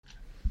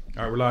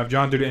All right, we're live.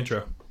 John, do the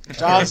intro.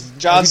 John's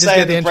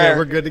saying the prayer.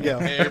 We're good to go.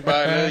 Hey,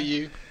 everybody,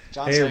 you.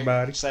 John's Hey,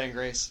 everybody. saying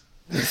grace.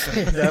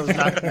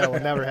 That will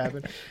never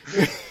happen.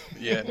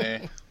 Yeah,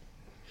 nah.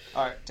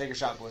 All right, take a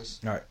shot, boys.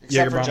 All right.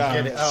 Except for Jagerbomb. John.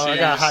 Get it. Oh, I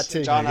got a hot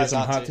tea. John Get has some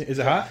hot hot tea. tea. Is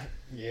it hot?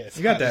 Yes.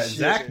 You got that Cheers.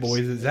 Zach, boy.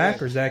 Is it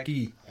Zach or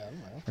Zach-E? I don't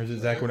know. Or is it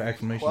Zach with an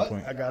exclamation What?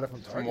 point? I got it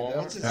from From Target.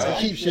 Walmart? though. Oh.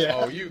 Keep shit.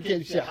 Oh, you-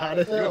 keep shit hot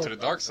as You hell. went to the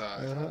dark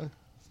side.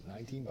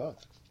 It's $19.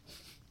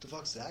 The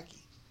fuck's Zachy?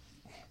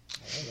 I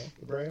don't know.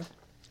 The brand.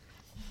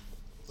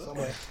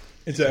 Somewhere.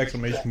 It's an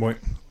exclamation point.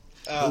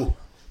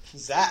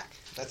 Zach.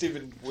 That's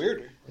even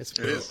weirder. It's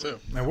It is, too.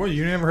 Now, what?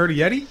 You never heard of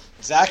Yeti?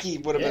 Zachy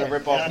would have been a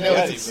ripoff I of know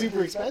Yeti. it's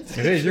super expensive.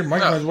 It is. Your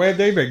microphone's way up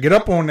there. You better get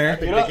up on there.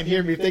 If they can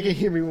hear me, if they can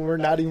hear me when we're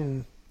not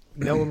even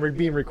knowing we're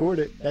being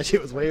recorded, that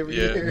shit was way over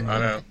Yeah, here. I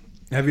know.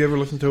 Have you ever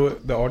listened to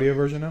it, the audio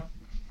version now?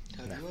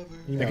 Have you ever? You I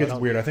know, think I it's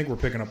don't- weird. I think we're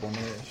picking up on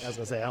I this. was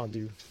gonna say I don't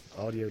do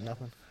audio,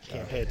 nothing.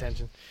 Can't pay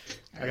attention.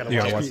 I You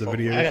gotta watch the people,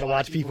 videos. I gotta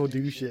watch people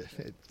do shit.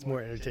 It's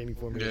more entertaining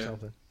for me or Yeah.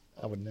 something.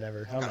 I would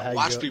never. I don't know how Gotta you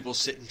watch do it. people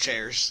sit in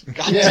chairs.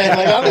 Yeah,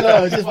 like I don't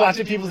know. It's just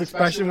watching people's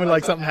expression when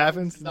like something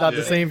happens. It's not the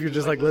Yeah. same if you're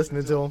just like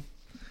listening to them.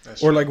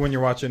 That's Or true. like when you're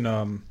watching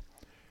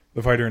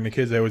The Fighter and the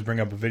Kids, they always bring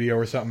up a video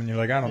or something, and you're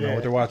like, I don't know Yeah.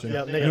 what they're watching.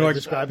 Yeah, they And gotta you're like,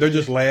 describe they're it.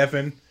 just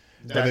laughing.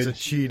 That's they- a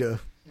cheetah.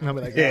 And I'm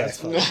like, Yeah. yeah, that's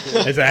fine.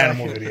 It's an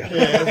animal video.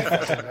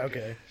 Yeah,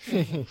 okay.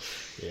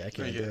 Yeah, I can't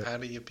do Get it. out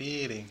of your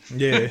beating.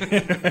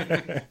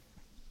 Yeah.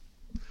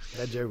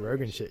 That Joe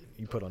Rogan shit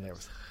you put on there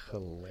was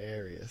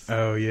hilarious.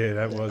 Oh, yeah,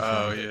 that was.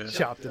 Oh, yeah.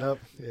 Chopped it up.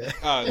 Yeah,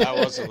 Oh, that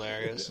was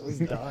hilarious. I was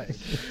dying.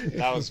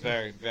 That was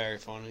very, very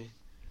funny.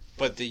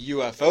 But the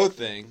UFO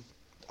thing,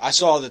 I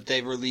saw that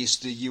they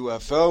released the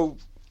UFO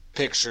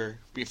picture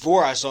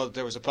before I saw that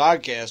there was a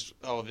podcast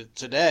of it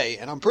today,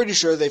 and I'm pretty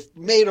sure they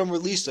made them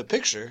release the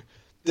picture.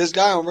 This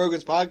guy on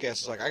Rogan's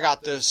podcast is like, I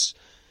got this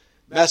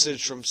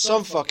message from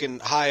some fucking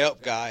high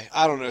up guy.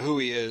 I don't know who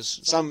he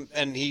is.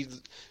 And he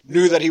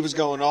knew that he was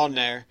going on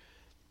there.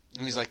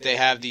 And he's like, they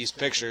have these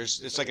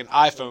pictures. It's like an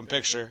iPhone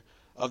picture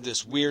of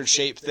this weird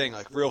shaped thing,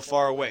 like real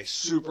far away,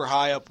 super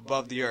high up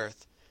above the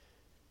earth.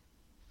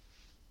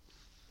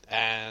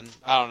 And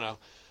I don't know,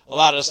 a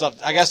lot of the stuff.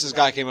 I guess this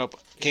guy came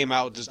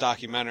out with this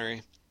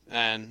documentary,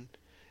 and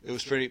it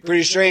was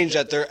pretty strange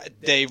that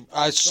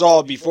I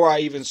saw before I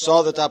even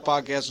saw that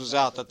podcast was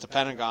out that the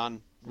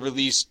Pentagon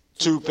released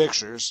 2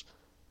 pictures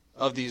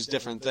of these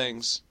different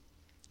things.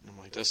 I'm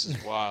like, this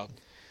is wild.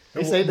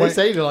 They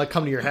say to like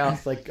come to your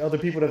house. Like other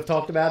people that have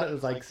talked about it,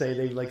 was like say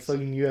they've like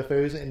seen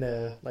UFOs and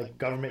the like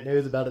government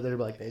knows about it. They're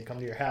like they'd come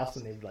to your house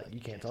and they'd be like, you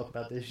can't talk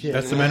about this shit.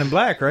 That's the Men in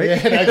Black, right? Yeah,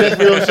 that's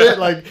real shit.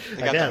 Like,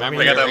 got the memory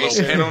They got that erase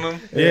little it. pin on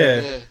them.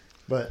 Yeah.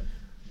 but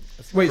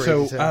that's Wait, crazy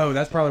so as hell.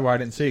 that's probably why I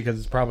didn't see it,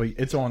 because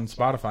it's on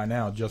Spotify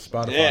now, just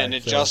Spotify. Yeah, and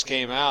it so- just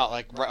came out.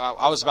 Like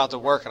I was about to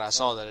work, and I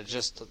saw that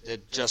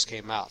it just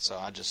came out. So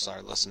I just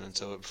started listening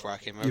to it before I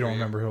came over. You don't here.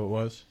 remember who it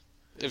was?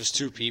 It was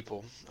 2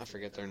 people. I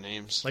forget their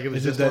names. like it was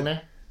Is it just that- on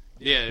there.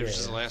 Yeah, it was Yeah.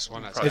 just the last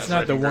one. Probably It's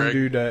not the Reggie one Gregg.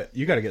 dude that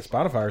you got to get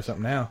Spotify or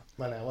something now.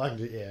 Well, I can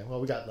do, yeah.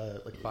 Well, we got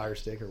the like Fire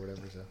Stick or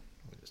whatever, so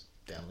we just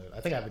download. I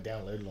think I have it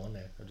downloaded on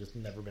there. I've just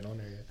never been on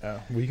there yet.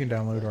 Oh, well, you can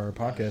download our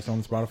podcast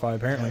on Spotify,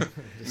 apparently.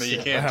 No, you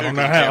can't I do don't it.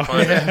 know You how. can't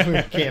find it. Yeah,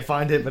 we can't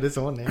find it, but it's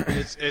on there.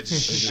 It's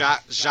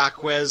Jacques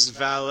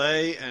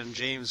Vallée and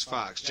James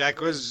Fox. Jacques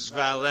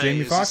Vallée Jamie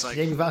is Foxx? this like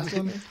Jamie Foxx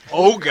on there.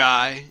 old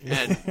guy,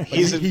 and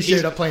He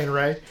showed up playing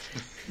Ray.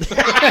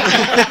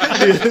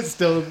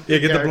 Still, Yeah,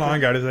 get the character.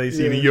 blind guy to say he's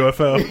seen a Yeah.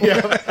 UFO.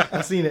 Yeah,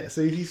 I've seen it.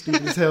 See, he's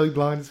stupid as hell. He's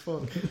blind as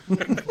fuck.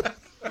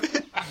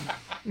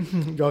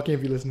 Y'all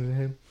can't be listening to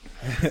him.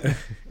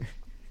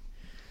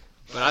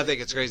 But I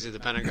think it's crazy the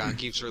Pentagon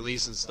keeps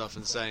releasing stuff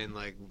and saying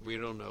like we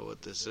don't know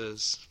what this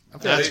is. Yeah,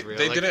 That's real.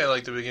 they Like, did it at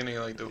like the beginning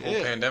of like the whole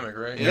Yeah. pandemic,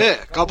 right?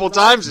 Yeah, a couple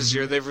times this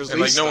year they've released.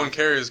 And like no one stuff.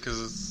 cares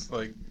because it's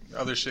like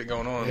other shit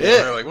going on. Yeah.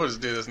 They're like, we'll just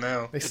do this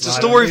now. They It's a slide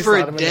story him- for they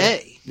a slide him in there.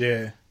 day.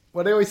 Yeah.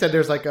 Well, they always said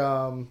there's like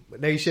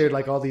they showed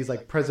like all these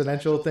like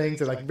presidential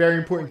things or like very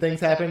important things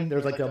happen.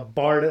 There's like a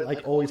bar that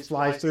like always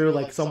flies through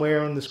like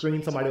somewhere on the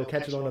screen. Somebody will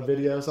catch it on a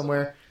video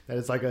somewhere that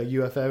it's like a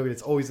UFO. And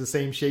it's always the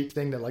same shaped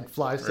thing that like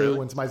flies through Really?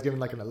 when somebody's giving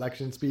like an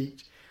election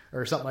speech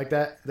or something like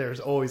that. There's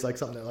always like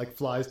something that like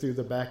flies through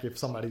the back if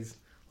somebody's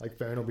like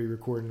phone will be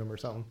recording them or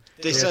something.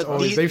 They Yeah, said it's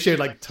always, these- they've showed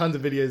like tons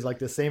of videos like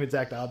the same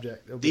exact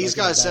object. It'll be, These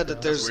like, in the guys said that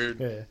background. there's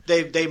Weird.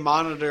 Yeah. they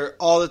monitor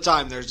all the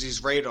time. There's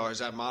these radars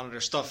that monitor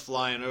stuff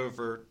flying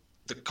over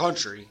the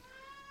country,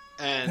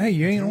 and Hey,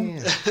 you ain't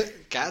on.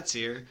 Cat's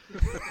here.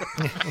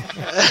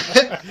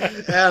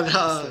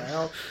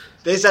 And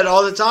they said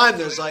all the time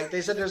there's like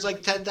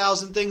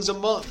 10,000 things a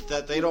month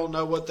that they don't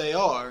know what they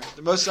are.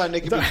 The most of the time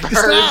they could be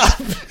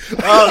birds.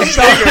 Oh,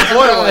 stop your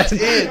boy what's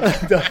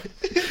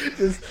in.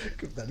 Just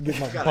gotta get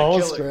my Got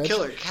balls a scratched.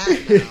 killer cat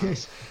in the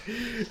house.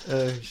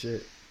 Oh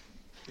shit.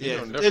 Yeah,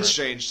 Something different. it's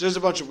strange. There's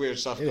a bunch of weird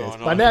stuff It is. going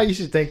By on. now, you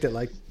should think that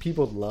like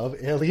people love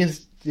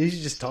aliens. You should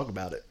just talk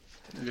about it.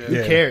 Yeah. Who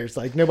Yeah. cares?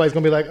 Like nobody's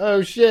gonna be like,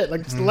 oh shit,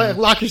 like just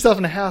lock yourself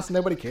in the house.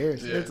 Nobody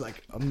cares. Yeah. There's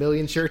like a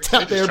million shirts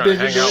out there. just trying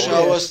to Big hang out and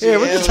Show good. us the Yeah,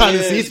 we're just trying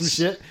to see aliens.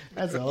 some shit.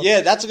 That's all.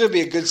 Yeah, that's going to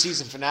be a good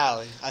season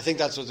finale. I think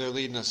that's what they're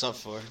leading us up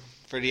for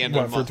the end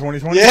What, of for the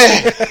month. 2020?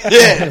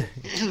 Yeah. The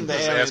Just aliens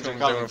ask are them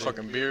coming, doing a dude.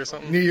 fucking beer or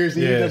something. New Year's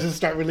Eve, Yeah. they'll just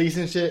start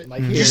releasing shit.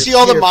 Like, Did you see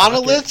all the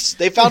monoliths?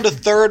 They found a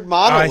third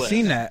monolith. I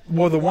seen that.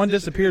 Well, the one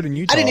disappeared in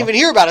Utah. I didn't even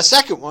hear about a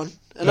second one.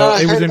 And No, then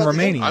I it was heard in about the-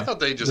 Romania. I thought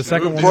they just the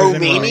second moved one it. was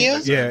in Romania?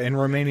 Yeah, in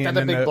Romania. Got And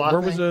that then big block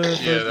where was thing? the?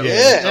 Yeah, that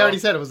Yeah. They already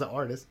said it was the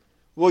artist.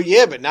 Well,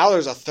 yeah, but now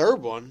there's a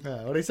third one.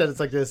 Yeah, well, they said it's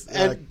like this.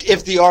 And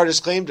if the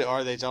artist claimed it,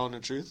 are they telling the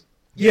truth?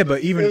 Yeah, but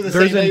It even was the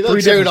there's same day. in Look,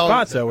 3 showed different on-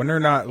 spots though, and they're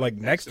not like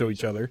next to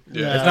each other.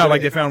 Yeah. It's not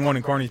like they found one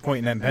in Carney's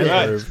Point and then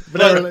Right. Pengrove.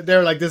 But they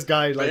were like this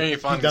guy like ain't he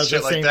finding does the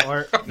shit like same that.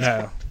 art.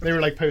 No, They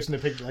were like posting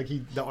the picture like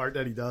the art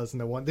that he does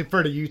and the one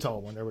for the Utah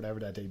one or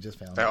whatever that they just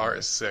found. That art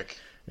is sick.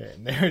 Yeah,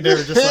 and they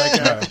were just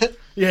like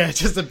yeah, it's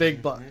just a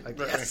big block. Like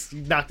yes,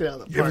 you knocked it out of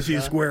the park. you ever see a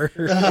huh? square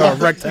You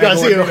rectangle?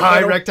 guys see in a the high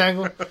middle?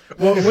 rectangle?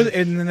 Well, it was,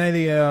 and then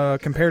they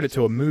compared it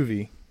to a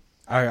movie.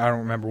 I don't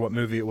remember what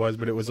movie it was,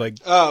 but it was like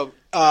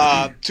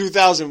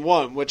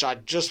 2001, which I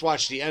just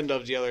watched the end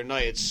of the other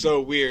night. It's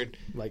so weird.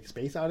 Like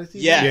Space Odyssey?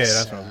 Yes. Yeah,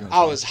 that's what I was gonna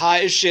I was high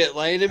as shit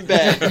laying in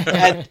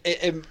bed.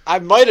 And I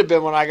might have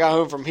been when I got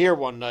home from here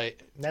one night.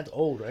 That's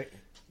old, right?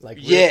 Like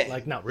Yeah.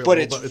 like not real but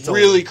old, it's old.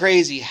 really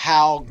crazy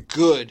how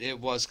good it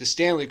was because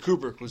Stanley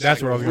Kubrick was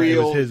that's like what I was going to. It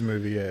real. was his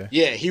movie. Yeah.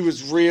 Yeah, he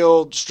was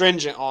real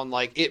stringent on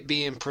like it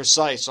being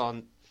precise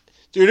on.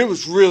 Dude, it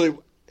was really.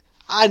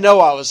 I know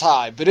I was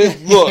high, but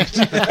it looked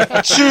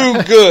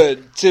too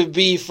good to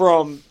be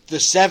from the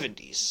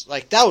 70s.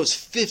 Like that was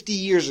 50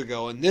 years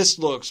ago, and this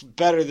looks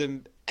better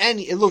than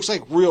any. It looks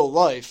like real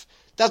life.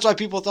 That's why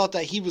people thought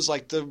that he was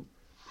like the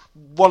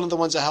one of the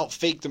ones that helped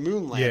fake the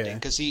moon landing Yeah.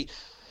 because he.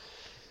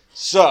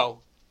 So,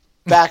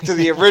 back to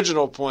the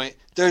original point.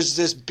 There's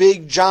this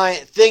big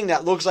giant thing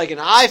that looks like an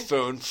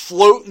iPhone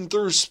floating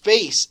through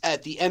space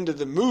at the end of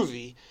the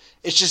movie.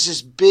 It's just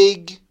this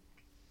big,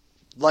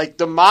 like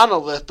the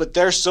monolith, but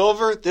they're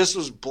silver. This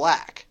was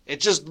black. It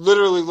just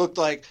literally looked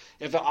like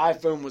if an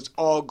iPhone was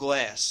all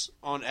glass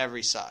on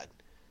every side.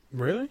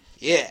 Really?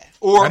 Yeah,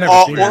 or I never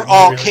all seen or that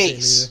all movie.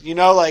 case. either. You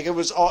know, like it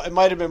was all. It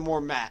might have been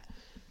more matte,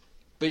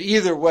 but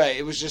either way,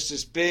 it was just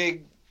this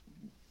big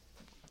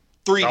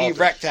 3D Dolphin.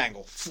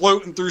 rectangle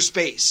floating through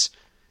space,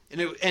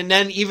 and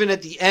then even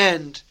at the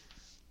end,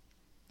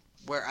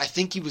 where I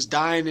think he was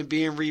dying and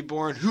being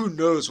reborn. Who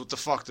knows what the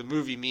fuck the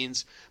movie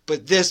means?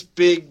 But this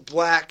big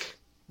black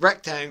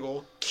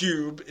rectangle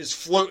cube is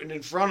floating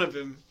in front of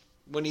him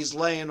when he's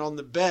laying on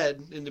the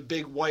bed in the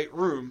big white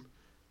room.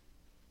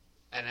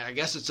 And I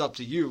guess it's up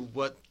to you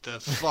what the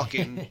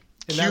fucking And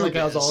cube that like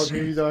how all is. the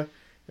movies are.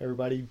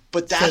 Everybody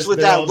But that's says what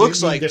they that all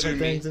looks mean like to different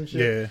me. things and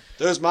shit. Yeah.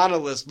 Those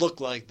monoliths look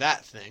like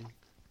that thing,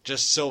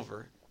 just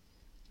silver.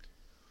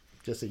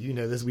 Just so you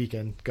know, this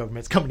weekend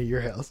government's coming to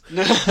your house.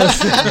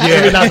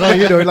 Yeah. Not on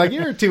your door. Like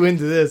you're too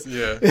into this.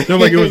 Yeah. So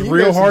like it was You know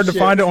real some hard to shit.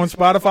 find it on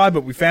Spotify,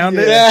 but we found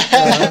it.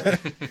 Yeah.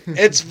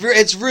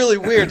 It's really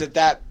weird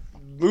that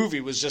movie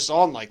was just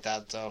on like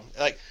that though.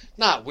 Like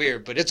not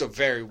weird, but it's a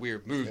very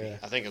weird movie. Yeah.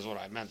 I think is what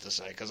I meant to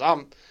say because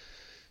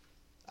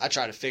I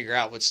try to figure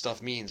out what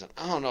stuff means.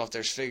 I don't know if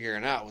there's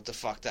figuring out what the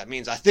fuck that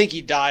means. I think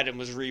he died and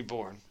was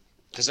reborn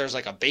because there's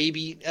like a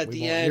baby at the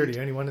You're end. the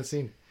only one that's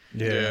seen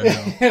Yeah.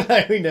 Yeah. no. it.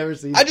 Like, we never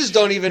seen. I just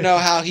don't even know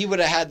how he would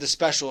have had the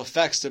special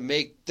effects to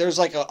make. There's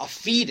like a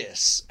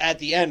fetus at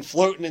the end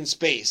floating in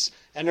space,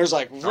 and there's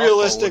like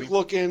realistic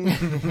looking.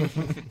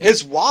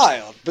 It's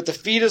wild, but the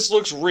fetus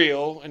looks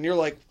real, and you're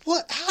like,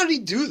 what? How did he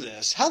do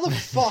this? How the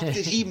fuck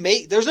did he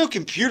make? There's no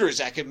computers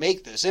that could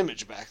make this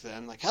image back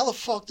then. Like, how the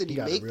fuck did he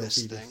got a make real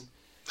this fetus. thing?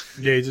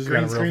 Yeah, he just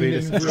green got a real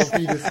screen fetus. and real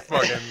fetus.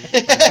 Fucking.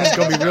 It's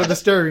gonna be real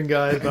disturbing,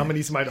 guys. But I'm gonna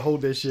need somebody to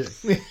hold this shit.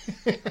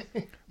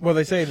 Well,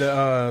 they say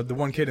the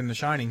one kid in The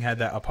Shining had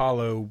that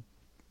Apollo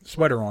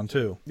sweater on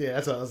too, Yeah,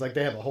 that's what I was like.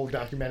 They have a whole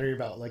documentary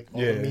about like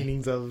all Yeah. the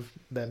meanings of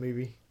that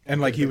movie.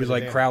 and like he was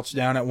like Yeah. crouched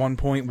down at one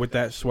point with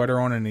that sweater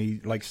on, and he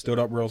like stood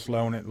up real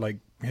slow, and it like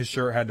his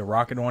shirt had the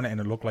rocket on it, and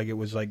it looked like it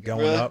was like going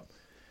Really? up.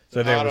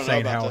 So they I were don't know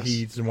saying about how this.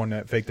 he's the one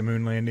that faked the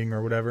moon landing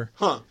or whatever.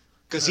 Huh?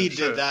 Because he Oh, shit.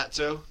 did that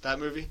too. That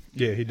movie.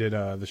 Yeah, he did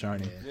The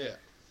Shining. Yeah.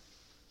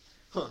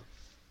 Yeah.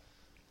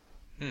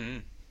 Mm-hmm.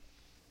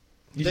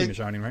 You've They- seen The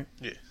Shining, right?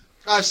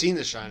 I've seen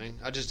The Shining.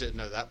 I just didn't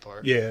know that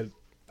part. Yeah,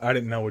 I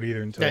didn't know it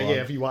either until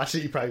Yeah, if you watched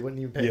it, you probably wouldn't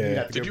even pay. Yeah. You'd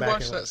have to Did go you back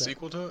watch and that watch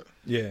sequel to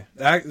it?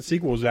 the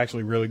sequel was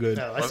actually really good.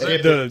 No, I Was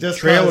skipped The it just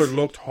trailer 'cause-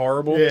 looked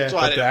horrible, Yeah. That's why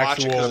I but didn't the watch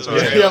it, 'cause actual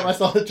it was Yeah. Yeah, I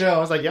saw the trailer. I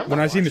was like, yeah. I'm when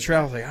not I seen the watching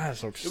trailer, I was like,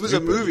 this looks. It was a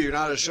stupid. movie,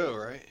 not a show,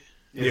 right?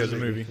 Yeah, it was a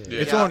movie. Yeah.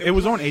 It's Yeah. on. It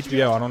was on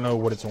HBO. I don't know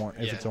what it's on.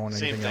 If it's on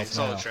same anything thing. else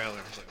Saw now. the trailer.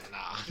 I was like, nah.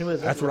 Who is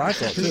that? That's what I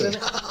thought Who's in too.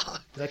 it? Is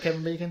that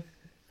Kevin Bacon?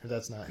 Or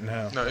that's not.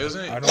 No, No,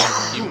 isn't it? I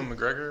don't Ewan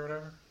McGregor or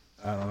whatever.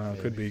 I don't know.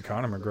 It could be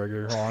Conor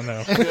McGregor. Oh, I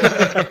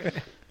know.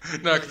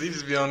 No, because he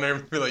just be on there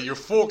and be like, "You're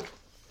full."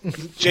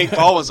 Jake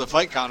Paul wants to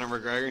fight Conor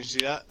McGregor. You see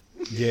that?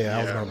 Yeah, I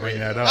was Yeah, gonna bring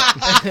yeah. that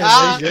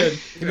up. They should.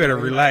 He better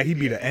relax. He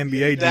beat an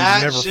NBA dude That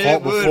who never shit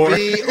fought would before.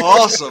 be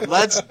awesome.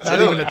 Let's do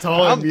Not even it. a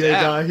tall I'm NBA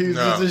down. guy. He's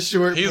No, just a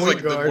short he's point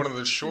like guard. one of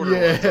the shorter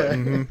Yeah. ones. Like,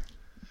 Mhm.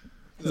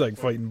 He's like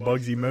fighting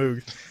Bugsy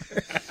Moog.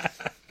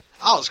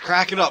 I was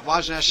cracking up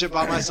watching that shit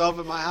by myself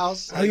in my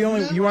house. Oh,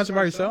 you watched it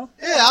by yourself?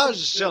 Yeah, I was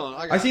just chilling.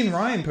 I seen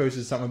Ryan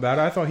posted something about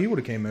it. I thought he would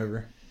have came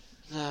over.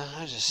 Nah,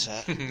 I just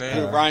sat.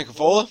 Nah. Ryan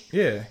Cafola?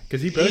 Yeah,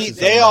 because he posted.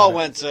 They something all about it.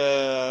 went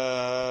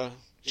to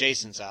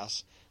Jason's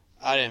house.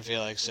 I didn't feel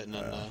like sitting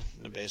in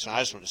the basement.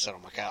 I just wanted to sit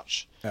on my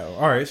couch. Oh,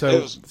 all right. It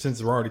So was-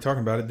 since we're already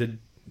talking about it, did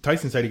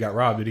Tyson said he got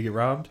robbed? Did he get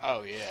robbed?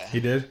 Oh, yeah. He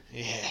did.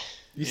 Yeah.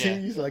 You Yeah. see,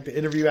 you like the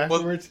interview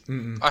afterwards.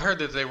 Mm-mm. I heard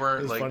that they It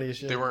weren't was like funny as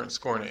shit. they weren't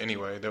scoring it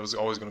anyway. There was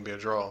always going to be a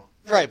draw.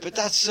 Right, but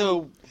that's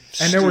so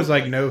And there was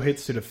like stupid. no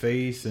hits to the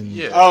face and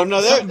Yeah. Oh,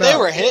 no, Something they about-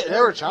 were hit. They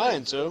were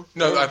trying to.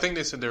 No, I think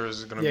they said there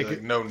was going to Yeah, be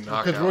like no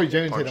knockout. because Roy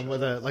Jones hit punches. him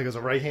with a like it was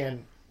a right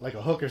hand, like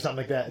a hook or something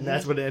like that, and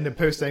that's what it ended up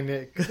posting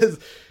it because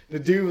the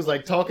dude was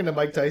like talking to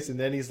Mike Tyson.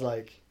 Then he's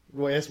like,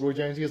 Roy asked Roy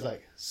Jones, he was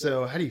like,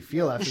 "So how do you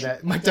feel after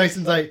that?" Mike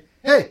Tyson's like,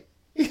 "Hey,"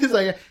 he's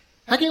like,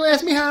 "How can you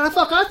ask me how the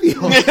fuck I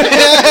feel?"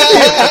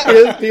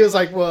 he was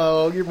like,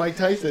 "Well, you're Mike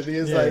Tyson." He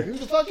was Yeah. like, "Who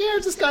the fuck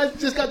cares? This guy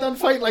just got done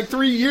fighting like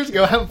 3 years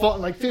ago. I haven't fought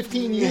in like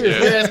 15 years.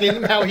 Yeah. You're asking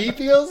him how he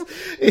feels?"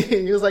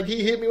 He was like,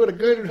 "He hit me with a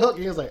good hook."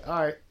 He was like, "All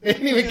right." They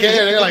didn't even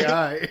care. They're like, "All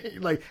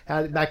right." Like,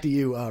 back to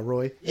you,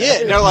 Roy. Yeah,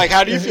 and they're like,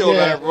 how do you feel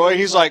Yeah. about it, Roy?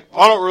 He's like,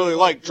 I don't really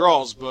like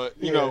draws, but,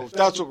 you know, if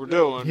that's what we're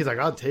doing. He's like,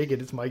 I'll take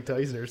it. It's Mike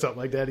Tyson or something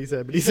like that. He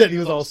said, but he said he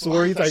was all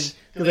sore. He's like,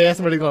 because they asked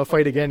him if he was going to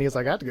fight again. He was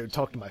like, I have to go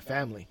talk to my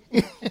family.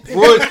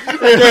 Roy,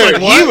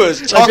 dude, he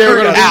was Like they were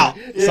tuckered gonna out.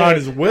 signed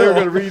his They were will.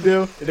 going to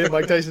redo. And then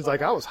Mike Tyson's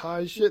like, I was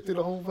high as shit through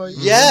the whole fight.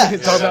 Yeah.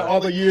 Talking about all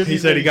the years He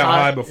said he been got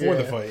high before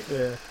the Yeah, fight.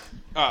 Yeah.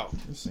 Oh,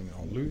 This thing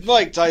on loose.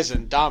 Mike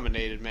Tyson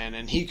dominated, man,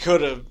 and he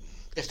could have,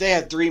 if they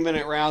had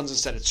 3-minute rounds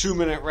instead of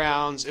 2-minute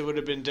rounds, it would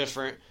have been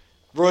different.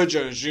 Roy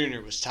Jones Jr.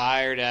 was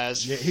tired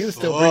as Yeah, he was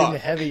still fuck.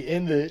 breathing heavy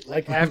in the,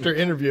 like, after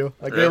interview.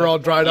 Like, they Really? were all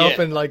dried up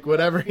Yeah. and, like,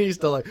 whatever. He's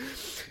still like,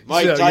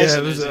 Mike so,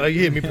 Tyson yeah, is like,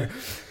 he hit me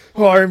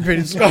hard and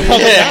pretty strong.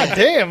 Yeah. God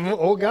damn,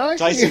 old guy.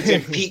 Tyson's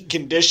in peak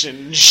condition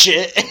and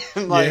shit,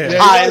 and like Yeah. Yeah,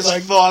 high he as was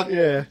like, fuck.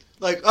 Yeah.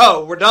 Like,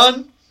 oh, we're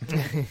done?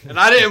 And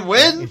I didn't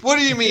win? What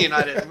do you mean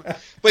I didn't?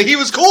 But he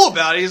was cool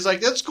about it. He's like,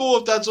 that's cool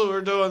if that's what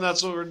we're doing,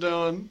 that's what we're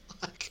doing.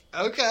 Like,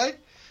 okay.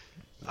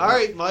 All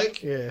right,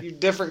 Mike. Yeah. You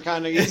different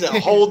kind of, he's a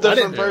whole I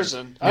different didn't-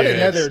 person. I didn't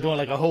Yeah, know they it's- were doing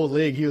like a whole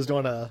league. He was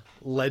doing a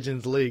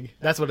Legends League.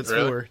 That's what it's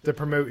Really? for, to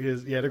promote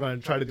his. Yeah, they're going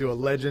to try to do a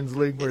Legends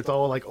League where it's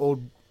all like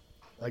old,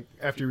 like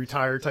after you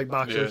retire type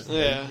boxers.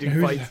 Yeah. Do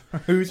Who's, fights.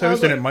 who's I was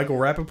hosting like- it? Michael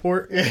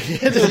Rappaport?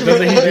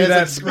 Doesn't he do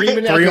that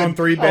screaming 3-on-3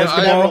 I would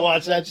basketball? never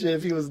watch that shit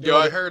if he was Yo,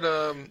 doing I it.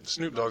 heard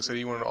Snoop Dogg said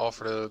he wanted to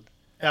offer to.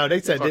 Oh,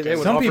 they said they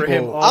would Some offer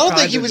him people- all I don't think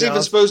kinds he of was even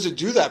jobs. supposed to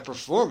do that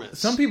performance.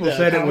 Some people The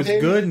said it was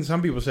commentator? good, and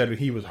some people said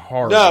he was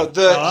horrible. No,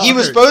 I he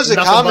was heard supposed to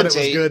nothing but it was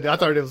commentate, good. I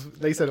thought it was.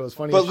 They said it was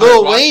funny. but as Lil shit.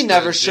 I watched Wayne the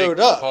never Jake showed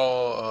up.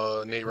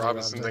 Paul, Nate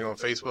Robinson Robinson. thing on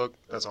Facebook.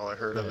 That's all I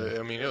heard of it.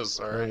 I mean, it was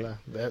alright.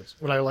 That's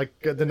when I like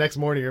the next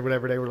morning or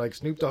whatever. They were like,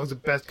 Snoop Dogg's the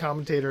best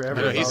commentator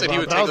ever. I know, he said he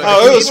would But I take was like-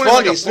 Oh, it he was wanted like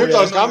funny. a Snoop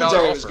Dogg's $40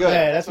 commentary was offer. good.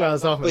 yeah, that's what I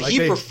was talking But about. he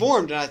Like, they-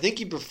 performed, and I think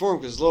he performed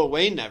because Lil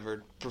Wayne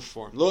never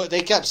performed.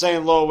 They kept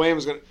saying Lil Wayne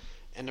was going to...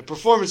 And the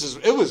performances,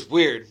 it was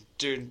weird,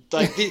 dude.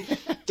 Like,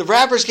 the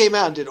rappers came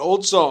out and did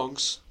old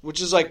songs, which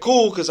is, like,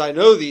 cool because I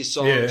know these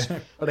songs. Yeah.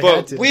 But they had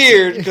But to.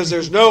 weird because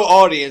there's no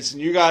audience,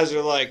 and you guys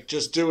are, like,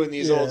 just doing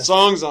these Yeah. old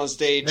songs on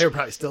stage. They were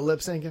probably still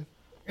lip syncing.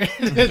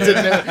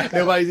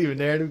 Nobody's even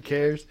there. Who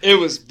cares? It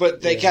was,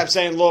 but they Yeah. kept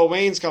saying Lil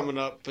Wayne's coming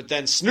up, but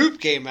then Snoop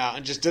came out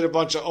and just did a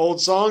bunch of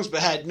old songs, but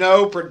had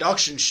no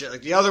production shit.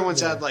 Like the other ones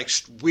had like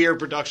weird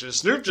production.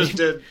 Snoop just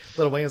did,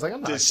 Little Wayne's like,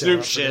 I'm not Did showing Snoop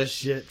up for shit. this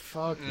shit.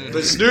 Fuck.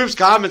 but Snoop's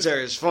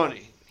commentary is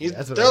funny.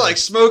 That's what They're I like like.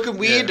 smoking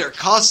weed, Yeah. they're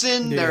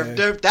cussing, Yeah.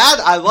 they're that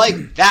I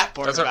like that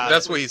part That's about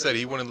that's it. what he said.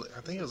 He wanted.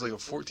 I think it was like a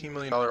 $14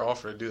 million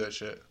offer to do that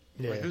shit.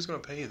 Yeah. Like, who's gonna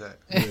pay you that?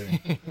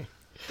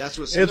 That's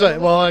what It's Snoop.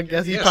 like, well, I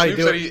guess he Yeah, probably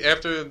Snoop do said it.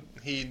 after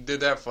he did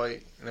that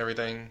fight and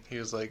everything, he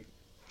was like,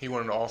 he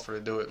wanted to offer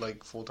to do it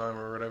like full time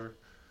or whatever.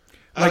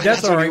 Like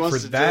that's all what he right wants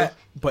for to that,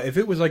 but if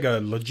it was like a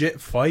legit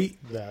fight,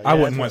 Yeah, I yeah,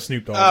 wouldn't that's want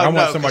Snoop Dogg. Oh, I want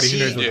no, somebody 'cause who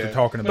knows he- what Yeah. they're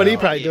talking about. But he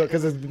probably do Yeah. it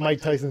because it's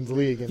Mike Tyson's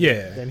league. And, Yeah.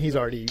 and he's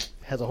already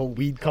has a whole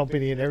weed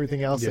company and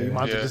everything else, so you Yeah.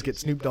 might as well Yeah. just get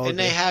Snoop Dogg. And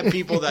they there. had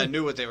people that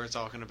knew what they were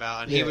talking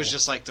about, and he Yeah. was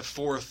just like the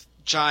fourth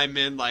chime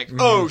in, like,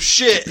 "Oh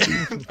shit!"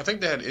 I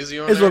think they had Izzy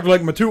on It there. looked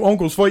like my two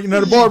uncles fighting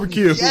at a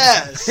barbecue.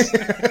 Yes,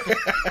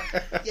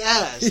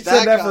 yes. He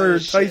said that kind for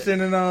of shit. Tyson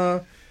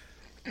and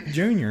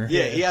Junior.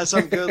 Yeah, he has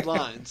some good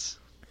lines.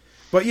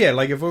 But yeah,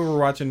 like if we were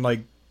watching,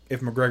 like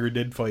if McGregor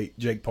did fight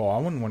Jake Paul,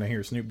 I wouldn't want to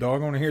hear Snoop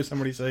Dogg. I want to hear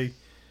somebody say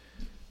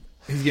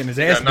he's getting his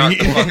ass Got knocked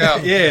beat. the fuck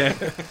out. Yeah.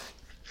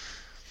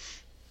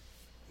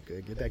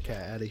 Good, get that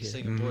cat out of here.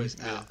 Singing boys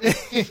Mm-hmm.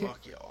 out.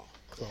 Fuck y'all.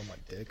 Claw my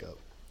dick up.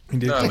 He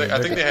did No, call him I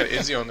think Dick. they had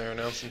Izzy on there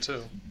announcing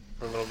too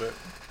for a little bit.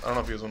 I don't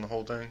know if he was on the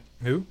whole thing.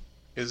 Who?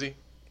 Izzy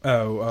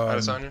Oh,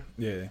 Adesanya.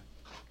 yeah.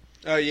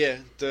 Oh yeah,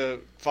 the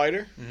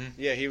fighter. Mhm.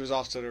 Yeah, he was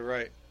off to the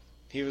right.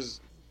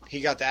 He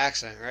got the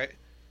accent right.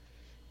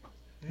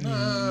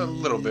 A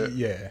little bit.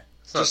 Yeah.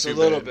 It's not Just a too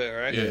little bad. bit,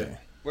 right? Yeah.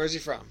 Where's he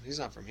from? He's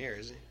not from here,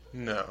 is he?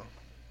 No.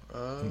 I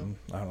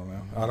don't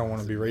know. I don't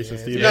want to be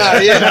racist either. No,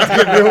 yeah.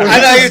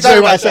 I know you're talking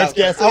about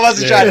that. I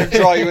wasn't trying to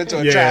draw you into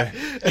a trap.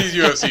 He's a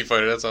UFC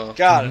fighter, that's all.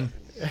 Got it.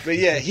 But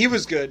yeah, he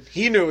was good.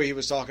 He knew what he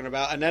was talking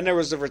about. And then there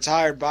was the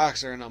retired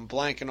boxer, and I'm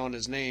blanking on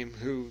his name.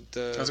 I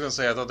was going to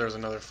say, I thought there was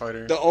another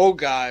fighter. The old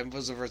guy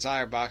was a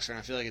retired boxer, and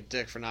I feel like a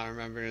dick for not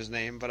remembering his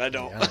name, but I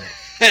don't.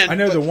 Yeah, I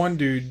know the one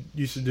dude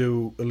used to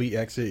do Elite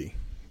XC,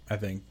 I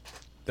think.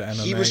 The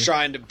MMA. He was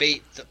trying to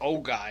bait the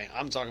old guy.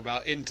 I'm talking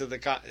about into the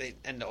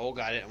and the old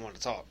guy didn't want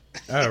to talk.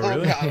 Oh, The really?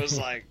 old guy was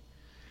like,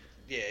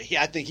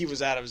 I think he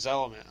was out of his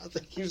element. I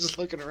think he was just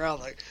looking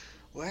around like,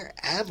 where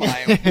am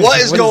I?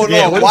 What is going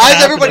on? what Why is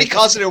is everybody happening?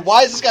 cussing him?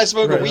 Why is this guy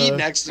smoking Right. weed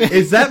next to me?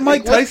 Is that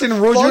Mike What Tyson the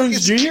and Roy fuck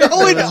Jones is Jr.?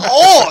 going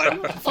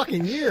on?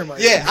 Fucking year, man.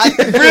 Yeah, I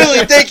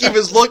really think he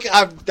was looking.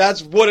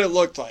 That's what it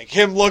looked like.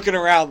 Him looking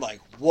around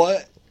like,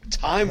 what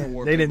time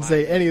warp? They didn't am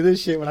say any of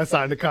this shit when I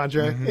signed the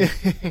contract.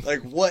 I?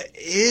 Like, what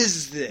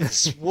is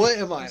this? What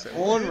am I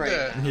on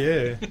right now?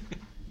 Yeah.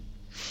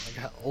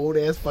 I got old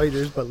ass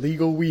fighters, but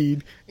legal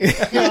weed.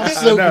 I'm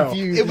so know.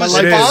 confused. It was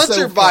My life is so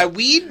sponsored by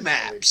Weed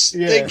Maps.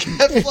 Yeah. They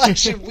kept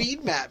flashing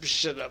Weed Maps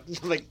shit up.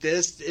 Like,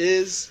 this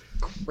is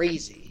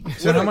crazy.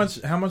 So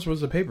how much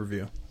was the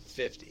pay-per-view?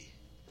 50.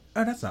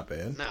 Oh, that's not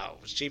bad. No,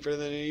 it was cheaper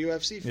than a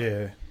UFC fight.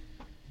 Yeah.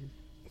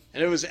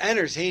 And it was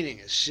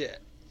entertaining as shit,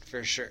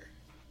 for sure.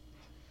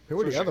 Who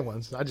were For the sure. other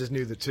ones? I just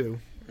knew the two.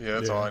 Yeah,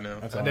 that's all I know.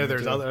 That's I all know knew,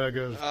 there's too. other.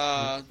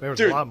 There was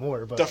Dude, a lot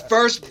more, but the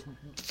first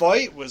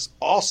fight was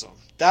awesome.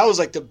 That was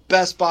like the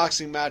best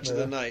boxing match of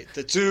the night.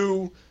 The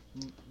two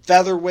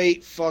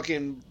featherweight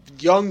fucking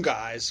young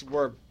guys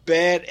were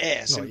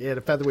badass. no, and yeah,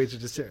 the featherweights are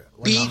just like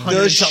Beat 100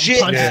 the and something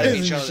shit punches out of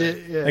and each other.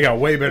 shit, yeah. They got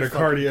way better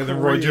cardio than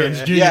Roy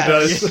Jones Jr. Yeah.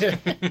 does.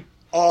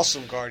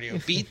 Awesome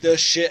cardio. Beat the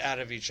shit out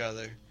of each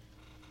other. I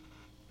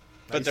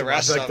But used the to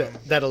rest watch, of like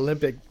them. that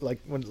Olympic, like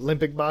when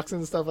Olympic boxing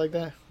and stuff like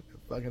that.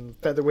 Fucking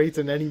featherweights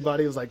and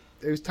anybody was like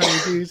those tiny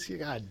dudes.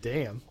 God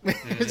damn,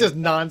 it's just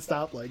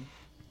nonstop. Like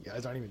you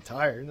guys aren't even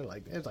tired. And they're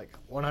like, there's like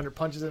 100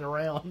 punches in a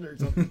round or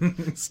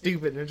something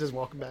stupid. And they're just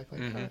walking back like,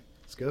 all right,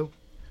 let's go.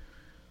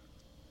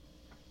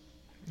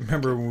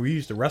 Remember when we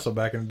used to wrestle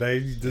back in the day?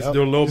 You just Yep.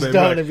 do a little Just bit.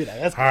 done Like, and be like,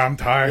 that's I'm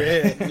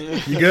tired.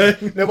 yeah. You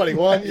good? Nobody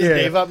won. You just Yeah.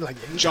 gave up. Like,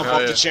 Jump Oh,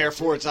 off yeah. the chair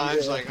 4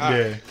 times. Like, all right,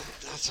 Yeah.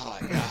 that's all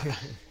I got.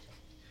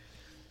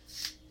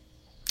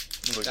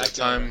 It was like That's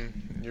that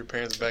time in your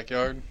parents'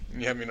 backyard,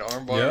 and you had me in an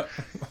armbar,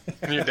 Yeah.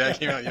 and your dad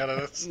came out and yelled at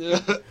us.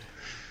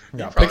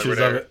 Got probably pictures were of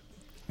there. it.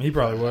 He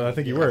probably would. I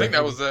think you were. I think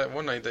that was that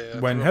one night they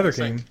when threw up Heather in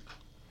the came. sink.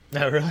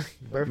 no,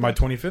 really. My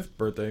 25th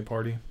birthday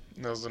party.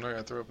 That was the night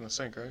I threw up in the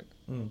sink, right?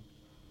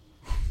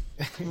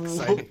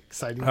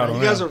 Exciting. I don't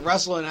You know. guys are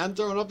wrestling and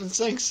throwing up in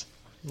sinks?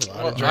 A lot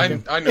Well, of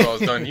drinking. I knew I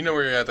was done. You know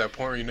where you're at that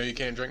point where you know you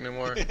can't drink no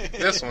more?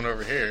 This one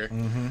over here.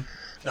 Mm-hmm.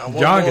 No, one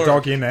John more. can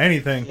talk you into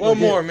anything. One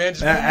more, man.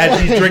 Just one more.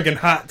 As he's drinking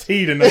hot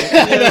tea tonight.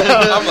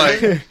 I'm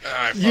like, alright,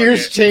 fuck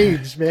Years it.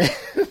 change, man.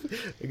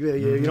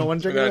 You don't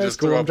want to And drink I it? just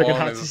Cool, threw I'm up drinking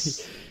all in hot tea.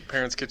 his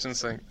parents' kitchen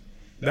sink.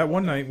 That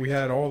one night we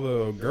had all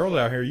the girls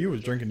out here. You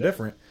was drinking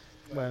different.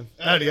 Man.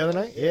 Oh, the other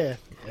night? Yeah.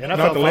 And I Not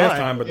felt the last fine.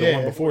 time, but the Yeah.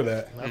 one before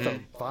that. I felt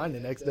fine the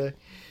next day.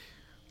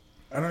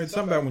 I know it's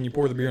something about when you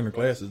pour the beer in the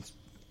glass, it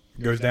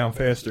goes down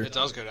faster. It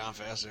does go down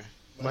faster.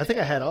 But I think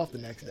I had off the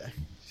next day.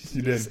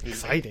 You did. It's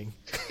exciting.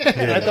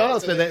 I thought I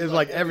was spend it was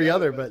like every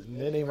other, but it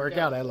didn't work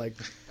out. I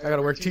got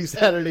to work 2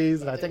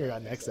 Saturdays, and I think I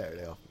got next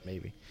Saturday off,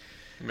 maybe.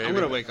 Maybe. I'm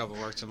gonna wake up and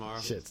work tomorrow.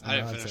 Shit's I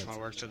didn't finish nonsense. my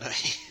work today.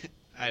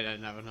 I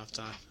didn't have enough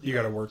time. You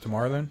got to work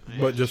tomorrow then, Yeah.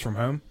 but just from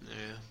home.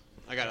 Yeah,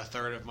 I got a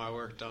third of my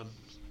work done.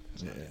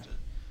 Yeah.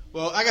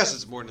 Well, I guess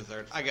it's more than a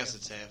third. I guess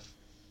it's half.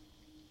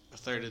 A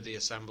third of the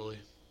assembly.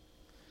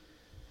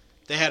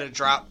 They had a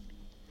drop.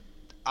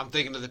 I'm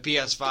thinking of the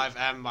PS5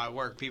 and my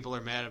work. People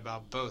are mad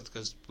about both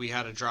because we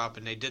had a drop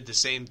and they did the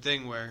same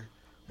thing where,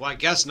 well, I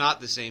guess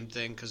not the same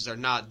thing because they're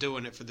not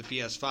doing it for the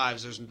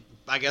PS5s. There's,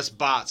 I guess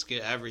bots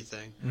get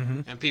everything.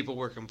 Mm-hmm. And people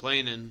were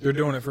complaining. They're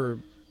doing it for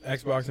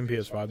Xbox and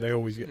PS5. They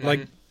always get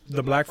like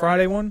the Black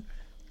Friday one.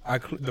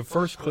 The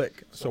first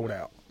click sold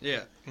out.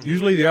 Yeah.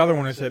 Usually the other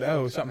one I said,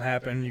 "Oh, something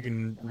happened. You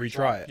can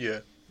retry it." Yeah.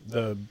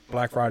 The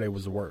Black Friday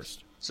was the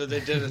worst. So they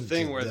did a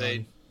thing where Dumb.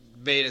 they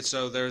made it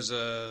so there's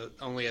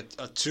only a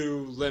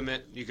 2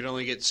 limit. You could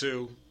only get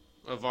 2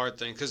 of our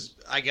thing because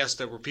I guess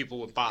there were people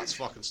with bots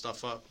fucking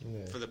stuff up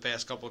Yeah. for the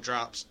past couple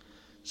drops.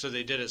 So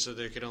they did it so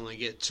they could only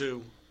get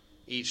 2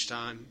 each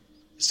time.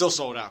 Still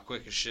sold out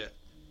quick as shit,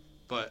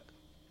 but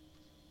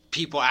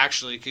people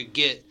actually could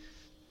get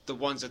the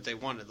ones that they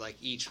wanted. Like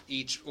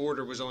each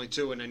order was only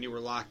 2, and then you were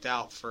locked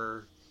out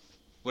for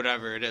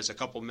whatever it is, a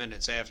couple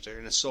minutes after,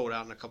 and it sold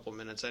out in a couple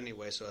minutes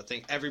anyway. So I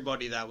think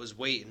everybody that was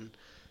waiting,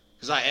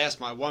 because I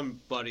asked my one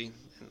buddy,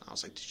 and I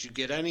was like, "Did you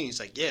get any?" He's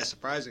like, "Yeah,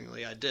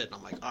 surprisingly, I did." And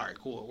I'm like, "All right,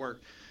 cool, it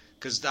worked,"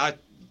 because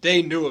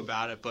they knew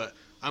about it, but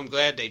I'm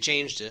glad they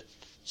changed it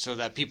so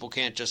that people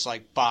can't just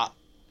like bot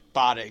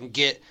it and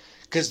get.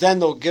 Because then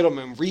they'll get them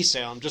and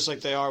resell them, just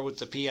like they are with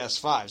the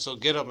PS5s. They'll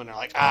get them and they're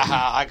like,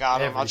 aha, I got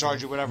them. I'll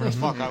charge you whatever the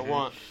fuck I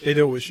want. They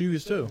do it with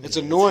shoes too. It's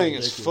annoying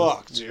as ridiculous.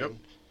 fuck, dude. Yep.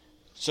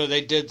 So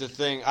they did the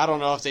thing. I don't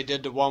know if they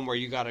did the one where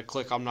you got to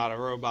click I'm not a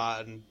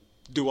robot and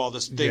do all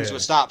this things Yeah.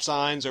 with stop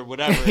signs or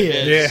whatever it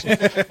is.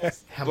 Yeah.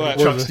 How many But-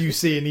 trucks do you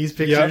see in these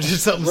pictures Yep. or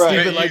something Right.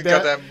 stupid You like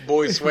got that? that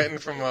boy sweating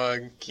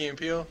from Key and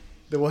Peele.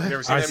 The what? You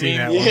ever seen I that seen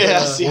meme? that one. Yeah,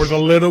 I see. Or the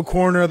little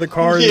corner of the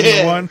car is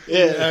the one.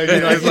 Yeah.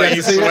 It's like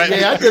he's sweating.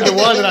 Yeah, I did the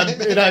one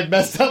and I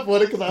messed up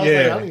with it because I was like,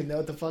 I Yeah. don't even know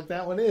what the fuck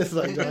that one is.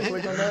 Like, do I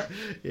click on that?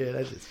 Yeah,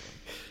 that's just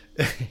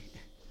funny.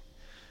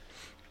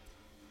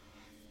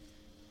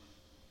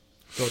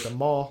 So at the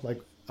mall, like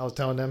I was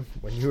telling them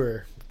when you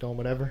were doing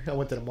whatever, I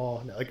went to the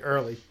mall like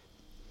early.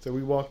 So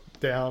we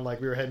walked down,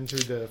 like we were heading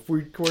through the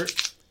food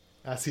court.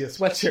 I see a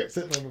sweatshirt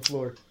sitting on the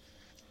floor.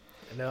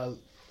 And now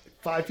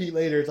 5 feet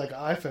later, it's like an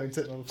iPhone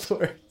sitting on the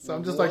floor. So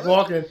I'm just like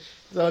walking.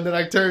 So then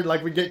I turn,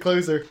 like we get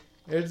closer.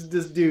 There's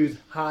this dude,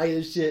 high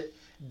as shit,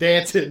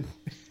 dancing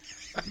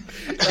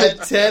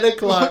at 10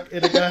 o'clock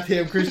in the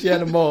goddamn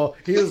Christiana Mall.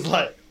 He was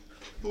like,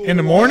 In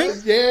the morning?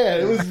 yeah,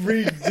 it was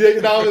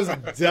ridiculous. I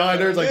was done.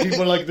 There was like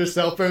people like their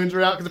cell phones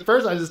were out. Because at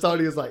first I just thought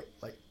he was like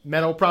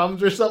mental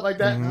problems or something like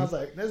that. And I was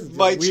like, this is just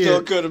Might weird.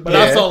 still could have But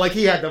been. I saw like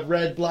he had the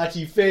red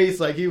blotchy face,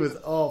 like he was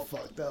all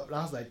fucked up. And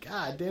I was like,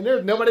 God damn, there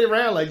was nobody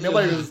around. Like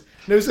nobody was,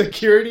 no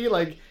security.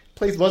 Like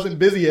place wasn't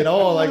busy at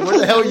all. Like what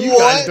the hell are you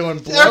guys doing?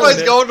 blowing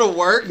Everybody's it? going to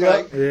work. Yeah.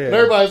 Like, And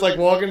everybody's like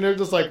walking. They're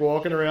just like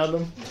walking around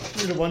them.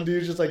 You know, one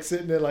dude's just like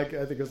sitting there, like I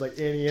think it was like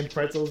Annie and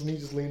Pretzels, and he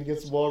just leaned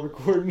against the wall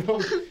recording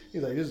them.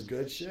 He's like, "This is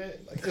good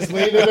shit." Like just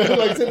leaning there,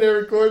 like sitting there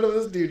recording them.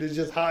 This dude is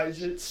just high as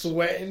shit,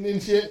 sweating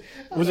and shit.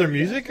 Was there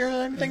music or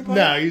anything playing?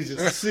 No, he's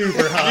just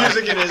super high.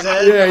 music in his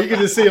head. Yeah, you could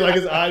just see like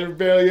his eyes were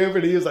barely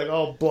open. He was like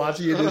all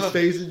blotchy in his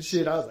face and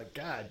shit. I was like,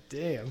 God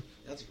damn.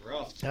 That's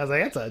rough. I was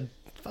like, that's a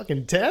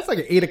fucking 10. That's like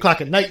an 8 o'clock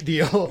at night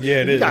deal.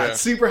 Yeah, it You is. got Yeah.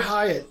 super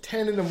high at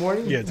 10 in the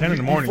morning. Yeah, 10 in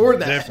the morning Before is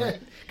that,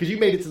 different. because you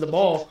made it to the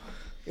mall.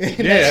 And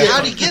that Yeah. shit-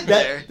 How'd he get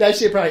there? That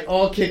shit probably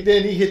all kicked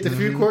in. He hit the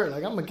food court.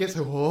 Like, I'm gonna get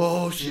some.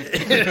 Oh shit.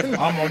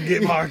 I'm gonna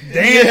get my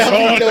dance Yeah,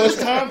 I on. know it's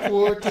time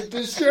for it. Take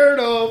this shirt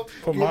off.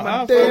 Put Get my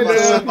iPhone dance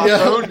down. on. My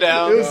phone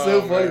down. It was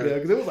so Oh, funny man. though,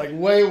 because it was like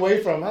way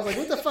away from him. I was like,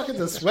 what the fuck is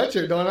a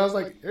sweatshirt doing? I was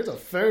like, there's a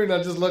phone.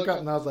 I just look up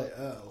and I was like,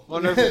 oh.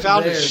 Wonder if he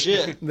found his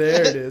There- shit.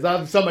 There it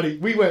is.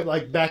 We went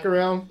like back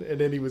around and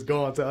then he was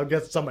gone. So I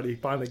guess somebody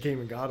finally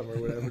came and got him or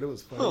whatever. It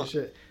was funny as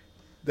shit.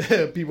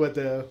 The people at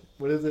the,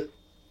 what is it?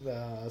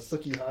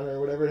 Suki Hunter or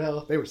whatever the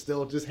hell, they were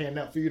still just handing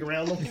out food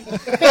around them.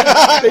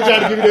 They tried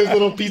to give you those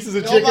little pieces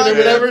of chicken or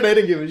whatever. They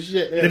didn't give a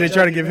shit. Did they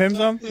try to give him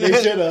some? They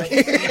should have.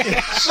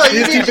 So you He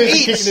was too need to busy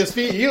eat. kicking his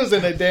feet. He was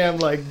in a damn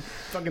like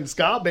fucking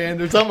ska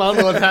band or something. I don't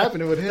know what's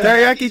happening with him.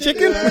 Teriyaki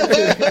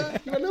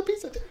chicken? You want no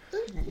piece of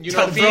You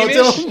know, Throw it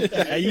Phoenix?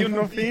 to him. Are you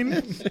no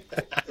fiend?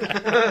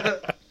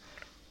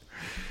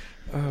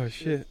 Oh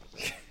shit!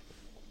 It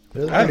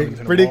was I haven't pretty, been to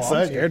the pretty mall. I'm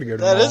exciting. scared to go to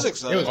the That mall. is It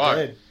exciting. was Why?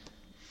 good.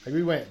 Like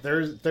we went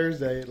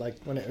Thursday, like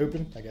when it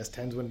opened. I guess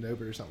 10's when it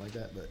opened or something like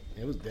that. But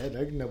it was dead.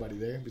 There was nobody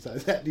there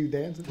besides that dude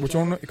dancing. Which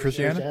one?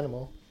 Christiana?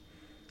 Animal.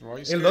 Why are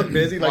you It scared? looked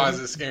busy. Why Like is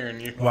it scaring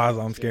you? Why is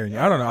I'm scaring you?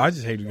 I don't know. I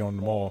just hate going to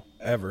the mall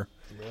ever.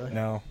 really?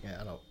 No.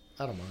 Yeah,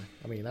 I don't mind.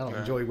 I mean, I don't No.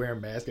 enjoy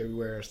wearing masks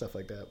everywhere and stuff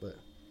like that. But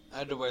I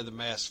had to wear the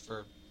mask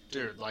for,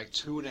 dude, like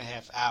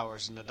 2.5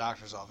 hours in the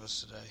doctor's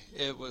office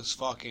today. It was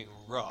fucking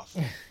rough.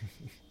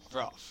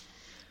 Rough.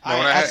 No,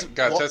 when I had to-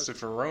 got well, tested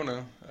for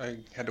Rona, I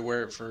had to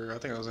wear it for, I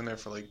think I was in there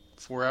for like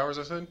 4 hours,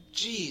 I said.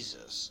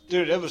 Jesus.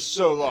 Dude, it was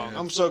so long. Yeah.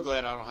 I'm so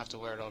glad I don't have to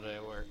wear it all day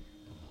at work.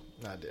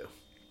 I do.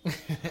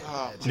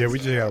 Oh, Yeah, we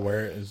just gotta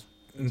wear it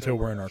until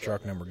we're in our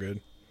truck and then we're good.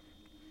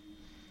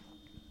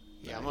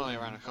 yeah, I'm only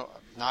around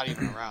not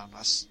even around.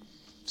 I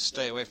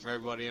stay away from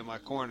everybody in my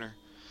corner.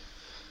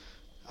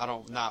 I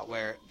don't not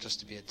wear it just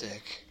to be a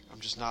dick. I'm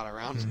just not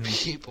around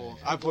people.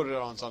 I put it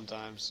on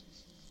sometimes.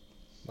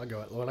 When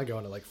I go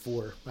in at like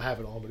 4, I have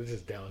it on, but it's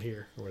just down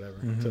here or whatever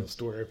until the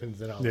store opens.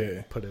 Then I'll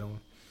Yeah. put it on.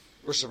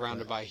 We're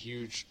surrounded by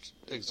huge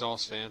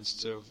exhaust fans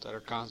too that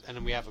are and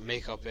then we have a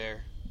makeup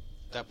air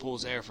that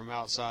pulls air from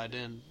outside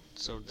in.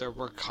 So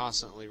we're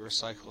constantly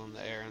recycling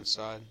the air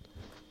inside.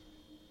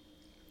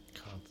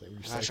 Constantly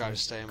And I try to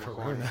stay in my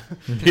corner.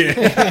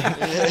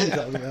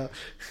 Yeah.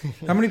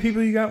 How many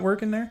people you got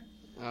working there?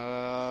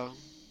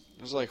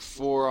 There's like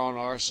 4 on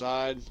our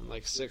side and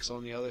like 6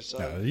 on the other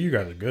side. No, you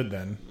guys are good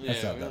then.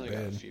 That's Yeah, not we that only got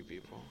a bad. few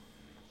people.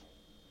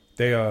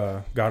 They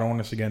got on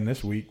us again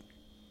this week.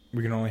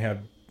 We can only have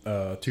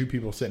 2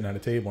 people sitting at a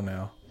table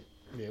now.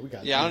 Yeah, we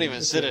got. Yeah, I don't even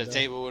it's sit at a done.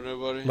 table with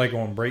nobody. Like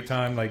on break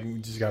time, like we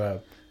just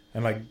gotta,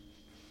 and like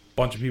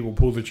bunch of people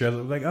pull each other.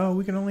 Like, oh,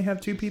 we can only have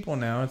 2 people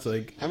now. It's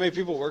like how many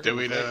people work? Do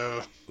we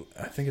know?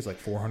 I think it's like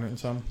 400 and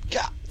some.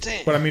 God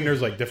damn! But I mean,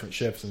 there's like different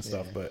shifts and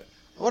stuff. But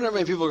I wonder how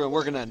many people are gonna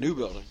work in that new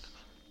building.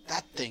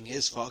 That thing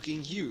is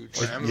fucking huge.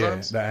 Like yeah,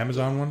 Amazon's? the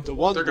Amazon one. The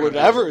one, They're gonna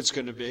whatever it's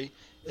going to be,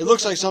 it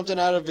looks like something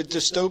out of a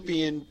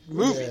dystopian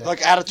movie, Yeah.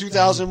 like out of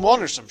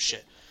 2001 or some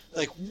shit.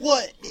 Like,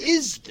 what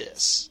is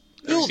this?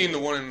 Have you building? seen the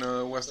one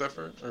in West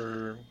Effort?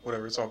 Or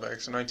whatever, it's all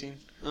back. So 19?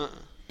 Uh-uh.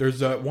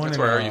 There's one. That's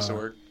in, where I used to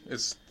work.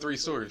 It's 3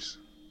 stories.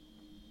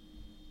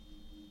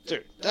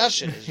 Dude, that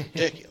shit is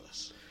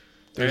ridiculous.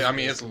 I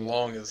mean, it's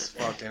long as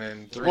fuck, and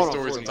then 3 1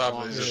 stories on top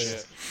long of it. as Is shit.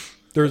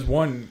 just, There's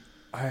one.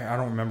 I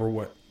don't remember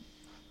what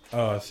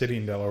city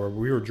in Delaware.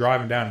 We were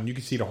driving down, and you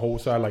could see the whole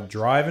side, like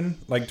driving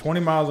like 20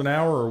 miles an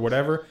hour or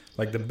whatever.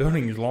 Like the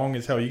building is long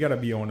as hell. You got to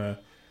be on a.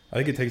 I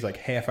think it takes like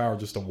half hour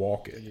just to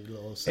walk it. Your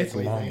little It's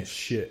Segway long thing. as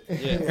shit.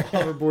 Yeah.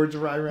 Hoverboard to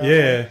ride around.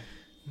 Yeah.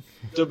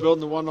 They're building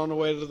the one on the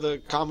way to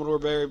the Commodore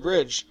Barry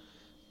Bridge,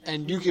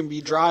 and you can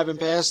be driving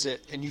past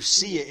it, and you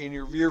see it in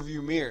your rear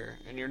view mirror,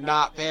 and you're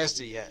not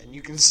past it yet, and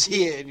you can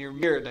see it in your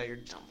mirror that you're.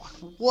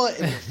 What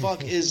in the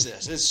fuck is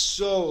this? It's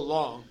so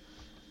long.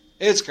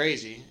 It's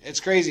crazy. It's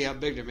crazy how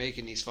big they're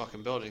making these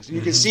fucking buildings. And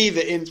you can see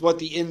what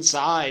the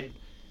inside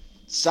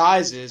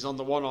size is on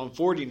the one on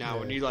 40 now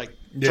when you like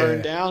turn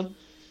Yeah. down.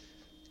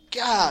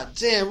 God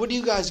damn, what are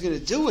you guys gonna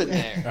do in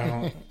there? I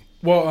don't.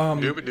 Well,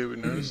 doobie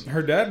knows.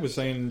 her dad was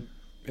saying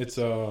it's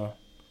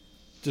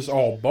just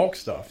all bulk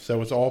stuff.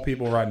 So it's all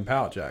people riding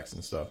pallet jacks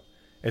and stuff.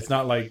 It's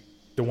not like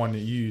the one that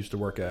you used to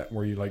work at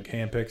where you like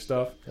handpick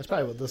stuff. That's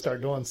probably what they'll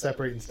start doing,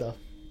 separating stuff.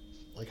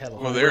 Like have a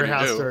Well, they already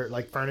warehouse do. or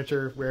like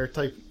furniture ware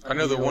type. I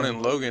know the deal. one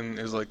in Logan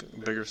is like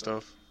bigger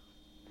stuff.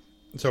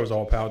 So it's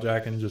all pallet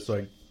jacking, just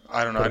like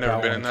I don't know. Put I've a never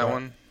pallet been on in that top.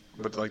 one,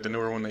 but like the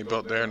newer one they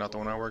built there, not the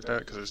one I worked at,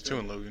 because there's 2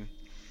 in Logan.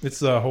 it's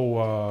the whole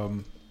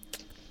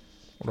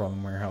what are the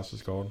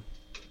warehouses called?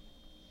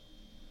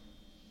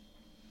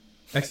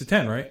 Exit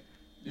 10, right?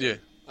 Yeah,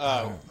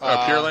 Oh,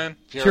 Pure Land.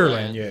 Pure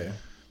Land, yeah.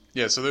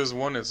 Yeah, so there's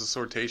one. It's a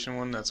sortation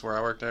one. That's where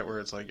I worked at, where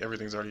it's like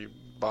everything's already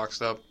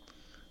boxed up,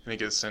 and it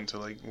gets sent to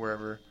like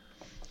wherever.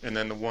 And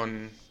then the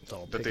one It's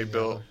all that they picking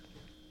built,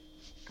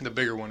 the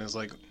bigger one is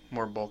like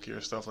more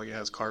bulkier stuff. Like it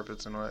has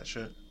carpets and all that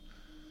shit.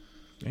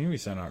 You be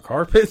sending out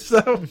carpets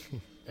though.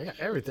 They got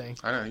everything.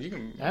 I know you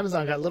can.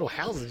 Amazon got little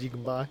houses you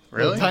can buy.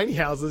 Really? Little tiny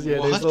houses, yeah.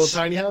 What? Those little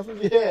tiny houses,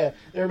 yeah.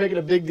 They were making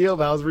a big deal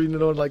about. I was reading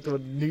it on like the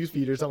news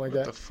feed or something like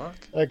What that. the fuck?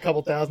 Like a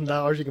couple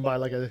 $1,000, you can buy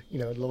like a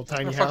little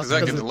tiny How the house. fuck does that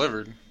get 'Cause it-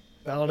 delivered?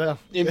 I don't know.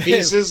 In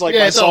pieces, like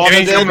Yeah, my it's all- sauna It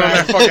ain't did. coming on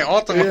that fucking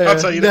Ultima. I'll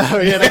tell you that. No,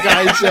 yeah, that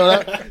guy showed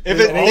up. If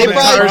it, All they the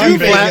probably tires do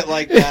make flat. it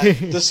like that.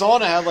 The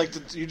sauna had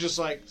like you just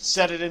like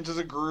set it into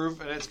the groove,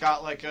 and it's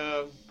got like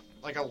a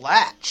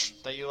latch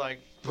that you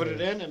like put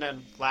it in and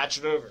then latch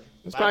it over.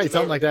 It's probably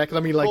something like that. Because I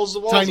mean, like Pulls the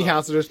walls tiny up.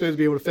 houses are supposed to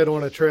be able to fit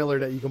on a trailer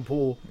that you can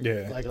pull,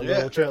 Yeah. like a Yeah.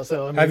 little trailer.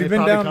 So I mean, Have you it been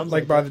probably down comes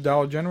like by that. the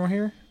Dollar General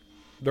here?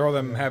 They're all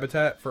them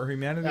Habitat for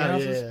Humanity Oh,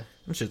 houses. yeah.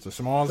 Them shits are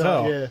small as So,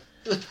 hell. yeah.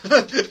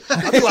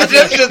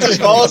 This shit's as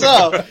small as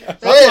hell. I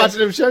was watching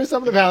them show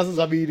some of the houses.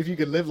 I mean, if you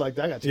could live like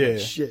that, I got too Yeah.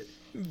 much shit.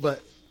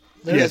 But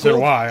Yeah, so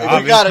do I.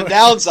 If you got to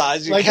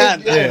downsize, you Like,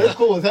 can. yeah, they're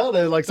cool as hell.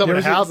 Though. Like some You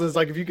of the ever see- houses,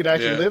 like if you could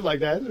actually Yeah. live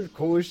like that, they're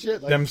cool as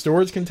shit. Like, Them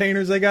storage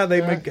containers they got, they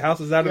Yeah. make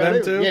houses out of yeah, them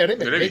they, too. Yeah, they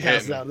make Yeah, they big be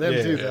houses hitting. out of them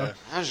Yeah. too, Yeah. though.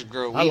 I should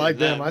grow. I weed like in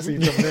them. that. I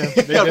seen some of them.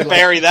 They did,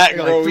 Bury that they and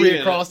got, grow like weed three in it.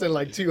 across and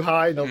like 2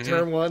 high, and they'll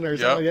turn one or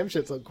something. Yep.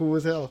 Them shits look cool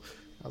as hell.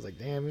 I was like,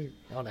 damn,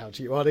 I don't know how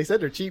cheap. Well, they said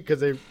they're cheap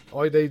because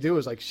all they do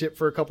is like ship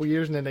for a couple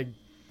years and then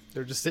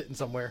they're just sitting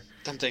somewhere.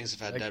 Them things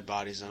have had dead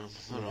bodies on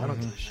them. I don't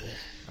give a shit.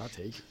 I'll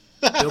take it.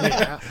 Build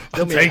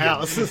me a take it.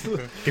 house.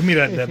 Give me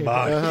that dead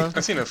body. Uh-huh. I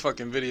seen a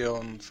fucking video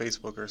on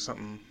Facebook or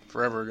something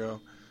forever ago.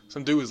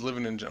 Some dude was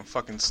living in a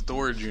fucking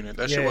storage unit.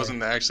 That shit Yeah.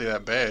 wasn't actually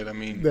that bad. I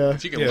mean, No.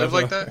 if you can Yeah, live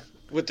like well. that,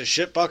 With the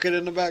shit bucket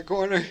in the back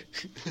corner.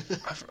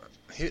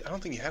 I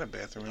don't think he had a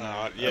bathroom in there. Oh,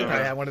 I yeah. don't know. I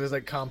had one of those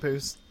like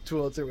compost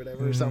toilets or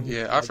whatever or something.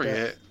 Yeah, I like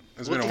forget.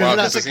 It's been a What while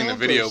the that's since hell I is seen a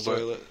the video, compost but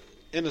toilet?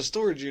 In a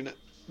storage unit.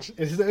 that.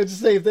 It's the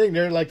same thing.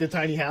 They're like the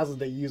tiny houses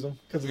they use them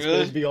because it's Really?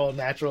 supposed to be all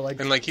natural. Like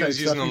and like he type was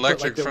stuff. using You put,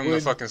 electric like, from the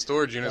wood, fucking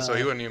storage unit, so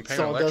he wasn't even paying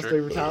sawdust electric.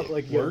 over top.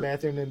 Like you get a Work?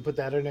 bathroom and put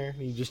that in there,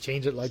 and you just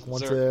change it like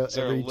once is there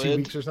a every 2 lid?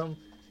 weeks or something.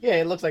 Yeah,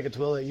 it looks like a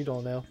toilet. You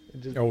don't know.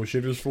 It just, Oh,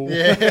 shit is full.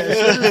 yeah,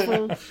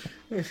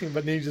 it's full.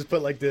 But then you just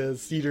put like the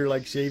cedar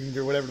like shavings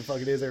or whatever the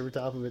fuck it is over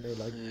top of it. They're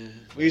like,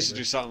 We used to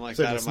do something like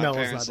So that the at my smell is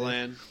parents' not there.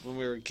 land when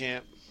we were in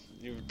camp.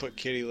 You would put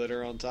kitty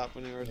litter on top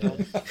when you were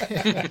done.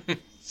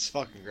 It's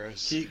fucking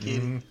gross.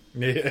 Mhm.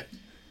 Yeah.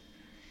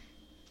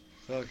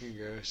 Fucking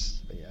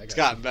gross. but yeah, I It's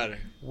got gotten better.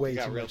 way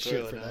got too real much shit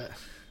toilet for now. that.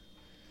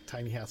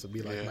 Tiny house would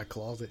be like Yeah. my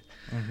closet.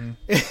 Mhm.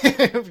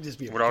 It would just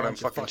be a With all them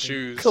bunch of fucking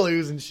shoes.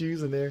 clothes and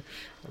shoes in there.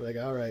 I'm like,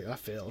 all right, I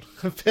failed.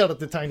 I failed at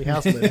the tiny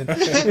house living. I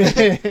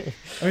mean,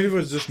 if it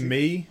was just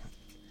me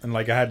and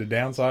like I had to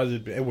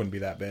downsize, it wouldn't be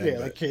that bad. Yeah,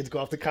 but- like kids go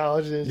off to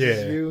college and it's Yeah.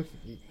 just you.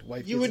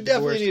 Wife You gets would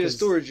definitely divorced need a 'cause-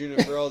 storage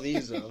unit for all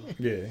these, though.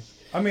 yeah.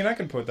 I mean, I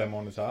can put them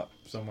on the top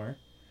somewhere.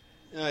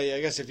 Oh, yeah,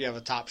 I guess if you have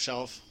a top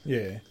shelf. Yeah.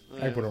 I Yeah.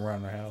 can put them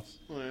around the house.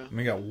 Oh, yeah. I mean,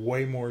 I got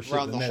way more shit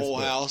Around than the this, whole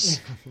but- house.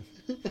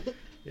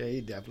 Yeah,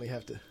 you definitely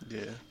have to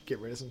Yeah. get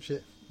rid of some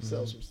shit, sell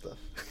Mm-hmm. some stuff.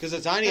 Because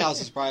a tiny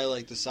house is probably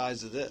like the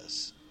size of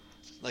this.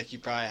 Like you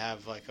probably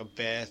have like a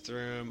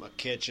bathroom, a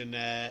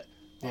kitchenette,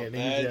 Yeah, a and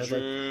then you have, like-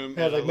 bedroom,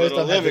 Yeah, and like a most little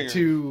of them have living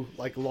the room.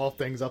 2 like loft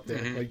things up there.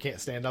 Mhm. Like you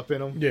can't stand up in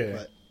them. Yeah.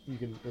 But you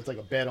can. It's like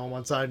a bed on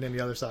one side, and then the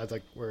other side's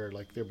like where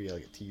like there'll be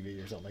like a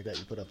TV or something like that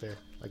you put up there.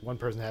 Like one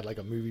person had like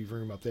a movie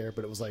room up there,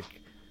 but it was like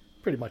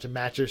pretty much a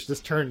mattress,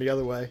 just turned the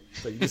other way.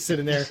 So you just sit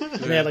in there, and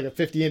they had like a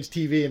 50-inch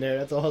TV in there.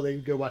 That's all they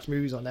go watch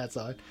movies on that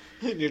side.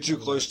 You're too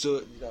close to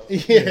it.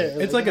 Yeah,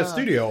 It's like a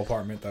studio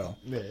apartment though,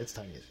 Yeah, it's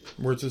tiny as shit.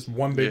 where it's just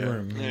one big Yeah.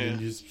 room. And Yeah. you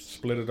just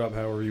split it up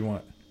however you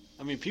want.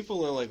 I mean,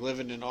 people are like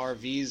living in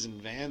RVs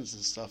and vans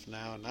and stuff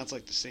now, and that's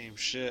like the same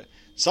shit.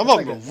 Some of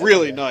That's them like are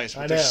really yeah. nice,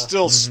 I but they're know.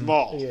 still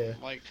small. Yeah.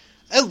 Like,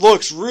 it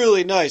looks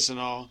really nice and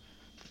all,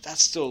 but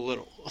that's still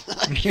little.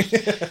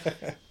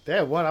 They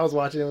had one I was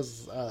watching. It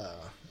was I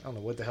don't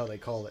know what the hell they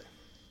call it.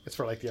 It's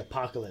for like the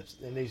apocalypse,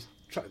 and they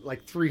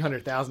like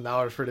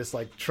 $300,000 for this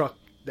like truck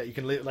that you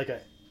can live like an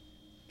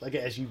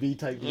SUV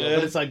type deal, Yeah.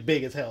 but it's like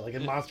big as hell, like a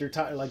monster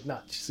tire, like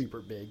not super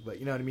big, but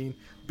you know what I mean,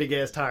 big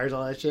ass tires,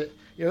 all that shit.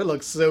 You know, it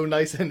looks so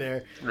nice in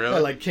there. Really? They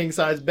had like king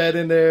size bed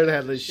in there. They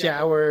had the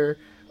shower,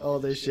 all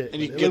this shit.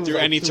 And you But can it get was through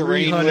like any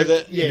terrain 300 with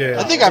it? Yeah, Yeah.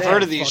 I think I've they heard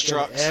had of these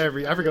fucking trucks. I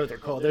forget what they're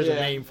called. There's Yeah. a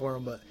name for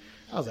them, but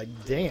I was like,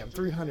 damn,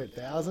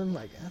 300,000.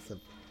 Like that's a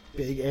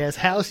big ass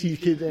house you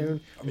could own.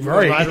 You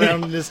Right. ride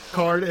around in this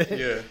car.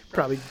 Yeah.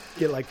 Probably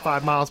get like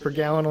 5 miles per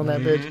gallon on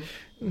that bitch.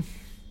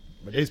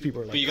 But these people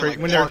are like, But you can like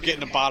when park it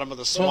in the bottom of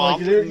the well, like,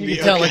 swamp. you and be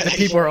can tell like the okay.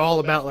 people are all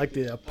about like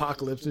the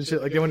apocalypse and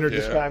shit. Like when they're Yeah.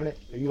 describing it,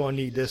 you're gonna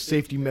need this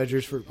safety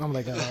measures for. I'm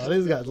like, oh,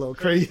 this guy's a little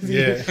crazy.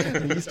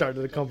 Yeah. You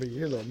started a company,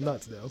 you're a little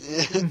nuts though.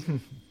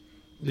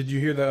 Did you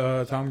hear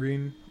the Tom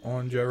Green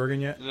on Joe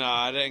Rogan yet? No,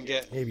 I didn't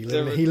get. Maybe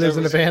there he was- lives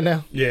in a there was- van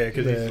now. Yeah,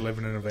 because Yeah. he's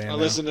living in a van. I now.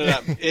 listened to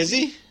that. Is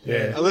he?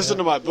 Yeah. I listened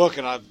to my book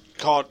and I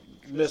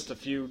missed a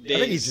few days. I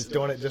think he's just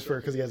doing it just for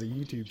because he has a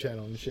YouTube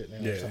channel and shit now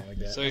or Yeah. something like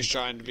that. So he's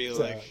trying to be So,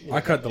 like. yeah.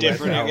 I cut the last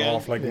Different hour again?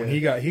 off. Like when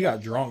Yeah. he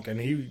got drunk and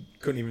he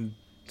couldn't even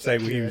say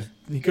what he was.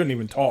 He couldn't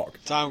even talk.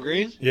 Tom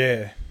Green?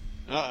 Yeah.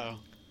 Uh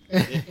oh.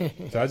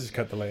 So I just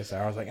cut the last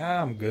hour. I was like,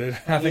 I'm good.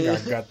 I think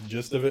I got the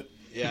gist of it.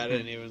 Yeah, I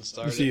didn't even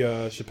start. You see,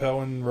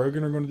 Chappelle and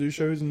Rogan are going to do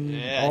shows in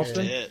Yeah,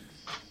 Austin. I did.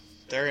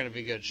 They're gonna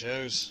be good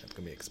shows. It's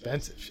gonna be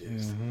expensive shit.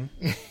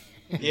 Mm-hmm.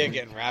 Yeah,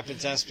 getting rapid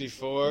tests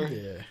before.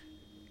 Yeah.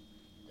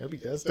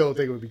 I still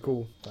think it would be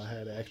cool if I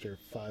had an extra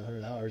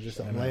 500 hours or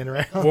something laying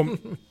around. Well,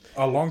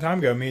 a long time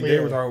ago, me and Dave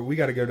Yeah. were talking. We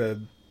got to go to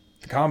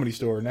the Comedy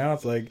Store. Now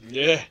it's like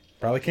Yeah,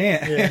 probably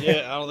can't. Yeah.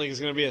 yeah. I don't think it's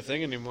gonna be a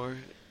thing anymore.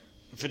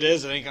 If it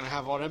is, it ain't gonna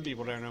have all them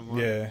people there no more.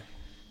 Yeah,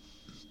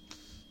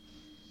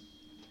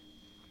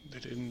 They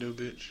didn't do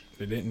bitch.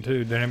 they didn't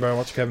too. Did anybody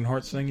watch Kevin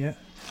Hart's thing yet?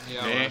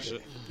 Yeah, I watched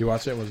it. You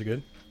watched it? Was it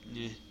good?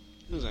 Yeah,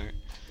 it was alright.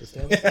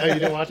 Oh, you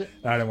didn't watch it?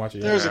 No, I didn't watch it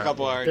yet. There's a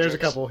couple alright. There's a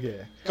jokes. couple,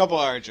 yeah. Couple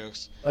alright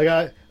jokes. Like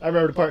I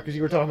remember the part because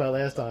you were talking about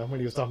last time when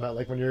he was talking about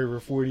like when you're over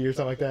 40 or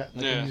something like that.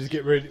 Like, Yeah. when you just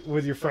get rid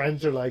with your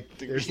friends or like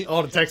there's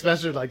all the text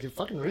messages like you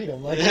fucking read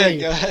them. Like Yeah, there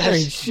ain't, gosh. there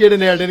ain't shit in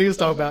there. Then he was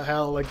talking about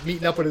how like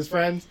meeting up with his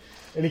friends.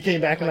 And he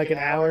came back in like an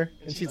hour,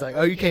 and she's like,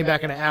 "Oh, you came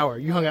back in an hour.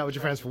 You hung out with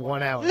your friends for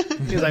 1 hour."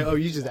 He was like, "Oh,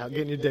 you just out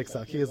getting your dick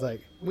sucked." He was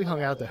like, "We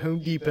hung out at the Home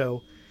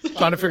Depot,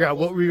 trying to figure out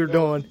what we were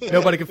doing.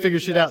 Nobody could figure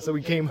shit out, so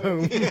we came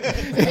home."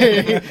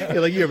 You're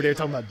like, "You over there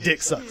talking about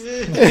dick sucks?"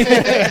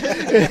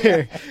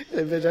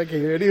 Bitch, I can't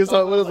hear it. He was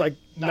talking. What was it, like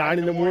 9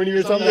 in the morning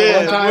or something? at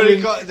one Yeah, time? what do you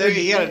And- call?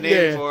 He had a name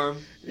yeah. for him.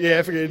 Yeah,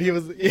 I forget. He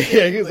was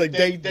like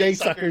day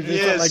suckers or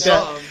Yeah, something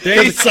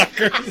like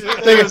something.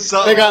 that. Day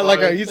suckers. They got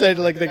like he said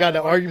like they got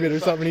in an argument or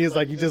something. He was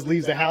like he just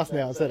leaves the house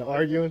now instead of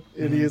arguing.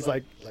 And he was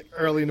like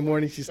early in the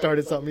morning she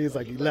started something. He was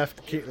like he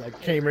left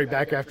came right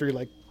back after he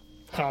like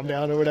calmed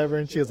down or whatever.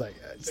 And she was like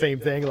same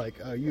thing like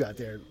oh you out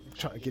there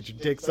trying to get your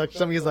dick sucked.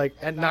 Something. He was like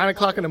at 9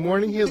 o'clock in the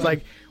morning. He was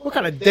like what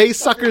kind of day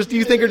suckers do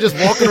you think are just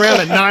walking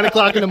around at 9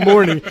 o'clock in the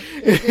morning?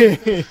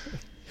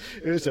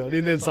 So,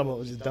 and then someone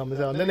was just dumb as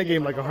hell. And then they gave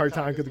him like a hard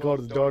time because they called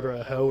his daughter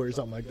a hoe or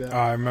something like that.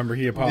 I remember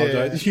he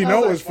apologized. Yeah. You know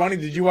what was funny?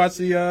 Did you watch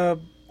the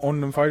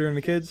on the Fighter and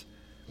the Kids?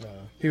 No.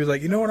 He was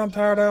like, you know what I'm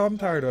tired of? I'm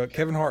tired of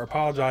Kevin Hart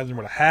apologizing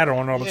with a hat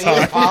on all the He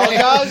time.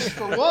 apologized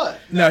for what?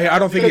 No, I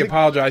don't think he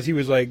apologized. He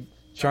was like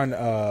trying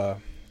to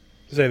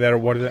say that or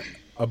what is it?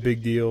 A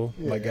big deal.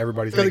 Like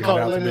everybody's Because he making it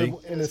called out to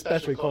be. and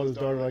especially called his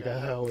daughter like a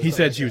hoe. or He something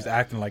said she like was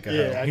acting like a Yeah,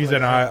 hoe. acting He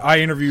said, like a hoe. I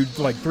interviewed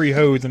like 3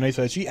 hoes and they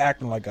said she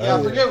acting like a Yeah, I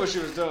hoe. forget what she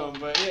was doing,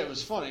 but yeah, it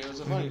was funny. It was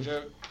a funny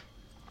joke.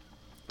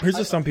 There's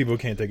just some people who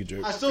can't take a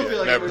joke. I still feel Yeah,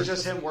 like never. it was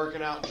just him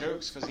working out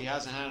jokes because he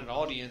hasn't had an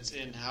audience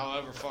in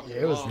however fucking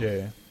Yeah, it was- long. Yeah.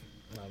 that.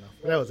 I don't know.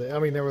 That was it. I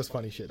mean, there was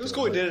funny shit. It was to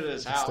cool he but- did it at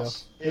his house.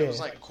 stuff. It was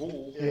Yeah. like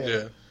cool. Yeah.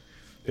 Yeah.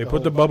 They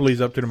put the bubblies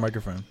up to the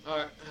microphone.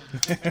 Alright.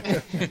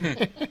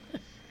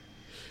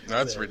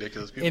 That's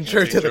ridiculous. People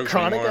Intro can't to take the jokes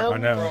Chronic anymore. I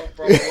album? know.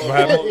 Bro,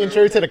 What happened?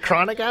 Intro to the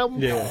Chronic album?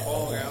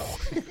 Yeah.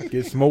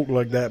 Get smoked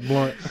like that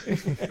blunt.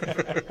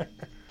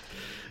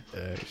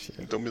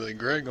 Shit. Don't be like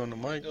Greg on the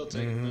mic. It'll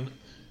take a minute.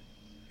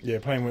 Yeah,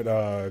 playing with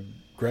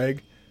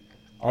Greg.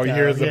 All you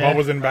hear is the yeah.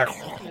 bubbles in the back.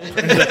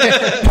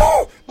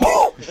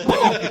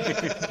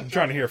 I'm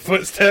trying to hear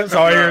footsteps.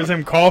 All I hear is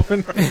him coughing.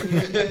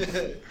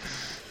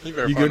 You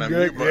better You find good, that Greg?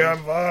 mute button. Yeah,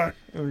 I'm fine.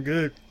 I'm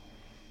good.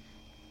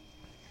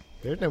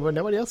 There's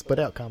nobody else put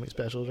out comedy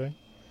specials, right?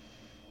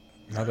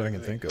 Not that I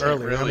can think of.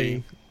 Earlier. I really?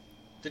 mean,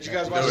 Did you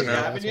guys No, watch The no.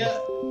 Cabin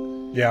yet?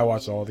 Yeah, I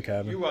watched all the You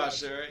Cabin.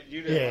 watched it, right?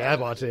 You did. Yeah, I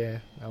watched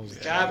it. Yeah.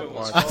 Cabin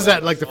was. I was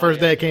at like the first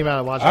day it came out.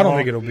 I watched. I don't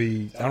them think all. it'll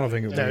be. I don't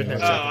think it'll There's be. no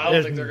No, I don't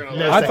There's think they're gonna no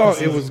let I second thought it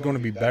season. was going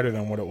to be better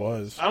than what it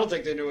was. I don't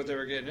think they knew what they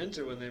were getting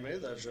into when they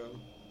made that show.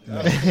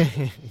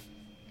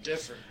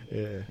 Different.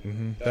 Yeah.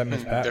 That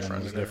Miss Patman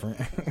Different, was isn't it?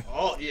 different.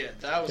 Oh yeah,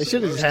 that was. They the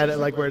should have just most had it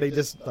like different where they part.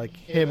 just like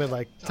him and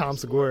like Tom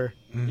Segura,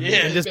 Yeah,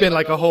 and just been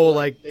like a whole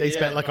like they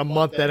spent like a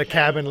month at a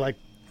cabin like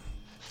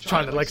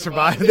trying to like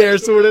survive there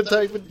sort of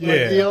type of like,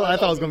 Yeah. deal. I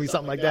thought it was gonna be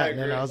something like that, and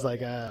then I was like,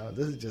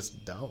 this is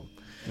just dumb.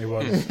 It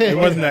was. It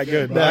wasn't that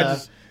good. But Nah.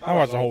 I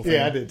watched the whole thing.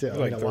 Yeah, I did too. It was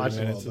I like mean, I 30 watched it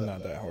all, minutes. It's but-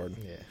 not that hard.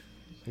 Yeah.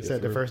 He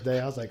said the first day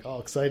I was like all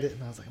excited,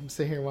 and I was like, I'm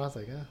sitting here and I was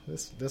like,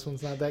 this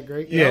one's not that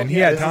great. Yeah, and he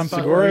had this Tom is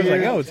fucking Segura. I was like,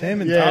 weird. oh, it's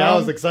him and yeah, Tom. I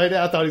was excited.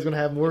 I thought he was gonna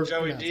have more.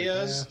 Joey and I was like,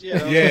 Diaz. yeah. Yeah,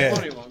 that was Yeah. a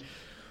funny one.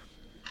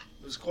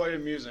 It was quite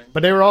amusing.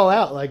 But they were all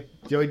out. Like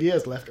Joey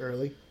Diaz left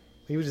early.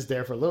 He was just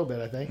there for a little bit,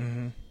 I think.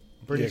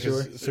 Pretty Yeah,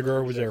 sure. 'cause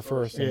Segura was there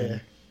first. and Yeah. then-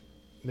 And There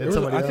then was-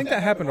 somebody I think else.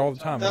 that happened all the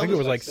time. I That think it was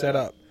was like like set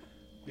up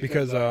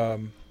because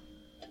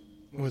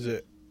what was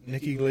it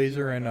Nikki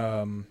Glazer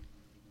and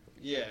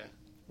Yeah.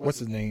 what's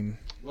his name?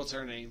 What's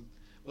her name?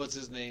 What's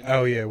his name?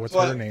 Oh yeah, what's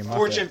But her name? I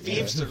Fortune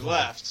forget. Feimster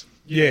left.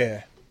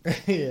 Yeah,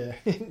 yeah.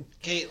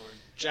 Caitlyn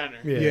Jenner.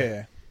 Yeah.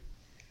 yeah.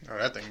 Oh,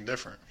 that thing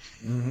different.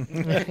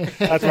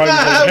 That's why we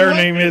said her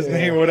name, his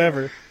name,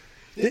 whatever.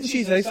 Didn't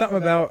she say something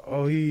about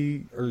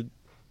he or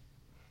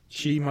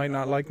she might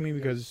not like me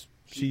because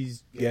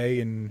she's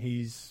gay and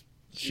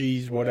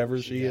she's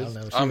whatever she I is?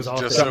 don't know. She I'm was off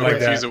just there. so Something like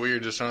confused that. at what you're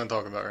just trying to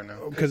talk about right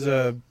now. Because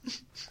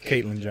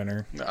Caitlyn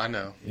Jenner. No, I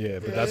know. Yeah,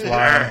 but that's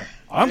why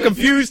I'm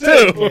confused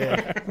too.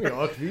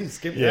 Yeah. You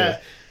skip Yeah.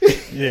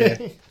 that. Yeah.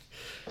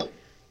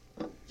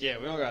 Yeah,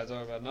 we don't gotta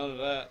talk about none of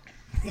that.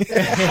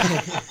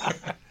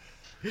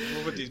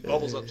 We'll put these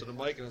bubbles up to the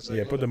mic in a second.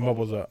 Yeah, put the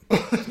bubbles up.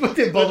 Put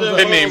the bubbles up.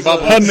 Big name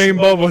Bubbles. Unnamed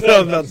bubbles. I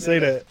was about to say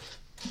that.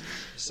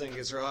 This thing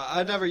gets raw.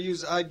 I'd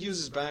use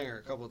this banger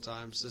a couple of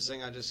times. This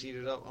thing I just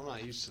heated up. I'm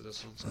not used to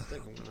this one, so I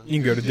think I'm gonna. You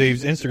can go to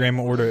Dave's Instagram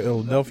and order a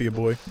Philadelphia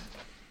boy.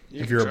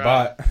 You If can you're a try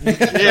bot, it.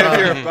 Yeah, if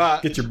you're a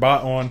bot. get your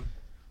bot on.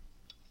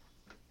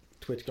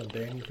 Twitch gonna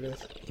ban you for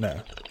this? No,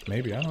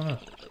 maybe I don't know.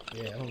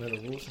 Yeah, I don't know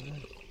the rules.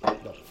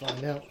 About to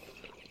find out.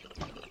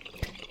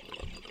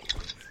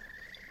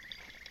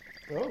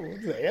 Oh,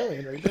 it's an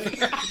alien right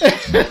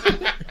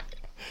there.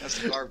 That's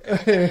the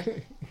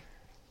garbage.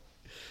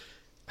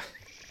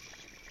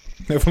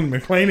 Evan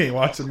McLean ain't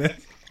watching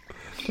this.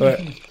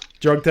 But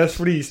drug test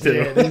for these two.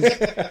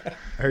 Yeah,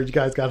 I heard you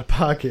guys got a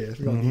podcast.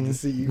 We're gonna need to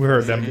see you. We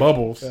heard them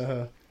bubbles.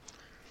 Uh-huh.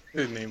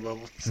 Big name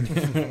Bubbles.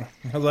 I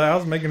was like, I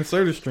was making a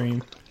soda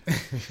stream.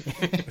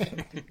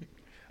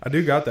 I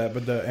do got that,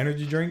 but the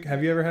energy drink,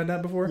 have you ever had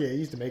that before? Yeah, he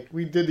used to make.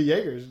 We did the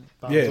Jaegers.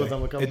 Yeah, with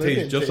them a couple it days.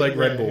 tastes just Yeah, like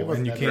Red it Bull, wasn't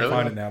and you that can't bad.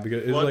 find it now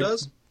because it's What like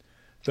does?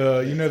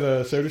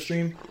 the Soda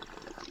Stream,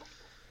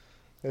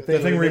 The the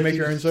thing where you make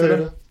your own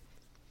soda.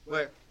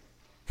 Where?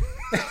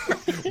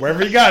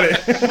 Wherever you got it.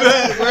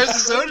 Where's the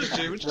soda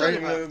stream? What you Right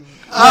talking in about? the,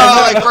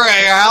 Oh, like for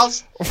your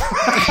house?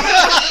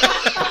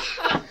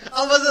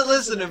 I wasn't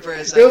listening for a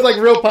It second. was like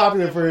real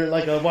popular for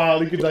like a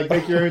while. You could like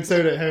make your own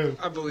soda at home.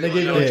 I believe They I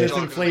give you know like what you're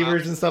different talking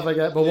flavors about. and stuff like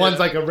that. But one's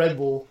like a Red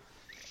Bull,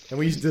 and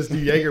we used to just do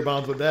Jaeger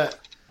bombs with that.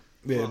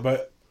 Yeah,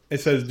 but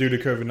it says due to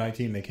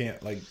COVID-19 they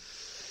can't like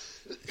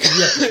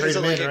You have to trade Is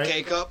it them like in, a right?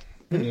 K-cup?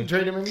 You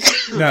trade them in.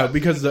 no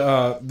because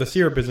the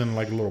syrup is in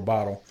like a little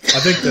bottle. I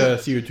think the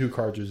CO2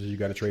 cartridges you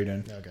got to trade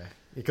in. Okay.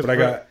 Because But I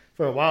got-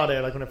 for a while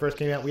there, like when it first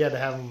came out, we had to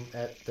have them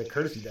at the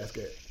courtesy desk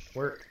at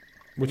work.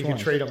 Which you one?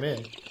 could trade them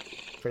in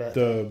for that.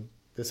 The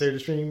The Soda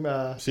Stream.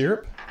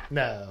 syrup,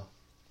 No,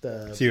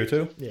 the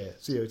CO2. yeah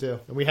CO2,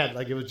 and we had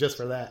like it was just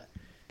for that.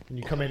 And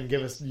you come in and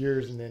give us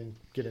yours, and then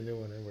get a new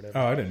one or whatever.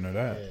 Oh, I didn't know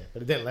that. Yeah,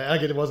 but it didn't.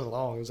 Like it wasn't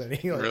long. It was only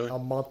like Really? a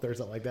month or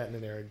something like that, and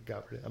then they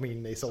got rid of it. I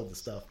mean, they sold the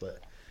stuff, but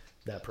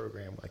that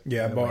program, like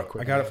Yeah,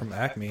 I got it from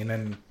Acme, and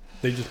then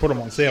they just put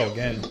them on sale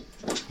again.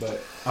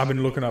 But I've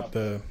been looking up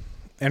the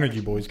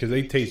Energy Boys because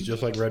they taste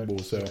just like Red Bull,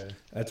 so Yeah.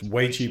 that's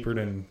way cheaper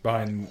than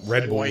buying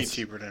Red Bulls. way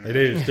cheaper than It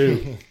is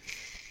too.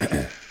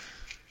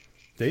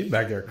 Dave's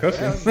back there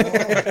cooking,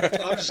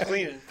 I'm just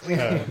cleaning.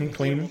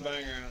 cleaning.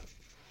 Banger out.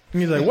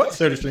 He's like, "What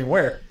Soda Stream?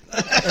 Where?"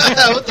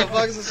 What the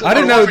fuck is this? I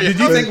didn't know. what were you Did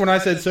you doing? think when I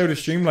said Soda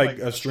Stream like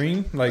a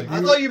stream? Like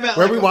I thought you meant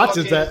Where like we a watch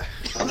is fucking-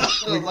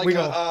 that like we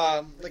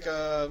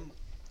a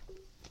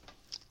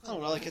I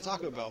don't know, like a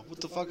Taco Bell.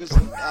 What the fuck is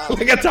it?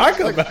 like a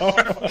Taco Bell.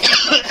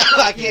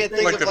 I can't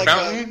think Like of the like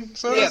fountain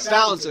soda? Yeah,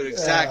 fountain soda.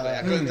 Exactly.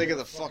 I couldn't think of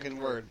the fucking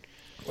word.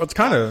 Well, it's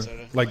kind of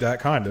like that,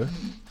 kind of.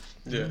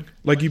 Yeah.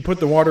 Like you put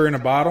the water in a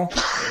bottle,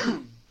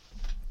 and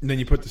then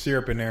you put the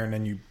syrup in there, and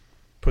then you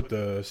put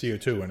the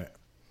CO2 in it.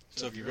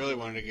 So if you really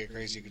wanted to get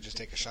crazy, you could just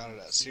take a shot of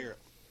that syrup.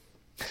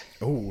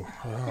 Oh,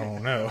 I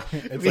don't know.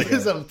 It's like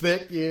because I'm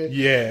thick. Yeah,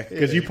 yeah,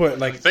 because you put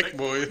like Thick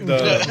boy.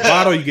 the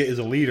bottle you get is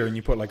a liter, and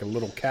you put like a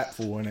little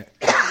capful in it.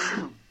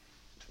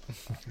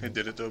 He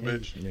did it though,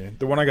 bitch. Yeah,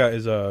 the one I got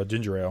is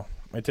ginger ale.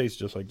 It tastes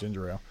just like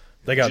ginger ale.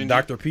 They got Ginger?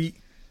 Dr. Pete.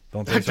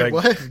 Don't taste Dr.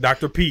 like what?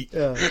 Dr. Pete.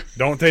 Yeah.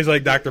 Don't taste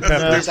like Dr.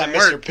 Pepper. There's that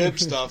Mr. Pimp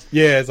stuff.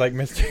 Yeah, it's like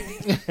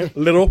Mr.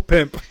 Little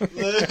Pimp.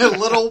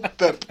 Little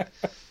Pimp.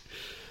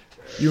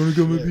 You want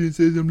to come up here and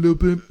say some Little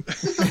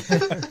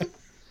Pimp?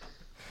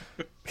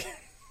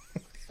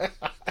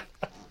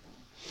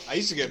 I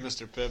used to get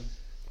Mr. Pimp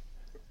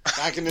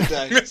back in the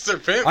day.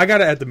 Mr. Pimp. I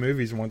got it at the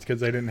movies once because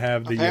they didn't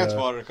have My the. parents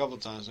bought it a couple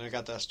times, and I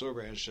got that store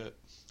brand shit.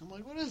 I'm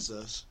like, what is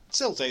this? It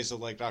still tasted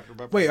like Dr.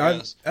 Pepper. Wait, I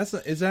guess.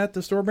 is that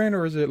the store brand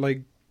or is it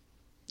like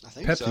I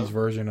think Pepsi's so.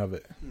 version of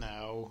it?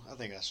 No, I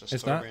think that's just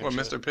It's store not? brand What,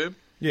 shit. Mr. Pibb?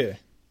 Yeah.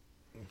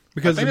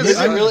 Because I think the it's,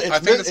 Is it really? I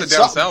think it's a it's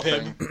down something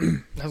south Pibb.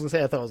 thing. I was gonna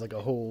say I thought it was like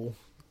a whole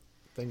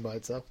thing by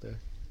itself there.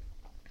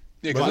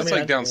 Yeah, Well, because it's I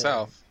mean, like down yeah.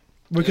 south.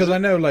 because I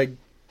know like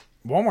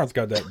Walmart's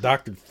got that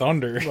Dr.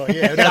 Thunder. Well,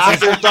 yeah,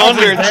 Dr.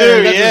 Thunder, that's too,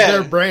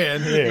 their yeah.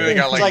 brand. They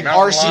got It's like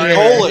Mountain RC Lion.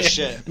 Cola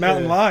shit.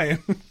 Mountain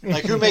Lion.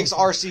 Like, who makes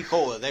RC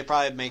Cola? They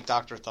probably make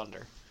Dr.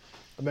 Thunder.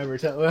 I remember. I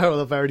don't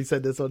know if I already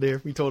said this on there.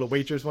 We told a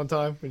waitress one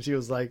time, and she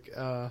was like,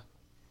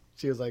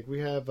 "We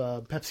have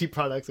Pepsi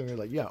products," and we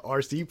were like, "Yeah,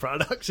 RC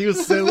products." She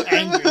was so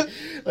angry.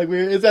 Like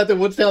it's at the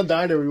Woodstown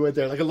Diner. We went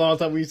there like a long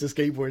time. We used to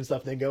skateboard and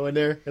stuff. Then go in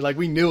there, and like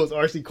we knew it was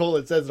RC Cola.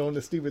 It says it on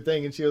the stupid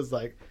thing, and she was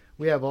like,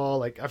 "We have all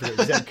like I forget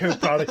if she said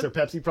Coke products or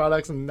Pepsi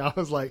products," and I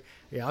was like,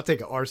 "Yeah, I'll take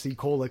an RC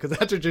Cola because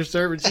that's what you're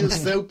serving." She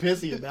was so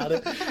pissy about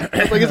it.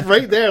 It's like it's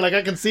right there. Like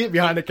I can see it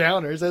behind the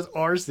counter. It says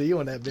RC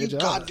on that bitch. You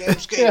Oh. goddamn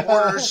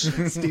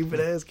skateboarders. Stupid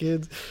ass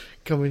kids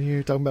coming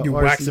here talking about You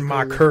RC waxing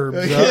my Cola. curbs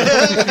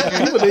up.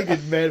 People they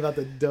get mad about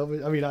the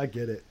dumbest. I mean, I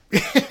get it,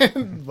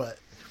 but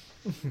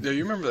Yeah,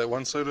 you remember that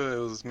one soda that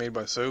was made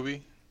by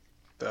Sobe?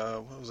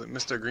 What was it,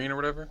 Mr. Green or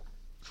whatever?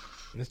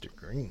 Mr.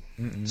 Green,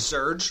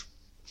 Surge.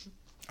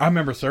 I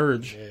remember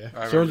Surge. yeah.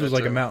 I remember Surge was that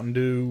like a too. Mountain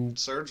Dew.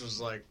 Surge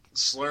was like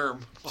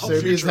Slurm. So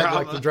is that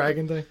like the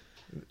dragon thing?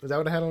 Was that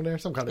what I had on there?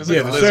 Some kind of It's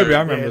Yeah, like the a Sobe. lizard.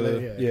 I remember Yeah,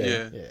 the. yeah, Yeah.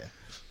 Yeah. yeah.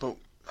 But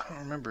I don't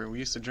remember. We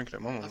used to drink it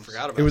at Momo's. I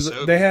forgot about It was.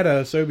 Sobe. They had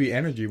a Sobe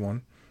Energy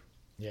one.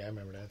 Yeah, I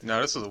remember that.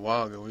 No, this was a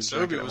while ago. We Sobe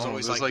drank it at was Momo's.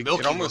 always, It was like, like it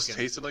milky almost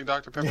looking. tasted like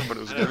Dr. Pepper, but it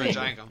was I never green.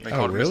 drank 'em. They Oh,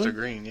 called it really? Mr.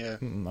 Green. Yeah. I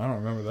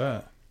don't remember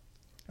that.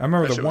 I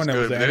remember That the shit one was that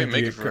was good, the but they didn't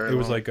energy. make it for very It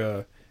was long. like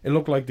a. It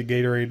looked like the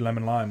Gatorade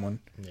Lemon Lime one.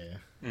 Yeah,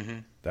 Mm-hmm.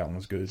 That one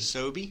was good.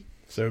 Sobe?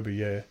 Sobe,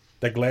 yeah.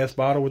 That glass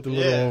bottle with the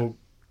Yeah. little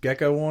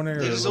gecko on it.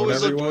 They Or just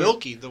always whatever looked it was.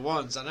 milky, the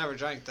ones. I never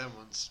drank them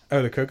ones.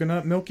 Oh, the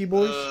coconut milky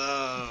boys.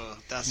 Oh,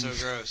 that's so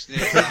gross.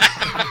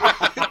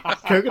 Yeah.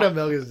 coconut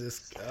milk is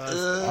disgusting.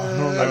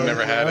 I've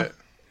never had it.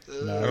 I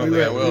No. don't We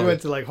think I went, will. we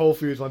went to like Whole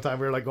Foods one time.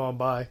 We were like going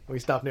by. We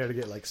stopped there to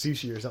get like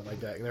sushi or something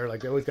like that. And they were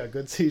like, they always got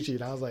good sushi.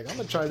 And I was like, I'm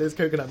gonna try this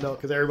coconut milk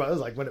because everybody was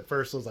like, when it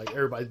first was like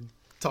everybody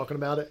talking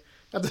about it.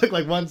 I took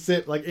like one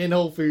sip like in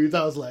Whole Foods.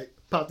 I was like,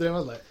 popped it in. I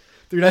was like,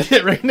 threw that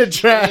shit right in the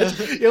trash.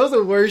 It was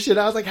the worst shit.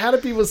 I was like, how do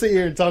people sit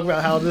here and talk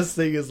about how this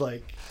thing is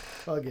like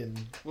fucking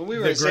When we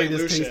were the in St.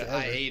 greatest taste Lucia,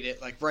 I ever. ate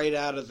it like right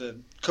out of the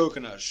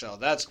coconut shell.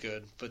 That's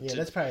good, but Yeah,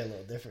 that's probably a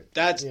little different.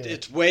 that's yeah.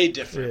 it's way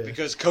different Yeah.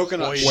 because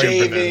coconut Way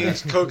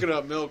shavings,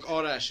 coconut milk,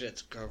 all that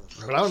shit's gross.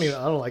 But I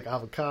don't like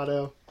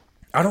avocado.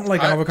 I don't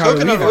like I- avocado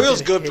Coconut either.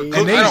 oil's good for And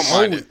cooking. they I don't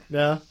mind always- it.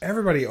 No,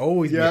 Everybody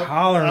always Yeah. be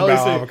hollering I always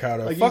about say-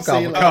 avocado. like you Fuck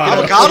say, like,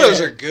 avocado. Avocados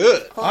are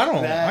good. I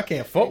don't. that. I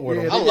can't fuck with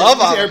them. Yeah, I love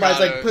you see Everybody's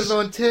like avocados. put it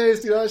on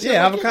toast, do all that shit.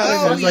 Yeah, I'm like,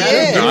 avocados oh, is like,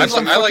 yeah. No, it's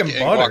like I like fucking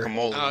it in butter.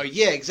 guacamole. Oh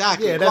yeah,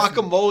 exactly. Yeah, that's-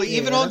 Guacamole, yeah,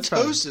 even on that's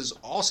fine. toast, is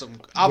awesome.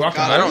 Guacamole.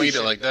 Avocado. I don't eat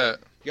it like that.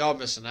 Y'all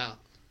missing out.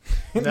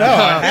 No,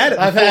 I had it.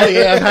 I've had it.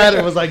 Yeah, I've had it.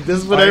 It was like this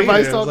is what I ate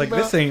everybody's it. I talking was like, about.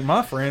 this ain't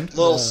my friend.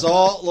 Little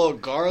salt, little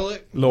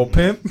garlic. Little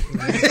pimp.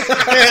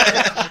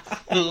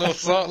 A little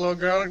salt, little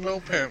garlic,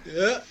 little pimp.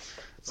 Yeah.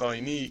 That's all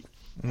you need.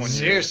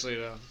 Seriously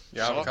though.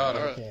 Yeah, Salt and avocado.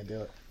 garlic. Can't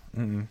do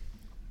it.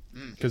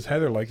 Because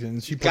Heather likes it,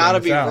 and she put Gotta it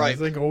in be the salad. ripe.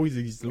 It's like always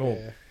these little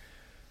Yeah.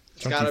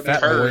 It's chunky gotta be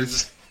fat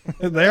curds. boys.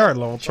 They are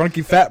little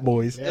chunky fat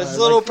boys. Yeah, It's I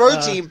little like,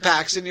 protein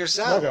packs in your My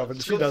salad. girlfriend,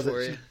 It's she good does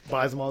for it. you. She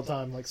buys them all the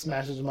time, like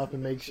smashes them up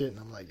and makes shit. And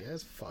I'm like, yeah,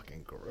 it's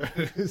fucking gross.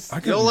 I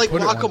You don't couldn't like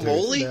put it on toast.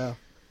 guacamole? Yeah.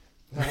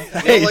 You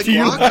don't like do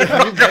you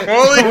guac?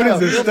 What is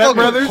this, You Step don't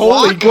Brothers?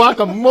 Holy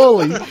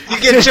guacamole! You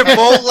get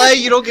Chipotle,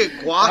 you don't get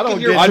guac I don't in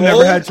your get- I've bowl?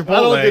 never had Chipotle.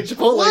 I don't get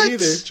Chipotle What?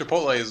 either.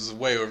 Chipotle is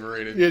way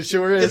overrated. Yeah, it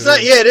sure is. It's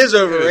not. Yeah, it is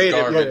overrated,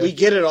 but garbage. we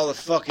get it all the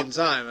fucking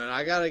time, and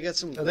I gotta get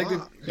some I think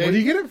guac. Where do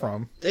you get it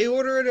from? They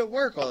order it at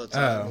work all the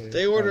time. Oh.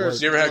 They order.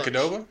 At You ever had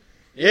lunch. Qdoba?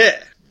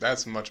 Yeah.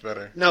 That's much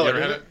better. No, you ever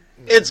it had isn't.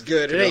 it? It's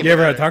good. It ain't. You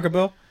ever had better. Taco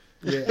Bell?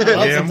 Yeah,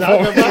 Yeah, I'm I'm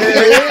talking about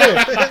it.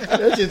 Yeah.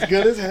 That's just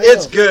good as hell.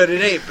 It's good.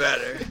 It ain't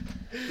better.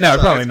 No,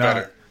 probably It's not.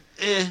 better.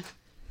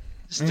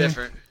 It's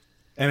different.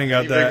 And it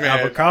got You that big man.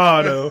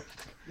 avocado.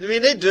 I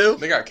mean, they do.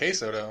 They got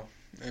queso though.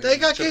 And They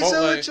got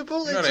queso at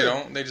Chipotle, No, they too.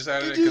 don't. They just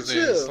added They it do, because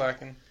they're too.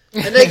 slacking.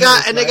 And they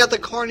got the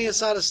carne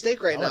asada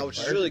steak right I now, like which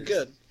is really burgers.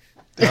 good.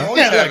 They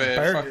always have like it.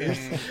 burgers.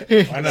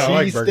 Fucking. I know, I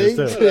like burgers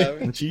Cheesesteak? too. Whatever.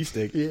 And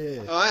cheesesteak.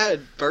 Yeah. Oh, I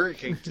had Burger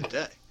King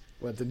today.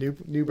 What, the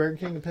new Burger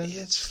King in Penn?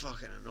 It's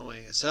fucking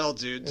annoying as hell,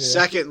 dude. The Yeah.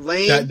 second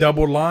lane. That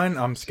double line,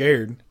 I'm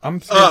scared.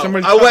 Somebody's I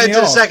cut went me to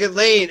the off. second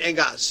lane and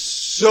got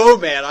so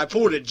mad. I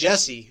pulled a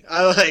Jesse.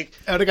 I like.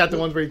 Oh, they got the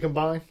ones where you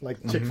combine, like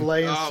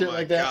Chick-fil-A and Oh shit my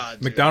like that. God,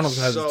 dude. McDonald's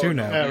has So it too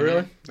now. annoying. Oh,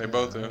 really? They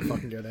both I do. don't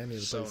fucking go to any of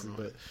the So places,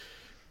 annoying.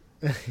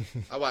 but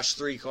I watched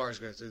 3 cars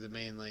go through the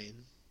main lane,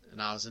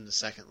 and I was in the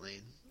second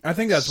lane. I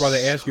think that's why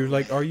they ask you,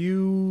 like, are you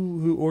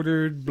who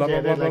ordered blah,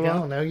 yeah, blah, blah, they're blah, like, I blah?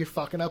 don't know, you're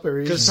fucking up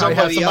every. 'Cause Probably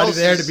have somebody somebody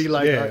there else to be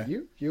like, Yeah.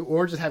 you,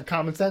 or just have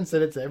common sense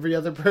that it's every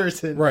other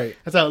person. Right.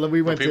 That's how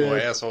we went People are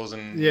to. assholes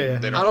and Yeah.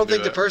 they I don't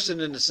think do the that.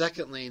 person in the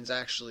second lane's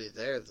actually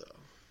there, though.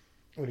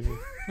 What do you mean?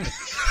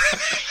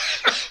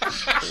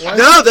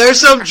 No, there's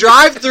some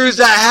drive-throughs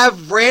that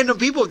have random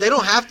people. They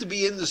don't have to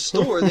be in the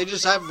store. They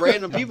just have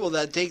random people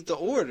that take the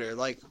order.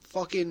 Like,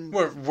 fucking...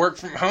 What, work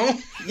from home?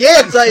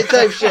 Yeah,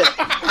 type shit.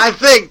 I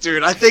think,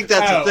 dude. I think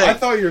that's a thing. I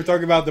thought you were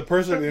talking about the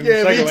person in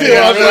Yeah, the me second too. lane.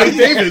 I was like,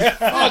 David.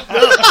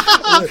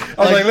 I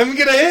was like, let me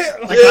get a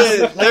hit. Like,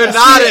 Yeah, they're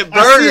not at I see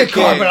Burger a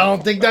car, King. but I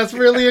don't think that's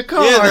really a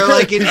car. Yeah, they're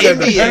like in He said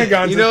the India.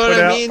 Pentagon You just know what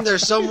put I out- mean? They're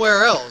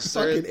somewhere else.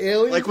 They're Fucking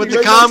aliens. like with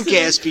You the ready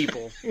to see Comcast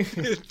people.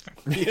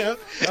 Yeah.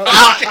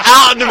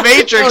 out in the I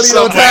Matrix don't even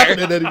know what's somewhere.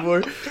 happening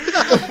anymore.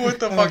 What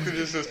the fuck did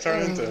this just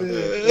turn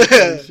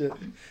into? Shit.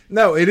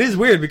 No, it is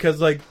weird because,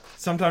 like,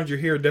 sometimes you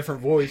hear a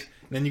different voice,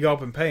 and then you go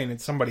up and pay, and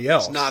it's somebody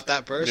else. It's not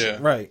that person. Yeah.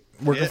 Right.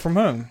 Working Yeah. from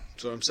home.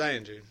 That's what I'm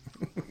saying, dude.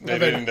 They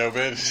didn't know,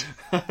 bitch.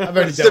 I've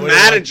already It's dealt the with it,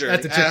 like, manager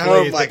at the at Chick-fil-A.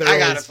 home. but Like, they're I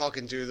gotta always-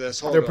 fucking do this.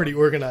 Hold They're on. pretty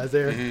organized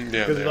there. Mhm, yeah,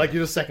 Because they like are.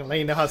 you're the second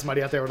lane, they'll have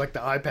somebody out there with like the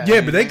iPad.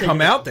 Yeah, but they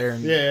come out there.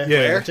 And, Yeah,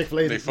 Yeah.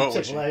 Chick-fil-A. They fought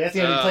with you. That's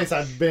the only Oh. place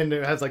I've been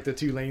that has like the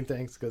 2 lane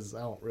things because I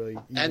don't really. Eat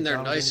And they're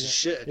McDonald's nice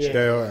as anymore. shit. Yeah.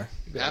 They are.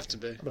 Have to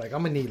be. I'm like,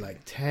 I'm gonna need like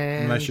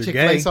 10 Unless you're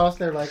Chick-fil-A gay. sauce.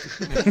 They're like,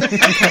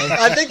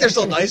 I think they're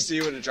still nice to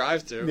you in a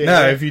drive-thru. Yeah.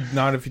 No, if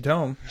you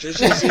tell them. Just,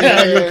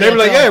 They were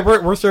like, yeah,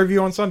 we'll serve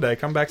you on Sunday.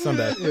 Come back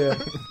Sunday. yeah.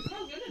 Smells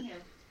good in here.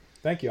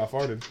 Thank you. I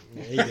farted.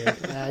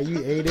 Nah, you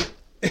ate it.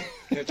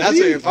 if that's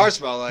what your fart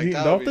smell like, You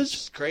that would be dolphins?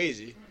 just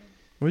crazy.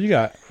 What you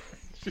got?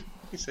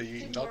 You say you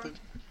eating nothing?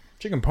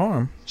 Chicken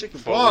parm. Chicken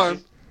Fuck.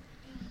 farm.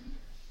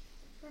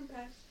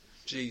 Okay.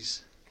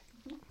 Jeez.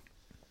 I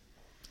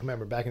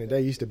remember back in the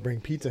day, you used to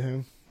bring pizza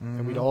home and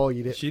Mm-hmm. we'd all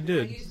eat it. She I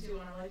did. used to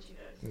when I let you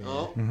guys.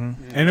 Oh.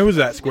 And it was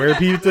that square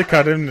pizza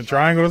cut into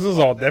triangles. This is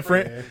all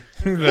different.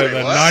 the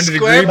What? 90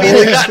 Square degree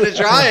pizza boards. cut into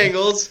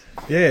triangles.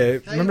 Yeah.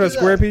 Remember do that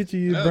square that? pizza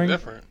you That's bring?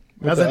 different.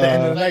 That's at the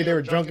end of the night. They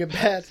were drunk at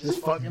bats,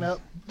 just fucking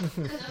up. That's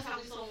how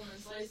we sold them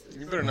in slices.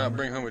 You better not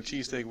bring home a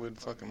cheesesteak with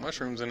fucking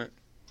mushrooms in it.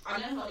 I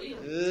know how to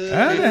eat them.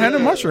 I didn't have the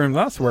mushrooms.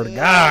 I swear to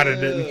God, I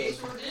didn't. They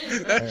sure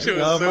did. That shit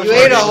was so You funny.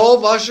 ate a whole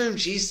mushroom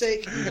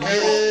cheesesteak?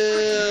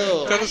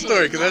 Ew. Tell the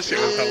story, because that shit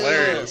was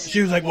hilarious.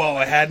 She was like, "Well,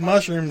 it had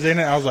mushrooms in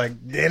it." I was like,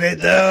 "Did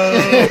it though?"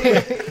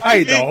 I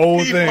ate the whole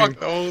He thing. fucked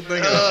the whole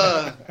thing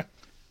up.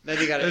 Then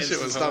you got an That shit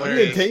instant was stomach You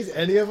hilarious. didn't taste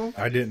any of them?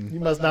 I didn't. You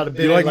must not have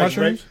been. You like like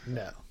mushrooms?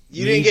 No.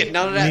 You didn't get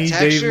none of that Me,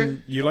 texture?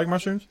 Dave, you like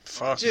mushrooms?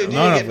 Fuck. Dude, you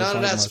None didn't of get none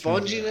of us that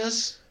like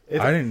mushrooms.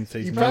 sponginess? I didn't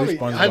taste You no probably.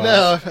 SpongeBob. I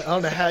know. I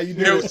don't know how you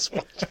did No it.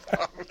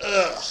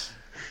 SpongeBob.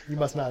 You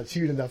must not have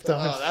chewed enough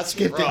times. Oh, that's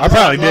Skipped rough. it. I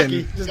probably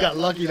Lucky. didn't. Just got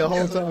lucky the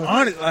whole time.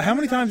 Honestly, how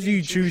many times do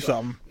you chew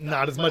something?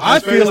 Not as much. I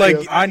as feel like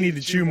first I need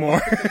to chew more.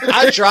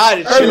 I tried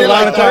it. There's a did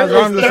lot like of times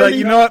where I'm just like, 30.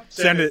 you know what?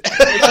 Send it.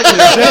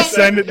 Just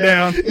send it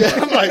down.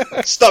 I'm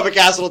like, Stomach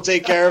acid will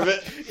take care of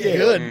it.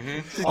 good.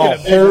 A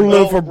whole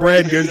loaf of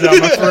bread goes down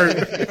my throat.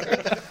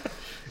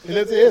 And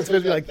that's it. It's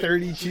supposed to be like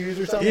 30 chews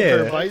or something Yeah.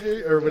 per bite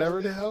or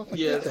whatever the hell.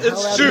 Yeah, Get the hell out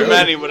it's of too here.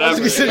 many, I was whatever.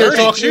 gonna sit there 30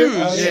 talking to you. chews.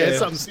 Yeah, Yeah. it's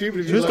something stupid.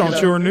 If you Just look don't it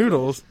chew up. her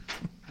noodles.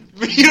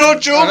 You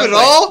don't chew them at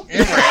all?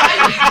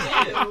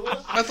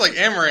 Amaranth. That's like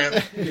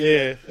amaranth. Yeah,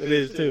 it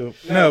is too.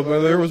 No, but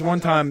there was one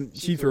time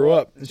she threw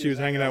up and she was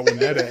hanging out with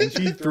Netta and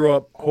she threw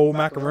up whole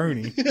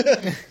macaroni. And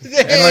like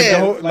the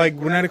whole, like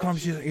when Netta called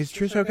me, she's like, "Is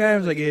Trish okay?" I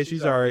was like, "Yeah,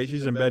 she's all right.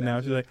 She's in bed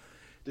now." She's like,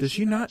 "Does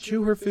she not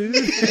chew her food?"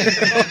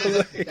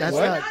 That's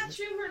What? not Not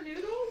chew her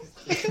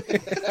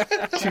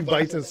noodles? 2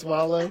 bites and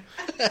swallow.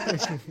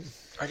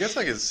 I guess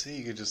I could see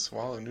you could just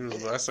swallow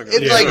noodles, but that's like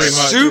It's Yeah, like pretty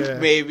much, soup, yeah.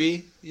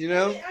 maybe. You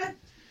know?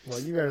 Well,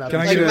 you better not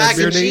Can I be Like get a mac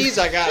beer and date? cheese,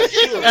 I gotta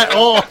chew at them.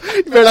 all.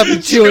 You better not be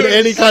chewing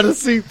any kind of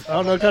soup. I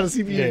don't know what kind of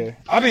soup you Yeah, eat.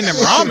 I mean them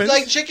ramen.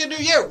 Like chicken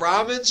noodle, yeah,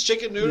 ramens,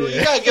 chicken noodle.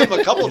 You gotta give them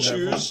a couple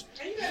chews.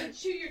 And you gotta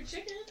chew your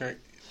chicken?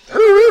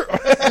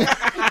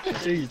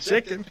 Chew your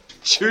chicken.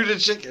 Chew the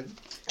chicken.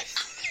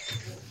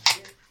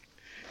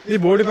 Yeah,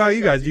 but what about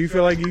you guys? Do you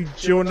feel like you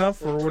chew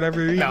enough or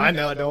whatever you eat? No, I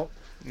know I don't.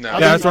 No. Yeah,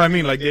 that's what I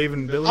mean. Like Dave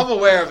and Billy. I'm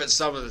aware of it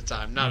some of the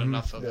time, not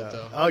enough of it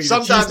though. Oh, you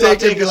Sometimes cheesesteak I'll and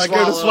take be a like, go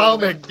to swallow. swallow.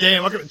 I'm like,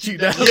 damn, I could have chewed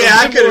that. Yeah,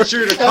 I could have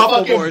chewed a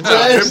couple more bread,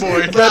 times.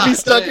 boy. Bread be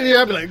stuck in here.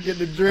 I'd be like, get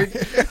the drink.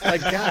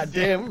 Like, god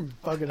damn, I'm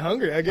fucking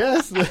hungry. I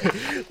guess. I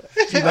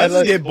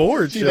just get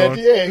bored, Sean.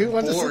 Yeah, who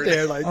wants to Bored. sit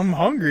there like I'm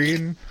hungry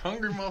and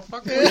Hungry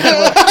motherfucker.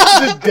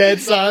 just dead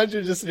silence?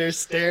 You're just there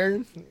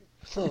staring.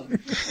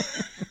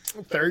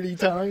 30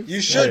 times.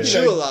 You should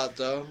Yeah. chew a lot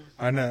though.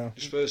 I know.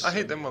 You're supposed to. I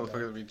hate them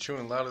motherfuckers that be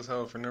chewing loud as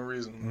hell for no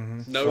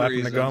reason. No Slapping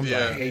reason. the gums. I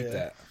Yeah. hate Yeah.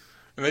 that.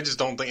 And they just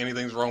don't think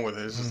anything's wrong with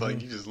it. It's just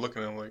like, you just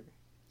looking at them like,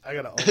 I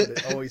got an uncle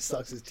that always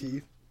sucks his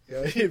teeth. Yeah,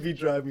 it'd be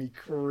driving me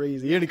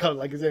crazy. He only comes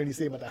like, is there any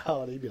say about the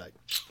holiday? He'd be like,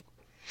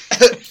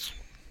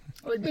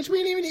 I'm like, bitch,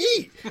 we didn't even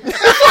eat. What the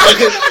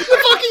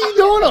fuck are you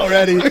doing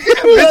already?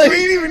 Bitch, we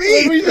didn't even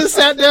eat. We just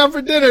sat down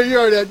for dinner. You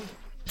already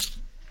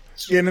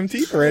Getting them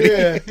teeth ready.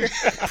 yeah,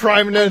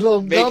 priming those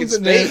little Making gums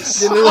in there.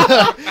 space.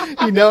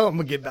 You know, I'm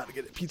about to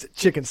get a piece of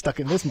chicken stuck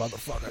in this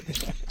motherfucker.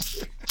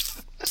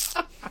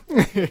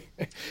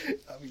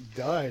 I'll be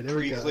dying. There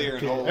we go. Pre-clearing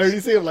Okay. holes. I already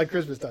see him like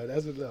Christmas time.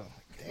 That's what though.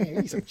 Damn,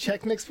 you need some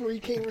Chex Mix before you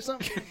came or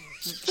something?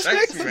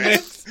 Chex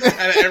Mix.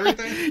 Out of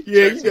everything?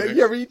 Yeah, Chex Mix.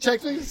 you ever eat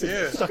Chex Mix?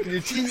 Yeah. Stuck in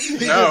your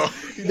teeth? No.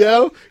 You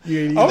know?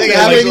 You Oh, think yeah,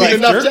 I like, would like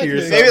enough jerky Chex or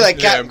Mix. something. Maybe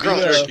like Yeah, Captain beef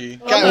Crunch. jerky. I'm,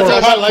 Captain not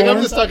Crunch. talking, like, I'm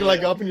Popcorn. just talking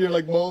like up in your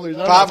like molars. I'm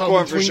not Popcorn talking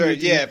for between sure. your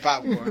teeth. Yeah,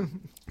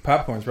 popcorn.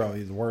 Popcorn's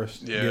probably the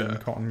worst. Yeah. Getting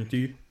caught in your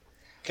teeth.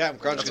 Captain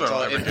Crunch That's gets what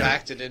all I'll never get.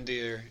 impacted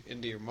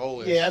into your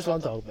molars. Yeah, that's what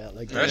I'm talking about.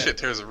 Like That shit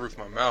tears the roof of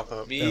my mouth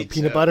up. Me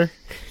peanut too. butter.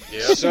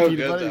 Yeah. So Peanut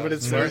good butter, though. but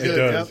it's Yeah, so it good.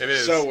 does. Yep. It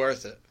is. So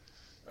worth it.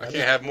 I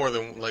can't have more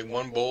than like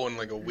one bowl in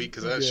like a week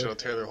because that Yeah. shit will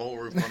tear the whole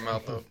roof of my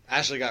mouth up.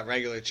 Ashley got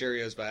regular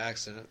Cheerios by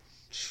accident.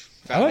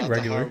 I like out the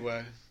regular. hard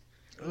way.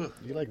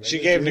 You like She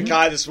regular gave them to food?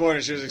 Kai this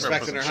morning. She was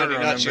expecting her put some honey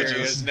sugar nut on them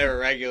Cheerios, bitches. and they were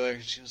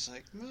regular. She was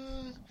like,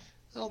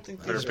 I don't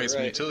think Better these pay are some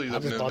right. utilities I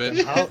up in just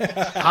this bought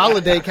bitch. the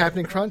holiday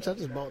Captain Crunch. I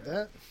just bought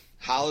that.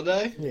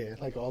 Holiday? Yeah,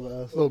 like all the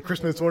little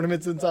Christmas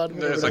ornaments inside of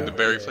it. Yeah, it's like the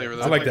berry Yeah.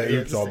 flavor. I like Yeah, that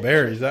it's Oops the All same.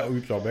 Berries. That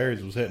Oops All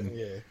Berries was hitting.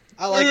 Yeah.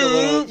 I like a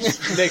little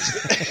mixed.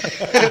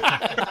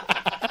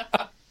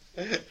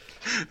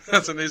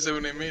 That's what they said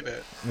when they made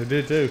that. They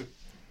did too.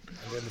 And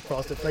then the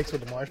Frosted Flakes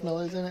with the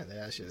marshmallows in it.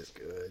 That shit is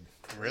good.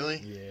 Really?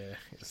 Yeah.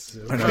 It's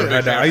so I, know, good.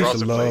 I, fan I of used to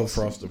Frosted love Flakes.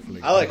 Frosted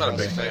Flakes. I like I'm not a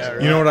big Frosted fan.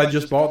 Flakes. You know what I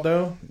just bought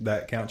though?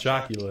 That Count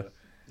Chocula.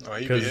 Oh,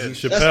 you Because be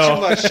That's Chappelle.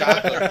 too much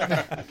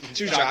chocolate.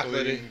 Too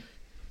chocolatey.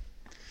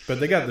 But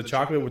they got the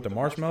chocolate with the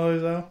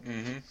marshmallows though.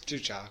 Mm-hmm. Too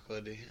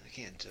chocolatey. I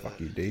can't do Fuck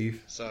it. you,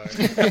 Dave. Sorry.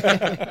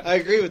 I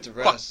agree with the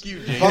rest. Fuck you,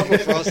 Dave. Fuck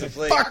with Frosted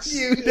Flakes. Fuck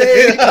you,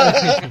 Dave.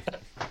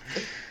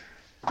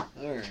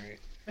 Alright.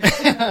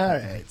 All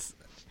right.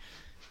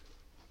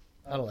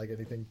 I don't like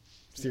anything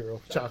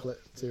cereal, chocolate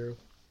cereal.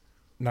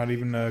 Not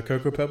even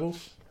Cocoa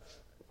Pebbles.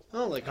 I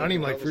don't like I don't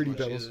even like Fruity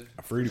Fruity Pebbles.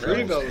 Pebbles. Fruity,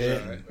 Fruity Pebbles. Pebbles are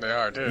Yeah. alright. They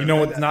are too. You know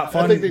what's not I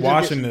fun? think they just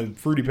Washing the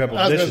Fruity Pebbles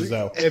I was gonna dishes say,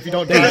 though. If you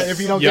don't, They-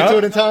 if you don't Yup. get to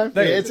it in time,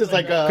 They- yeah, it's just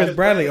like Because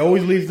Bradley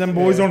always leaves them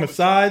boys on the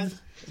sides.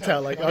 it's how,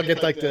 like I'll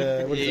get like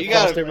the what is Yeah, it, you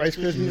gotta Frosted Rice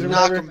Krispies or knock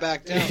whatever. them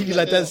back down. You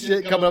let that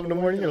shit come up in the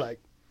morning, you're like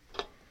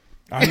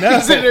I you're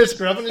sitting know. there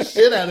scrubbing the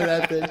shit out of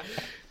that thing.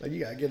 Like you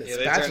gotta get a Yeah,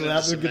 they turn spatula into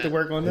out to get to cement.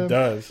 work on It them.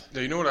 does.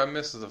 Dude, you know what I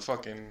miss is a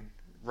fucking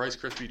Rice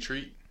Krispie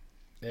treat.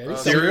 Yeah, they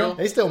Cereal? still,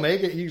 they still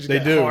make it. You just They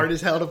got do. hard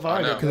as hell to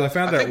find know. it. Because I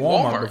found that at think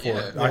Walmart before.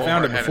 yeah, I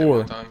found Walmart it had before.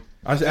 one time.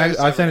 I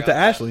sent it to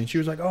Ashley, and she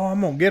was like, "Oh,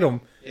 I'm gonna get them."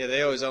 Yeah,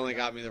 they always only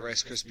got me the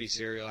Rice Krispie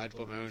cereal. I had to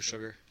put my own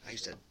sugar. I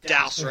used to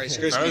douse Rice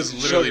Krispies I was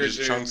in literally sugar, just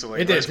dude. chunks of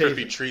like It did Rice taste-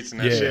 Krispie treats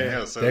and that Yeah, shit.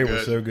 That was so they good. were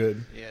so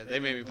good. Yeah, they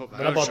made me put my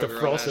When I own bought the sugar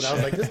frosted, on I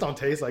that was like, this don't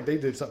taste like they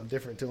did something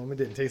different to them. It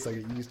didn't taste like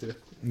it used to.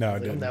 No, it Like,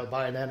 I'm didn't. not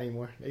buying that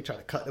anymore. They try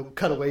to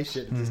cut away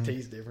shit and just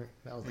tastes different.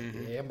 I was like,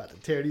 yeah, I'm about to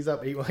tear these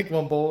up. Eat like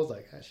one bowl. I was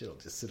like, that shit'll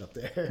just sit up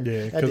there. Yeah,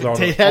 That because didn't all,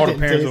 taste- the, that all the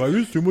didn't parents taste- are like,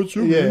 "There's too much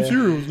sugar in Yeah.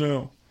 cereals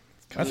now."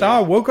 That's how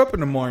I woke up in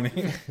the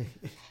morning.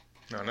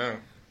 I know.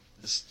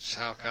 This is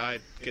how Kai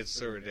gets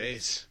through her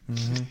days.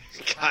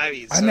 Kai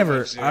eats I so never,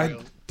 much cereal.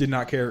 I did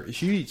not care.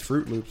 She eats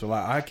Fruit Loops a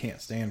lot. I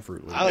can't stand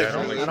Fruit Loops. I like Yeah, I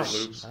don't Fruit like Loops.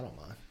 Fruit Loops. I don't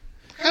mind.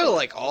 I kind of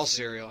like all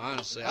cereal,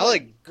 honestly. I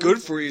like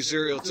good for you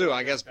cereal too.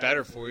 I guess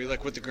better for you,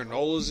 like with the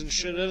granolas and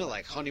shit in it,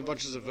 like Honey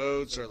Bunches of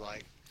Oats or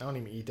like I don't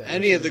even eat that.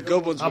 any of the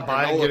good ones I'll with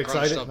buy it and granola get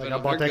crunch excited. stuff Like in I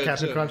them. bought They're that good,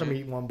 Captain too. Crunch. I'm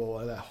eating one bowl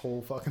of that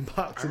whole fucking I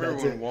box. And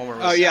remember that's when it. Walmart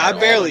was Oh yeah, I selling all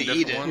barely the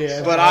eat different it, ones.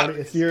 Yeah, but I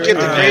it's your- get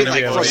the Uh, great yeah,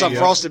 like yeah, for some yeah.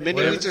 frosted mini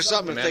What wheats or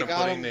something. If banana they got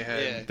pudding them, they had?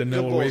 yeah, The good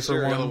Nilla bowl of wafer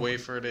cereal. one? Yellow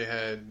wafer, they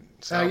had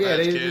Oh Sour yeah,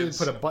 Patch they Kids.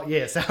 put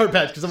a Sour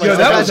Patch because Yeah,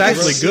 that was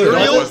actually good. No,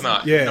 Cereal? it was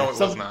not. Yeah. No, it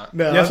Some- was not.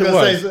 No, Yes, I it gonna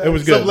was. say, It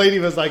was Some good. lady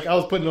was like, I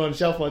was putting it on the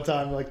shelf one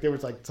time. Like there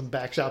was like some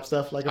back shop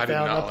stuff. Like I I did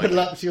found, not I put like it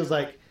it. up. She was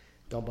like,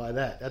 "Don't buy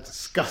that. That's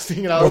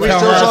disgusting." And I Well, was we tell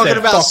still her I talking said,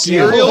 about "Fuck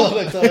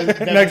you."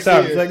 cereal? Next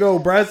time, it's like, "Oh,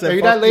 Brad said, Are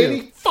you fuck that lady?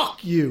 you."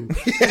 Fuck you.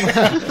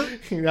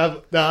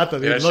 No, I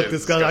thought Yeah, it looked shit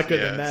is disgusting. I disgusting. couldn't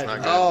Yeah, it's imagine. not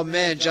good. Oh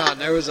man, John,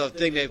 there was a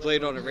thing they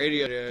played on the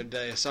radio the other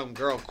day. Some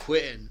girl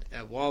quitting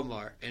at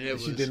Walmart, and it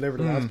She was delivered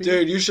a lot of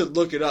dude. You should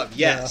look it up.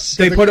 Yes.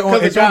 They put it on.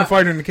 Because It's the on guy- the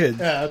Fighter and the Kids.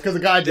 Yeah, because the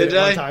guy did Did it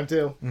one they? time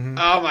too.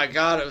 Oh my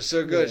god, it was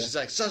so good. Yeah. She's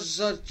like, such and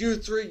such, you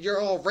three, you're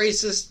all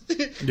racist.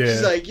 Yeah.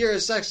 She's like, you're a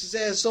sexist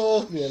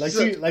asshole. Yeah, like,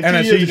 She's two, like And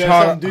 2 then years she ago,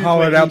 ho- some dude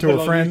hollered like, out he to put her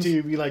on friends.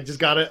 YouTube, he like just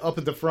got it up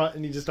at the front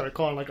and he just started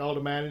calling like all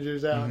the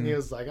managers out and he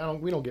was like,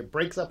 we don't get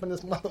breaks up in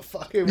this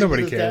motherfucker.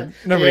 Nobody This, cared. that.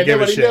 Nobody gave a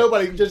nobody, shit.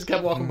 Nobody just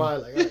kept walking by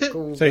like, all right,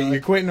 cool. Say bye.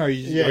 you're quitting, or are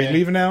you Yeah.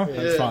 leaving now?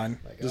 Yeah. That's fine.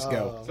 Like, Just oh,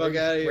 go. Fuck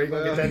where- outta here, Where you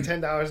gonna bro. get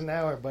that $10 an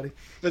hour, buddy?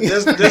 But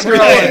this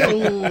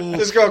girl,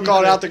 this girl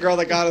called out the girl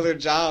that got her their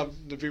job.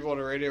 The people on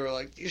the radio were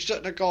like, "You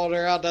shouldn't have called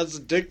her out. That's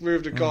a dick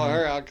move to call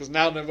her out because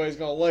now nobody's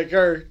gonna like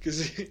her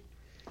because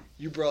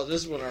you brought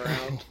this one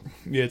around."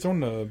 Yeah, it's on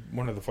the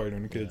one of the Fighter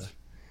and the Kids.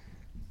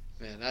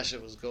 Man, that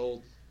shit was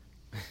gold.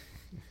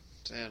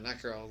 Damn,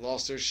 that girl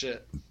lost her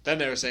shit. Then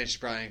they were saying she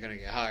probably ain't gonna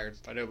get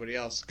hired by nobody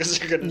else because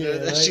they're gonna know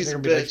that right? she's They're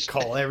a gonna be like, bitch.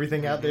 call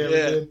everything out there.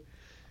 Yeah.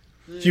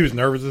 Yeah. She was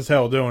nervous as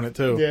hell doing it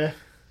too. Yeah.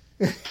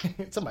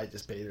 Somebody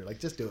just paid her. Like,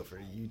 just do it for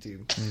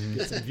YouTube.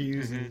 Get some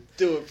views. And,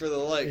 Do it for the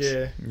likes.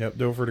 yeah. Yep,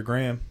 do it for the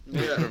gram.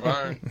 Yeah. For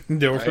Vine.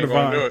 Do I it for the ain't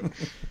gonna vine. do it.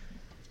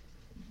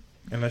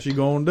 Unless you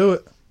gonna do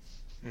it.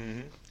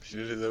 Mm-hmm. She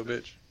did it though,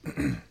 bitch.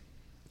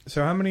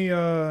 So how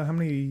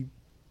many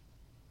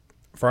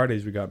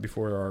Fridays we got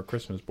before our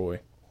Christmas boy?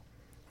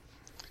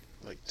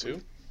 Like 2?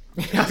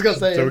 I was gonna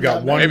say. So we got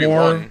it's one not Maybe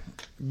more one.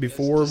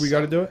 before we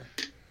got to do it.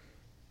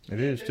 It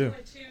is There's too,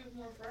 only 2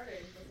 more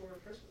Fridays before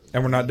Christmas.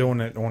 and we're not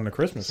doing it on the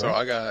Christmas. So right?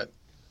 I got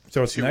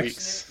So it's 2 next.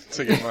 weeks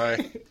to get my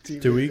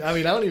bad. 2 weeks? I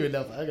mean, I don't even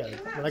know if I got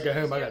it. When I get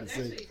home, I got to Next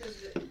see. week, 'cause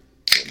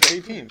the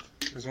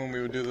 18th. Is when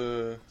we would do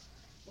the.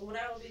 well,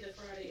 that would be the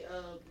Friday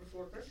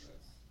before Christmas.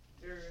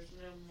 There's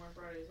no more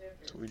Fridays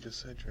after. We just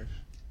said, Trish.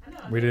 I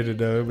know, We did it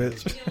though,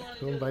 but You don't wanna Who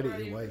do the invited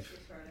Friday your or wife?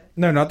 Christmas Friday.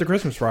 No, not the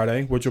Christmas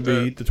Friday, which will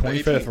be The the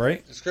 25th, 18th.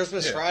 right? Is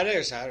Christmas Yeah. Friday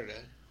or Saturday?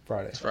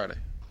 Friday. It's Friday.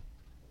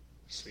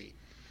 Sweet.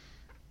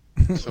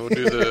 So we'll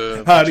do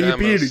the. How do you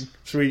pajamas. feeling?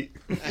 Sweet.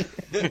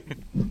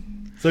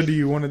 So do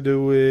you want to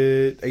do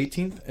it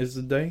 18th is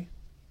the day?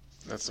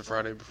 That's the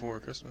Friday before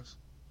Christmas.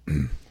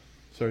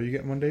 So are you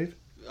getting one, Dave?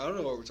 I don't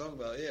know what we're talking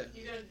about. Yeah.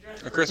 You gotta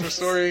dress A Christmas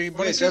Story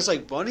bunny Wait, suit? dressed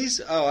like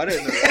bunnies? Oh, I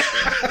didn't know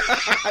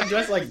that. I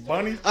dress like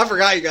bunny. I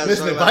forgot you guys.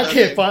 Listen, were if talking I about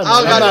can't that. find I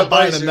don't one, I'm got not no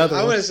buying bunny another suit.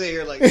 I'm one. gonna sit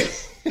here like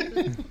this.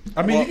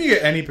 I mean, you can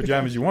get any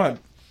pajamas you want.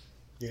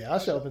 Yeah, I'll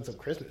show up in some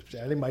Christmas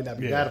pajamas. It might not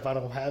be Yeah. bad if I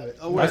don't have it.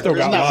 Oh, I still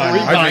got Christmas mine.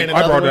 tree.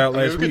 I brought it out I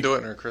mean, last we week. can do it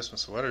in our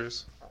Christmas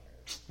sweaters.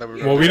 That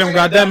we Well, we don't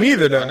got them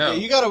either, I though. know. Yeah,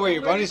 you gotta wear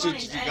your bunny Where's the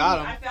suits if bunnies? you got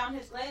And them. I found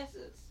his glasses.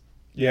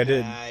 Yeah, I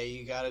did.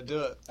 You gotta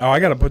do it. Oh, I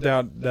got to put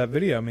out that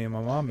video me and my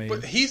mom made.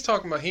 But he's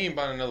talking about he ain't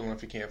buying another one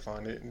if he can't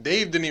find it.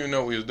 Dave didn't even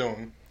know what he was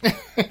doing.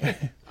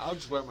 I'll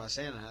just wear my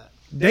Santa hat.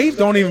 Dave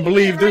don't even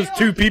believe there's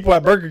 2 people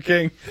at Burger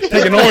King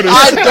taking orders.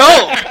 I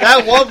don't.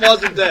 That one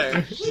wasn't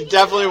there. She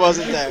definitely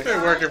wasn't there.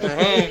 They're working from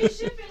home. He's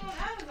shipping on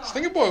Amazon.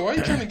 Stinky boy, why are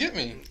you trying to get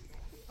me?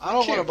 I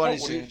don't want a Can't bunny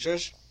fuck suit, with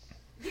Trish.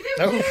 You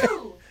do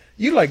too.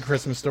 You like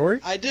Christmas Story?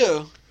 I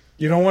do.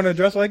 You don't want to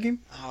dress like him?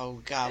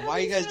 Oh God, why are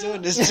you guys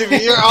doing this to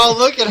me? You're all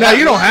looking at No, me.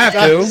 you don't have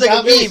to. It's like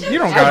a meme. You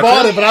don't I got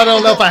bought to. it, but I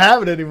don't know if I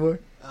have it anymore.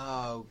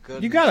 Oh,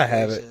 goodness You gotta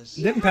have it. gracious.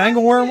 Didn't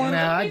Pangle wear one? Nah,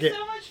 I It'd get. be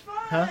so much fun.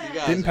 Huh? You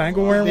guys Didn't are Pangle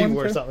wild. wear He one?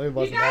 wore too? something. It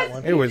wasn't You guys- that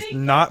one. It was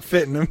not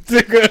fitting him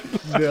too good.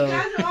 You No.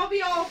 guys will all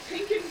be all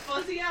pink and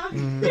fuzzy out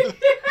Mm-hmm. here.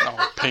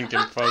 Oh, pink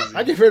and fuzzy.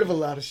 I get rid of a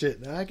lot of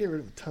shit. Now I get rid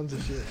of tons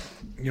of shit.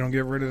 You don't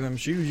get rid of them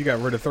shoes. You got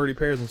rid of 30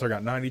 pairs, and so I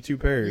got 92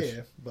 pairs.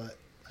 Yeah, but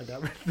I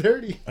got rid of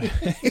 30.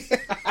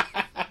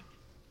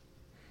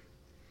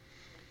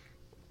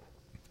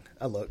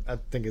 I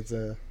think it's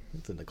in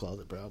the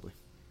closet probably.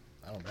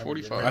 I don't know.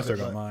 45. I still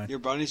got mine. Your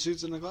bunny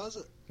suits in the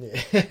closet?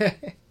 Yeah.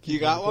 You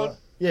got one?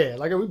 Yeah,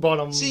 like we bought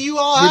them. See, you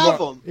all we have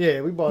bought- them.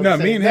 Yeah, we bought. No, the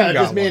same- me and him nah,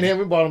 got just me and one. him.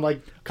 We bought them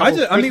like.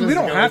 I mean, we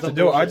don't have to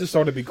do it. I just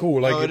thought it'd be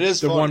cool. Like No, it is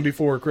the funny. one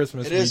before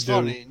Christmas. It is we do.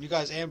 funny. And you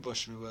guys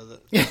ambushed me with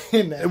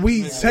it.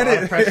 We said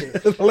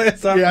it the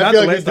last time. Yeah, I not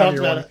feel the like we last time talked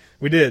you were about on. it.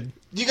 We did.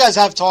 You guys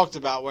have talked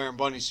about wearing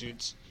bunny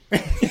suits. I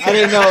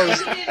didn't know it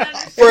was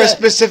for a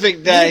specific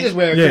You day. just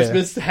wear a Yeah.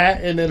 Christmas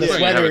hat and then a Yeah.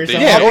 sweater or Yeah,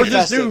 something. Yeah, I'll or be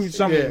just do festive.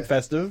 something Yeah.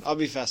 festive. I'll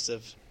be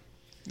festive.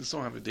 Just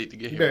don't have a date to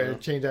get You here. better though.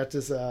 change out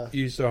this.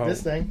 You still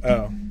This thing.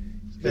 Oh,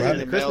 The the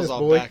mail's Christmas all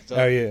boy. backed up.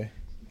 oh yeah.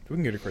 We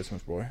can get a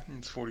Christmas boy.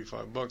 It's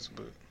 $45,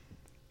 but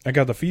I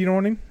got the feet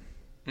on him.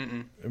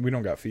 mm-mm. We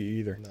don't got feet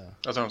either. No.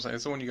 That's what I'm saying.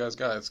 It's the one you guys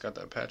got. It's got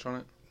that patch on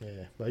it. Yeah,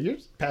 but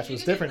yours patch You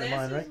was can get different than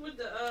mine, right? glasses with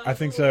the, I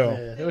think so.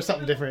 Yeah, there was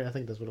something different. I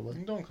think that's what it was.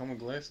 It don't come with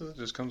glasses. It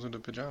just comes with the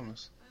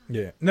pajamas.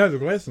 Yeah. No, the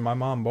glasses my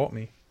mom bought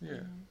me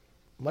Yeah.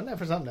 Wasn't that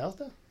for something else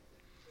though?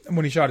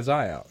 when he shot his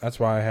eye out. That's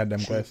why I had them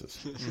glasses.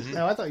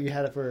 No, I thought you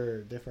had it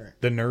for different.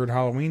 The nerd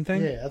Halloween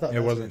thing. Yeah, I thought it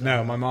that's wasn't. what you're No,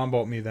 talking my about. mom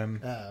bought me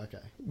them. Oh, okay.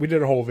 We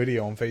did a whole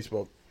video on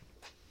Facebook.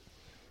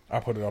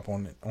 I put it up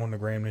on the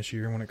gram this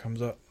year when it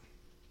comes up.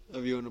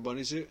 Of you in a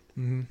bunny suit?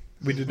 Hmm.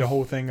 We did the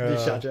whole thing. You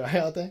shot your eye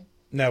out there.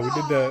 No, we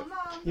did the.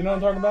 You know what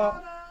I'm talking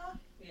about?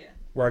 Yeah.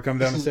 Where I come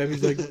down the steps,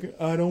 he's like,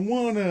 "I don't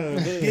wanna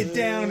get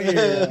down here."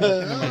 And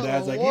then my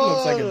dad's like, "He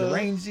looks like a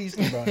deranged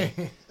Easter bunny."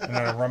 And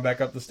then I run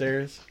back up the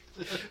stairs.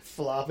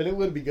 Flopping. It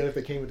would be good if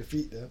it came with the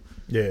feet though.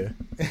 Yeah.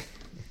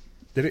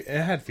 Did it?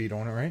 It had feet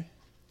on it, right?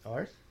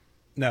 Ours?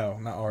 No,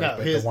 not ours, No,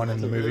 but his the one in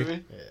the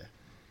movie. Yeah.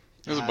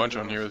 There's a Yeah, bunch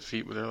I on know. here with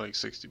feet, but they're like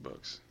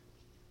 $60.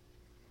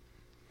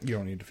 You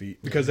don't need the feet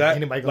because that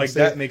Anybody gonna like see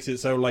that it? makes it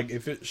so like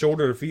if it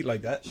shoulder to feet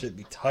like that should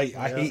be tight.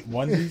 I Yeah. hate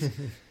onesies.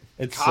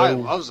 It's Kai so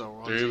loves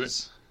those Do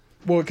onesies.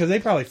 well because they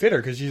probably fit her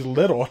because she's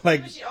little.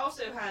 Like But she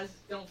also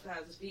don't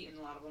have his feet in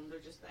a lot of them. They're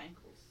just the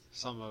ankles.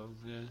 Some of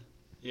them,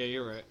 yeah. Yeah,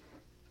 you're right.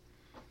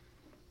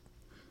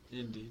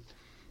 Indeed.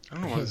 I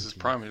don't know why this is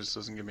prime. It just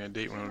doesn't give me a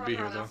date when I would be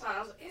here, though. Outside. I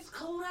was like, it's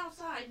cold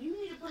outside. You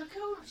need to put a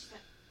coat on. She's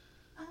like,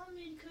 I don't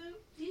need a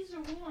coat. These are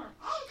warm.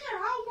 I don't care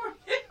how warm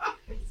they are.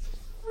 It's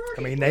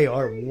I mean, they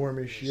are warm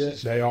as shit.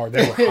 they are.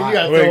 They were You hot.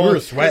 gotta we throw were on-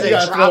 sweating. You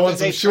gotta throw on some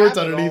They shorts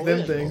trap it underneath all them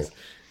in. things.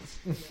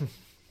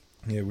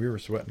 Yeah, we were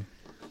sweating.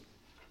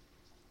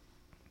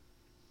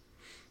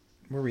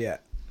 Where we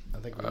at? I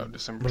think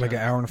December. We're like an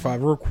 10th. hour and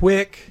 5. Real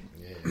quick.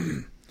 Yeah.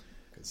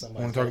 I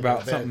want to talk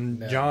about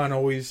something John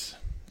always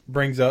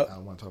brings up. I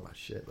don't want to talk about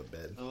shit, but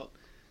bed. Oh.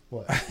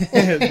 What?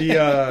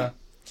 The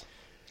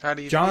How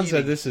do you John eat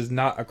said it? this is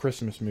not a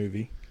Christmas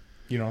movie.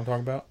 You know what I'm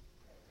talking about?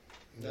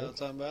 You know what I'm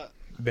talking about?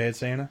 Bad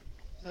Santa.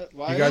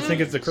 Why You guys not?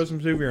 think it's a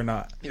Christmas movie or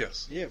not?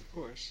 Yes. Yeah, of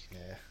course.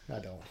 Yeah, I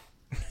don't.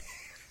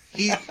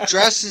 He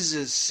dresses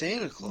as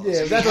Santa Claus.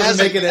 Yeah, He that has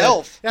doesn't make an it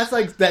elf. That's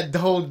like that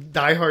whole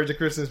Die Hard's a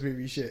Christmas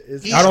movie shit.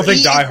 It's, I don't think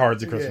He- Die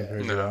Hard's a Christmas Yeah.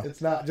 movie. No. though.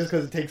 it's not just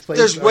because it takes place.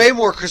 There's way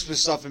more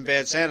Christmas stuff in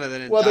Bad Santa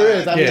than in Well, Die there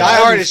Hard. is. I mean, Yeah. Die I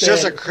Hard is just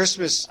a understand.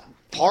 Christmas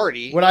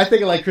party. When I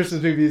think of like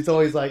Christmas movies, it's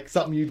always like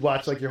something you'd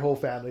watch like your whole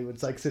family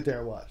would like sit there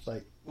and watch.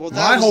 Like, Well, My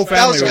that whole was, that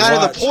family was would kind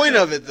of watch. the point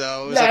of it,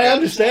 though. It was yeah, like I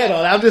understand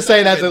all that. I'm just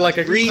saying that's like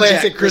a reject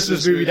classic Christmas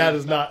Christmas movie movie. that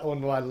is not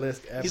on my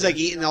list. Ever. He's like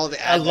eating all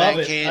the I love Advent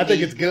it. candy. I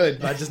think it's good,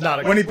 but just not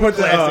a When he put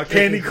the classic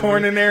candy Christmas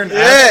corn movie. in there and Yeah,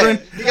 aspirin,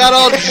 he got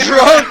all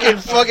drunk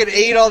and fucking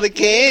ate all the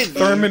candy.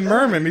 Thurman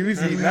Merman, he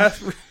was eating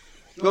aspirin.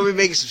 Want me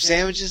making some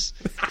sandwiches?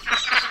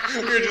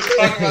 We were just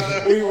talking about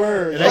that. We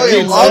were. And Oh, that you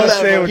kid love looks-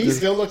 that He movie.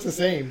 still looks the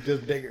same,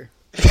 just bigger.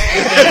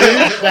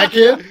 That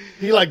kid,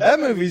 he like That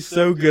movie's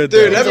so good,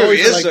 Dude, though. that he's always,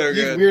 movie is like, so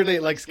he's good. weirdly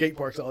at like skate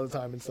parks all the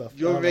time and stuff.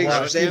 You want I don't me to know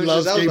make why. some He sandwiches?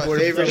 loves That was my skateboarding for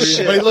favorite some reason.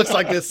 shit. But he looks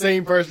like the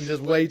same person,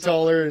 just way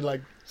taller and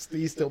like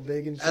he's still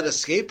big and shit. At a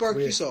skate park,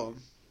 you Weird. saw him.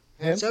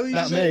 Him? Is that what you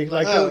Not said? me.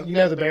 Like Oh. you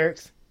know the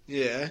barracks.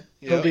 Yeah.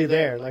 He'll Yeah. be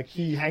there. Like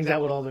he hangs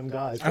out with all them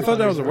guys. I thought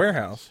that was a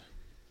warehouse.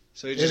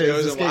 So he It just is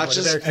goes a and skateboard.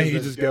 watches. There- And you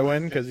just go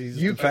in because he's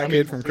You- the fat I mean,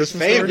 kid from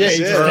Christmas famous. Story. Yeah, he's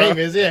Yeah. just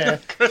famous. Yeah,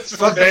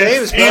 Fucking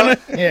famous, bro. Santa.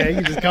 yeah.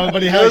 He just comes,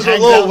 but he Goes hangs with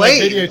Lil out and like,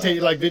 Wayne.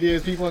 videotape like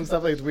videos people and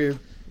stuff. Like it's weird.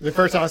 The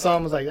first time I saw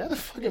him, I was like, "That a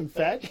fucking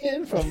fat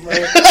kid from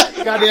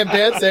goddamn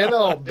Bad Santa,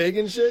 all big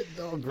and shit,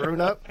 all grown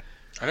up."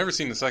 I never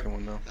seen the second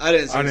one though. I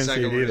didn't see I the didn't see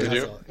second it one. either. Did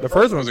you? The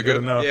first one was Was it good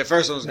good? enough. Yeah,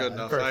 first one was Nah, good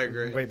enough. first I one,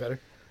 agree. Way better.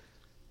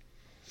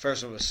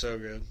 First one was so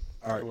good.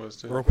 All right, It was,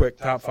 too. real quick,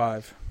 top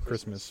 5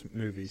 Christmas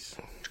movies.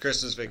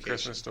 Christmas Vacation.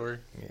 Christmas Story.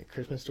 Yeah,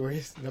 Christmas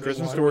stories. Number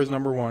Christmas one. Story is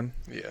number 1.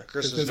 Yeah.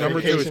 Christmas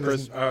Number 2 is Vacation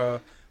Chris.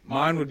 is-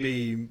 Mine would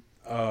be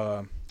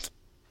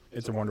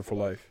It's a Wonderful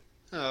Life.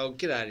 Oh,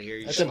 get out of here!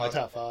 You That's in my schmuck.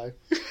 top 5.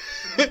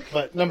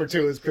 But number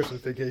 2 is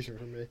Christmas Vacation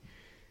for me.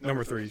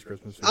 Number 3 is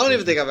Christmas. I don't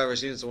even think I've ever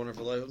seen It's a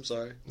Wonderful Life. I'm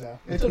sorry. No,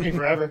 it took me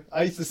forever.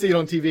 I used to see it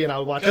on TV and I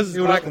would watch it. Because it's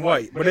It would- black and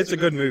white, but it's a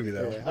good movie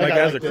though. Yeah, I Like got,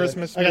 as like, a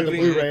Christmas I got the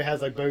movie. Blu-ray. It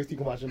has like both. You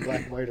can watch it in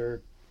black and white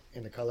or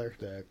in the color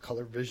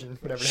vision,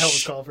 whatever the hell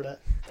it's called for that.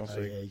 Don't Oh,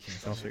 say, yeah, you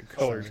can't don't say say it.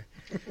 colored.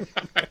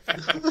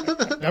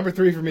 Number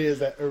 3 for me is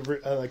that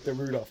like the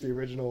Rudolph, the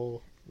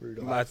original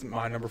Rudolph. That's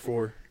my number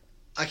 4.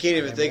 I can't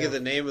even think of the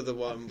name of the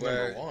one Number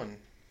where. 1.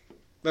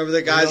 Remember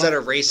the guys that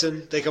are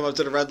racing? They come up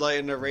to the red light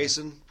and they're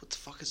racing. What the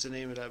fuck is the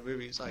name of that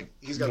movie? It's like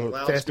he's got a Fast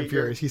and loudspeaker.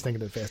 Furious. He's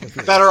thinking of Fast and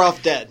Furious. Better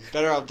Off Dead.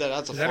 Better Off Dead.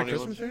 That's a Is that a funny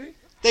Christmas one. movie?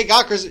 They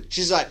got Christmas.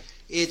 She's like,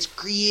 it's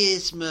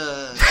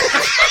Christmas.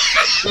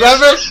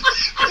 Remember?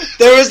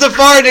 There was the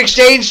foreign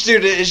exchange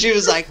student, and she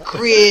was like,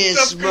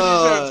 Christmas.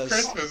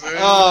 Christmas, man.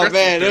 Oh Christmas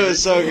man, it movie.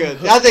 was so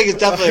good. I think it's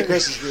definitely a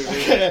Christmas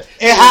movie. It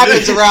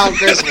happens around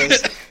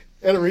Christmas.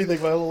 I gotta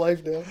rethink my whole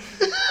life now.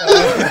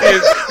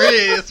 It's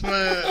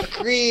Christmas.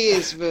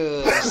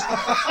 Christmas.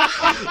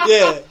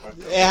 Yeah,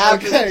 it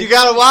happens. Okay. You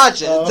gotta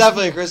watch it. It's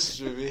definitely a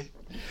Christmas movie.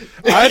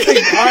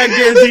 I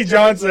guarantee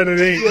John said it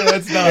ain't. Yeah,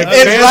 it's not.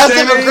 It's less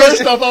of a First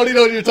Christmas. off, I don't even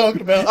know what you're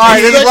talking about. All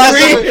right,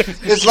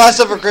 it's less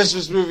of a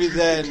Christmas movie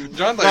than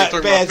John thought you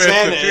were talking Bad about Fast and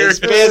Santa is. Furious.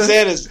 Bad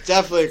Santa's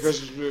definitely a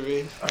Christmas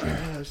movie.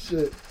 Oh,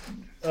 shit.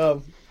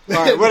 All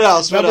right, what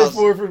else? What Number else?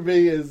 4 for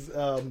me is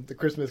the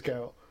Christmas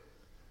Carol.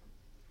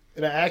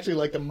 And I actually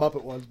like the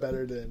Muppet ones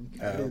better than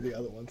any of the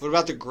other ones. What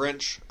about the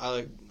Grinch? I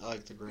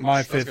like the Grinch. My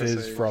was 5th gonna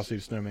is say- Frosty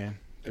the Snowman,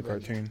 the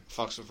cartoon.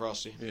 Fucks with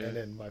Frosty. Yeah. And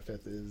then my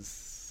 5th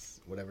is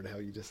whatever the hell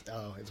you just...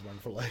 Oh, It's a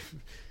Wonderful Life.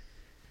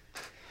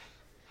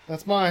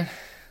 That's mine.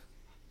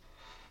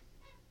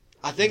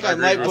 I think I I,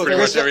 agree might with put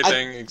pretty much Christmas.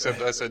 everything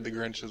except I said the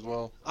Grinch as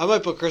well. I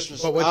might put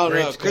Christmas. But I with don't know.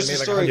 Grinch, Christmas they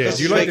made Story. like a- Yeah,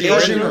 do you Christmas like the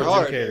Vacation cartoon or or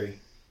hard? Jim Carrey?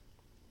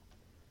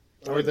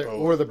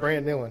 Or the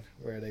brand new one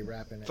where they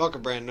rap in it. Fuck a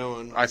brand new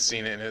one. I've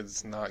seen it and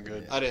it's not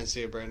good. I didn't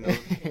see a brand new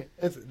one.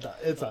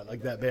 It's not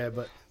like that bad,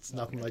 but it's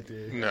nothing like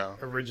the No.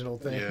 original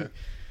thing. Yeah.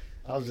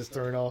 I was just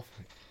thrown off.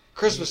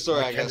 Christmas Story,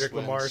 I guess. Kendrick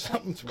Lamar or Wins.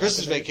 something.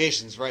 Christmas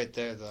Vacation's right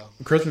there, though.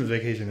 Christmas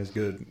Vacation is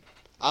good.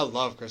 I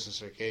love Christmas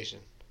Vacation.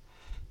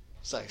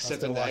 It's like I still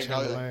sipping watch that.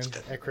 Home Like, Alone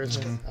at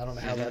Christmas. I don't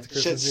know how that's a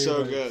Christmas Shit's movie.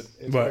 so but good.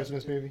 It's a What?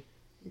 Christmas movie.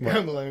 What?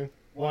 Home Alone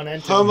 1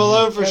 and 2. Home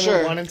Alone for Home Alone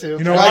sure. 1 and 2.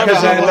 You know, Right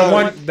because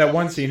about that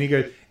one scene, he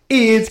goes,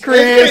 "It's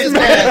Christmas."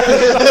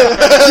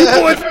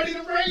 You boys ready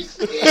to race?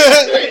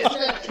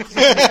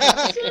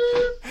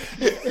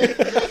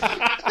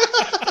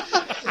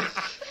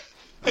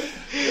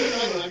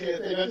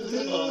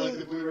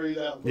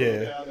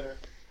 Yeah.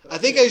 I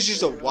think I used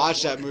to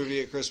watch that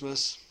movie at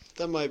Christmas.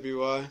 That might be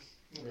why.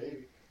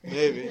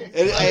 Maybe. Like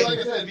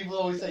I said, people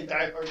always say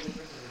Die Hard.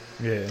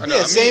 Yeah. I know,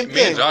 Yeah, same me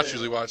thing. and Josh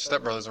usually watch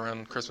Step Brothers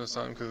around Christmas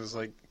time because it's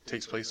like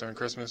takes place during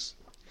Christmas.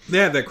 They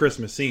have that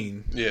Christmas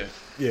scene. Yeah.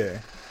 Yeah.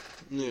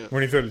 Yeah.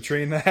 When he threw the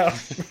tree in the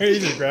house, he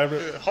just grabbed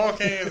it. Hawk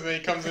hands, and then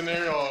he comes in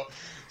there all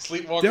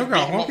sleepwalking. They don't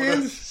got beat him up Hawk with a-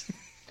 hands?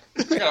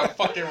 I got a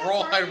fucking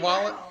rawhide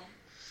wallet.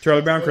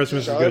 Charlie Brown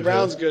Christmas is Charlie good.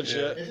 Brown's too. good Yeah.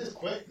 shit. It is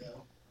quick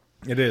though.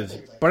 It is,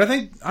 but I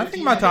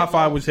think my top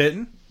 5 was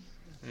hitting.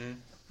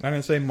 I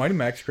didn't say Mighty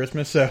Max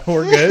Christmas, so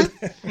we're good.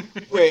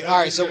 Wait, all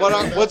right. So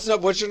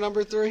what's your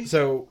number 3?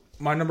 So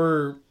my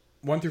number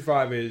 1 through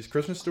 5 is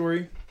Christmas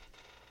Story,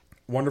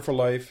 Wonderful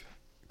Life,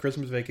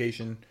 Christmas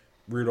Vacation,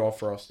 Rudolph,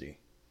 Frosty.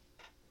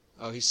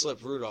 Oh, he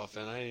slipped Rudolph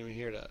in. I didn't even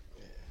hear that.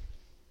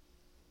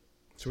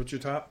 So what's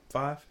your top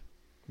 5?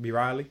 B.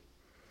 Riley.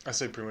 I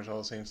say pretty much all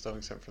the same stuff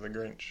except for the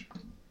Grinch.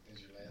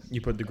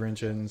 You put the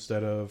Grinch in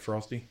instead of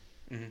Frosty.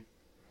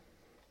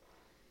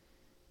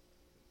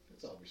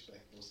 It's all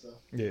respectable stuff.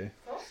 Yeah,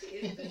 Frosty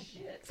is the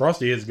shit.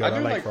 Frosty is good. I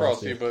do like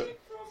Frosty, but Kick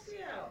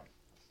Frosty out.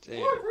 Damn.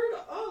 Poor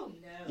Rudolph. Oh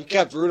no. You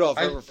kept Rudolph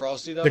over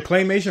Frosty though. the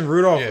claymation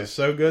Rudolph Yeah. is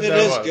so good. It though.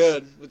 is was.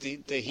 good with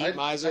the heat I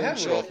miser and have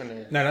shit. Rudolph in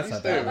there. No, that's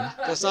not that one.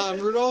 That's not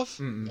in Rudolph.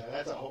 No,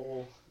 that's a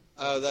whole.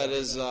 Oh, that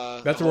is.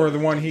 That's where the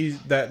one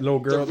that little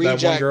girl, The that one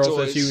reject girl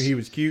toys. said he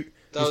was cute.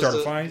 That He was started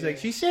the- flying. He's like,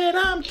 she said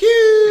I'm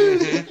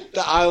cute.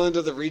 the island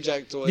of the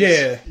reject toys.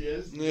 Yeah,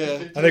 Yes. Yeah.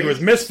 I think it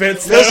was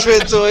Misfits.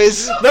 Misfit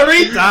toys. The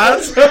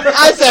retards.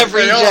 I said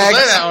They all say that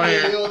reject. on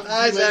here.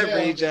 I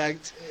said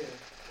reject.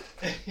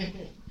 They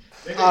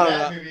made I don't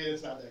that know. movie and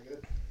it's not that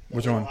good.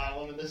 Which one?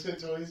 Island of Misfit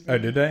Toys. Oh,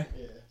 did they?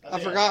 Yeah. I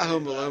think forgot I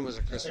Home did that. Alone was a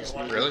I think Christmas I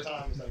watched movie. it all the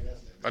time, it's like,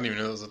 that's it. I didn't even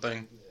know that was a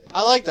thing.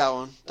 I like that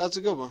one. That's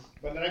a good one.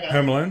 But then I got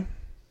Home Alone.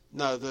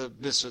 No, the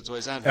Misfit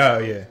toys. And Oh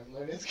yeah,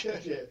 It's good,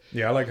 yeah.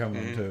 yeah. I like Home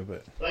Alone too,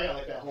 but But I got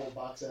like that whole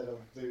box set of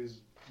those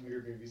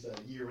weird movies. That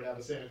Year Without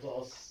a Santa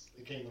Claus.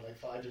 It came with like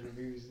 5 different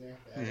movies in there.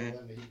 That had all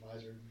them, the Heat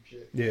Miser and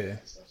shit. Yeah.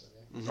 That stuff's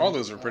in there. All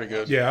those were pretty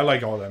good. yeah, I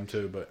like all them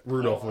too. But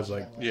Rudolph I was don't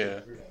like watch that yeah.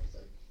 much. Rudolph was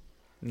like,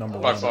 number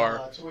By one.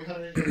 far. Toy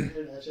Hunter, you ever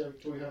heard that show,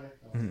 Toy Hunter?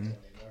 I don't know if it's on anymore.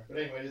 But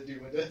anyway, this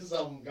dude went to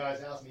some guy's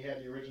house and he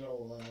had the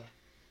original,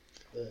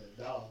 the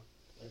doll,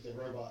 like the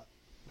robot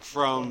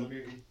from From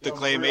movie. the From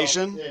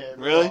claymation? Rudolph. Yeah,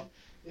 Really? Rudolph.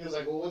 He was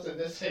like, well, what's in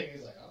this thing?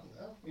 He's like, I don't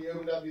know. He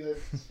opened up, he's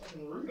like, it's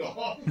fucking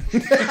Rudolph. So he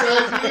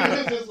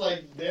was just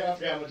like, damn, I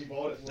forgot how much he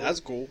bought it for. That's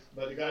cool.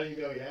 But the guy didn't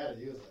even know he had it.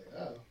 He was like,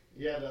 oh.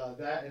 He had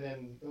that, and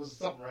then it was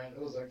something random.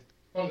 It was like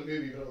from the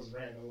movie, but it was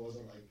random. It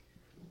wasn't like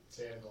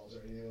Santa Claus or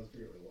anything. It was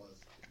what it was.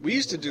 We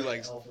used to do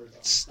like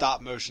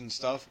stop motion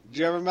stuff. Did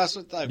you ever mess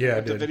with that? Yeah, I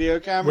with the did. video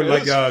camera. With It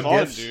like was fun,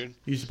 GIFs. dude.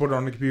 You used to put it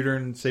on the computer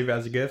and save it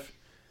as a GIF.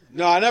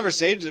 No, I never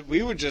saved it.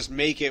 We would just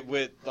make it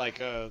with like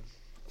a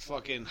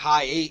fucking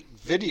high 8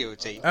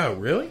 videotape. Oh,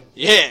 really?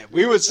 Yeah,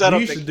 we would set We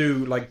up used the. to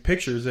do like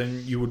pictures,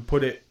 and you would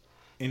put it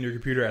in your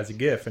computer as a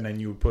GIF, and then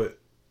you would put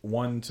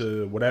 1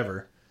 to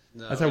whatever.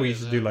 No, That's how we I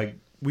used to didn't do. know. Like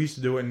we used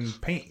to do it in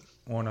Paint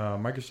on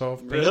Microsoft.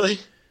 Paint. Really?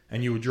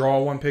 And you would draw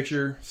one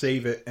picture,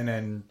 save it, and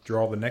then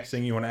draw the next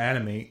thing you want to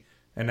animate.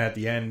 And at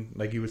the end,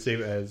 like you would save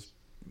it as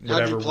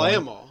whatever. How'd you play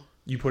one. them all?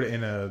 You put it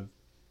in a.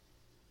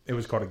 It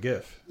was called a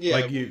GIF. Yeah.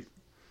 Like you.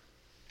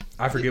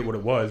 I forget what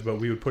it was, but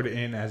we would put it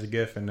in as a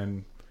GIF and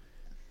then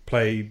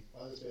play.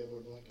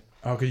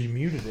 Oh, because you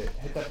muted it.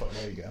 Hit that button.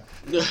 There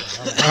you go.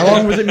 How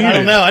long was it muted? I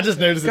don't know. I just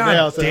noticed it now.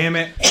 God So damn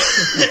it.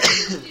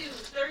 34.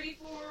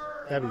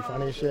 that'd be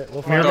funny as shit. We'll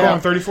We're find on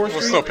out. 34th We'll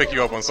Street? still pick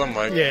you up on something,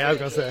 Mike. Yeah, I was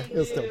gonna say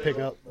it'll still pick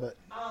up, but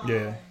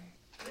Yeah.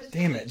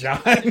 Damn it,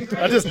 John.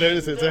 I just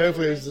noticed it. So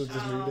hopefully it was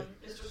just moved it.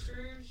 Mr.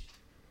 Scrooge.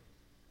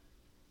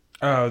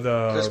 Oh,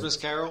 the. Christmas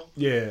Carol?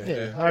 Yeah.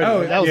 Yeah,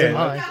 Oh, that was yeah. in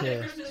mine. Got the Yeah,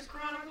 Christmas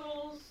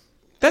Chronicles.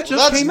 That just Well,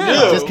 that's came new.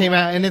 out. it just came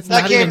out and it's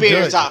That not can't even be in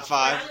your good. top I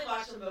 5. only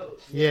watched them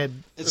both. Yeah,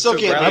 It still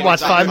can't be I in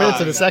watched your top 5 minutes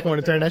of the 5. second one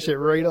and turned that shit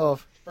right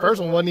off.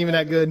 First one wasn't even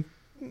that good.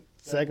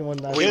 Second one,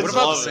 not Wait, good. what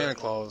about love the it. Santa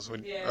Claus?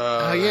 Would, Yeah.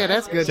 Oh yeah,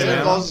 that's good too.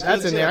 Santa Claus is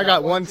That's good, in there. too. I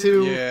got 1,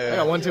 2. Yeah. I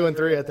got 1, 2, and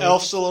 3. I think.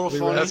 Elf's a little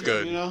funny. That's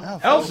good. You know?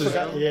 Elf is,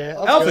 Yeah,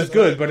 Elf is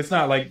good, but it's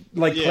not like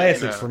Yeah.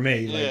 classics No. for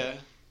me. Like, Yeah.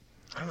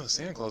 I don't know.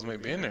 Santa Claus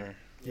might be in there.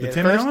 Yeah, The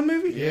Tim first- Allen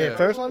movie? Yeah,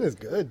 first one is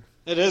good.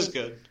 It is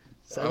good.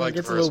 Second like one the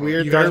gets a first little one.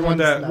 weird. You guys Third want one's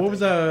that? not What was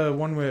bad. the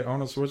one with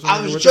Arnold Schwarzenegger?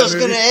 I was What's just that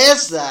going to movie?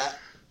 ask that.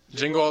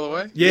 Jingle All the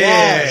Way?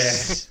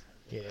 Yes.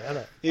 Yeah, I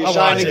don't. He's I'll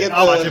trying watch to it. get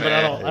I'll the- watch it, but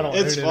I don't. It's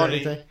own it or funny.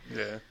 anything.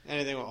 Yeah.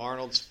 Anything with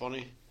Arnold's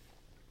funny.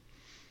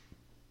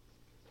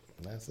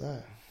 That's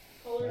that.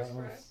 Polar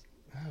Express.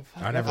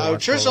 I never Oh,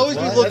 watched Trish Polar always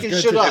be Express. Well, looking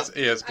that's shit good, up.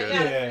 It's I good.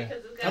 got Yeah. it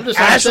because it's got I'm just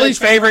Ashley's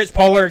favorite's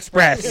Polar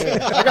Express. I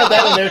got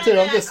that in there too.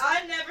 I'm just.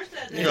 I never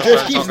said that. You know, Trish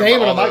start keeps talking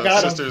naming about them. I all got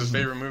the 'em. sisters'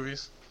 favorite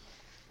movies.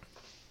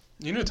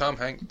 You know Tom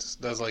Hanks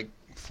does like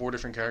 4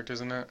 different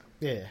characters in that?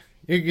 Yeah,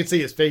 you can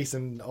see his face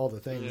and all the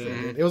things. They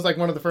did. It was like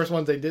one of the first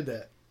ones they did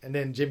that, and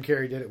then Jim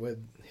Carrey did it with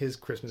his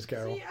Christmas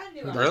Carol. See, I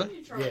knew Really? I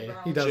knew Charlie Yeah,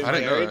 Brown. he does. Jim I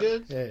didn't know Carrey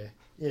that. did?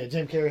 Yeah,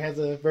 Jim Carrey has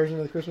a version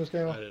of the Christmas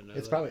Carol. I didn't know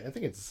It's that. probably, I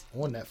think it's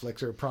on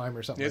Netflix or Prime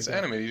or something. Yeah, it's like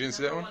that. animated. You didn't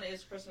see that Number one?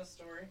 is Christmas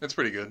Story. It's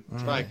pretty good.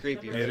 It's probably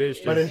creepy. It is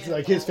But true. it's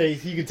like his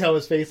face. You can tell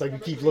his face. Like he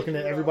keeps looking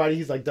at everybody.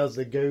 He's like does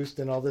the ghost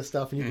and all this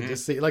stuff, and you can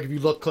just see. Like if you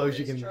look close,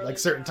 you can like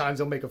certain times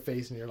he'll make a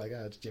face, and you're like,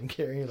 ah, it's Jim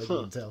Carrey. Like you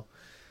can tell.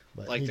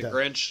 But Like he the does.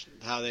 Grinch,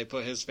 how they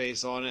put his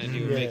face on it and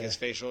he would make Yeah. his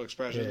facial Yeah,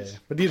 expressions.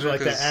 but these are like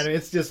Because- that.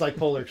 It's just like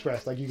Polar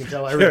Express. Like you can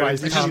tell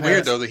everybody's. It's Tom just weird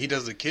Hanks. though that he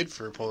does the kid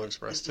for Polar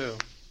Express too.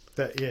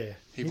 Yeah, He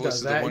he voices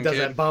does the that. He one does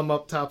kid. that bum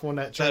up top on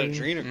that Is that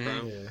train.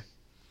 adrenochrome?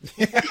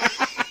 Yeah.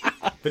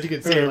 But you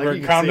can see it. Like,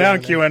 you can Calm see down,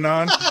 it in there.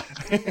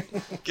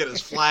 QAnon. Get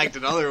us flagged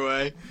another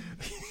way.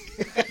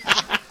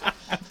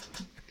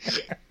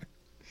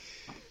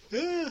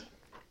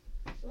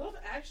 Love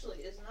Actually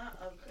is not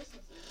a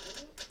Christmas movie,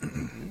 is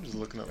it? I'm just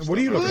looking up. What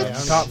are you stuff looking right at? I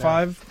don't Top know.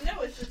 5?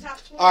 No, it's the top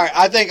 20. All right,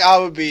 I think I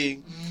would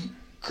be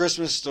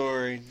Christmas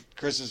Story,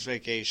 Christmas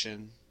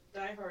Vacation,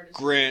 Die Hard is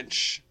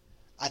Grinch.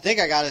 I think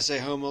I gotta say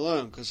Home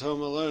Alone because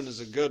Home Alone is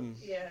a good one.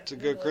 Yeah, It's a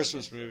good Home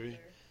Christmas Alone is movie.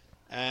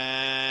 up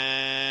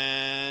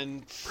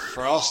And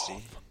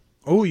Frosty.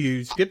 Oh,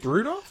 you skipped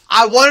Rudolph?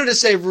 I wanted to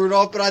say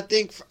Rudolph, but I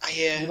think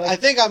You like- I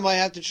think I might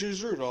have to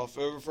choose Rudolph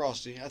over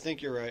Frosty. I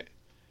think you're right.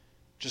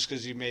 Just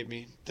because you made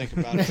me think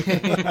about it. He's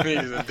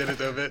a did it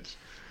though, bitch.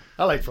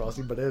 I like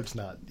Frosty, but it's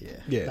not.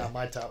 Yeah. Not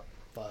my top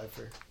 5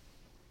 for.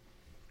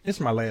 It's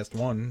my last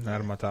one out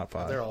of my top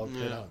 5. They're all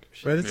good. I Yeah. don't give a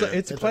shit. But it's Yeah. a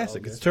It's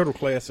classic. all It's good. total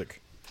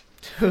classic.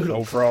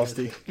 Old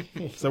Frosty.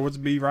 So what's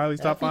B. Riley's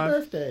top Happy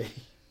 5? birthday.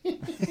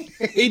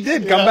 He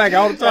did come back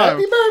all the time.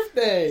 Happy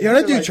birthday. Yo,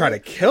 that dude tried to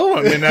kill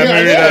him in that Yeah, I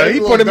movie. know. Though. He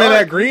It's a put him in little that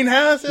dark.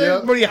 greenhouse. Yep.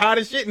 Everybody hot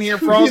as shit in here,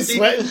 He's Frosty.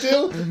 sweating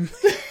too.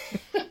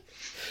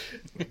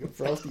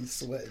 Frosty's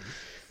sweating.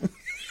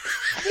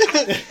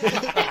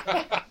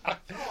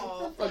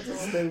 Fucking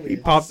stupid. He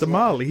popped the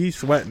molly. He's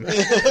sweating. Yeah, he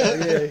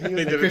was did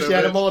like it Chris though,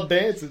 had bitch. him all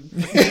dancing.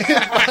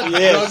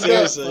 Yeah, Drugged up,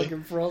 seriously.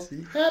 fucking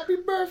Frosty. Happy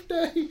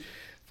birthday,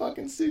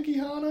 fucking Suki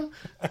Hana.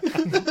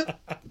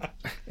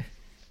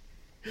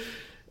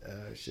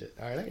 Oh shit!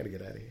 All right, I gotta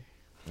get out of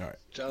here.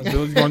 John's-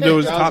 Billy's gonna do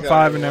his John's top gotta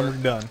 5 go and then work.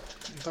 we're done. I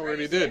thought we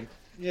already did.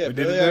 Yeah, We did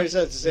Billy it already then?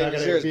 said the same Not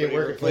as gonna yours, be but at he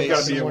work. replaced He's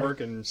got to be Something. at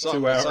work in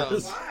Something, 2 hours.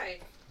 something. Why?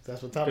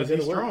 That's what time Because to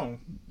he's work. strong.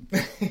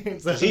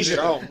 So He's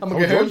strong. I'm Oh, gonna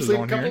go home, George is sleep,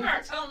 on come here. You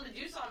better tell him to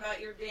do something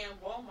about your damn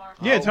Walmart.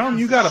 Yeah, tell him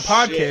you got a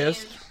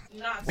podcast.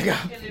 Not Yeah.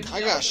 I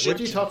got shit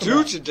you to talking do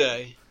about?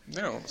 today.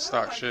 They don't Oh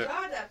stock my shit.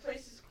 God, that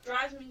place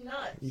drives me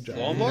nuts. You drive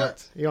Walmart? me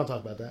nuts. You don't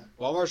talk about that.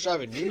 Walmart's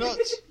driving you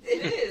nuts?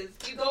 It is.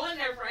 You go in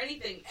there for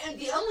anything, and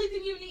the only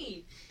thing you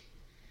need,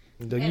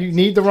 You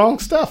need the wrong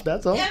stuff.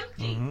 That's all.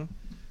 empty. Mm-hmm.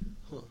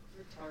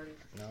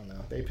 Retarded. No,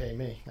 they pay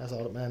me. That's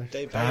all that matters.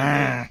 They pay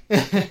Ah.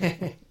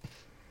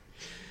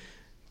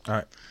 All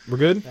right, we're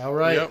good. All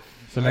right. Yep.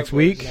 So next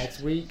week,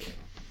 Next week.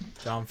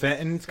 John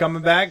Fenton's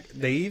coming back.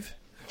 Dave.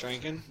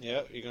 drinking.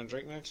 Yep, you gonna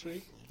drink next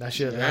week? I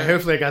should. Yeah.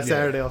 Hopefully, I got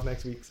Saturday off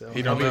next week. So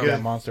He don't I'll know be that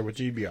good. monster, but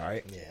you be all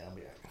right. Yeah, I'll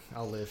be alright.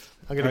 I'll live.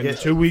 I'm All gonna right, in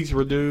get 2 weeks,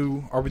 we're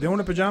due. Are we doing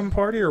a pajama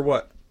party or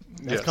what?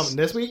 That's Yes. coming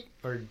this week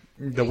or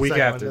The week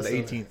second one, after, the this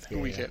 18th. Yeah,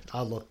 Week yeah. after.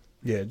 I'll look.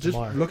 Yeah, just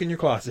Tomorrow. look in your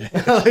closet.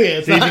 Oh, yeah,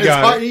 it's, See if not, you it's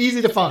got hard, it.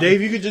 easy to find.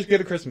 Dave, you could just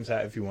get a Christmas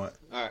hat if you want.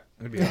 All right,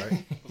 It'd be all right.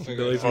 we'll figure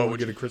Billy, it if out. you want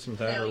to get a Christmas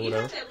hat No, or you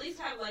whatever. have to at least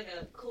have like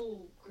a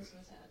cool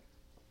Christmas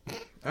hat.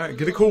 All right,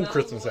 get a cool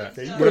Christmas hat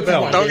There you with a go.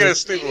 bell. Don't Don't get a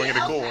stupid one, Maybe get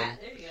a elf cool hat. one.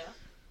 There you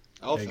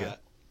go. Elf There you hat.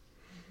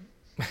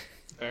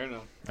 Fair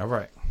enough. All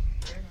right.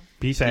 Fair enough.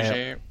 Peace out.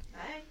 Appreciate it.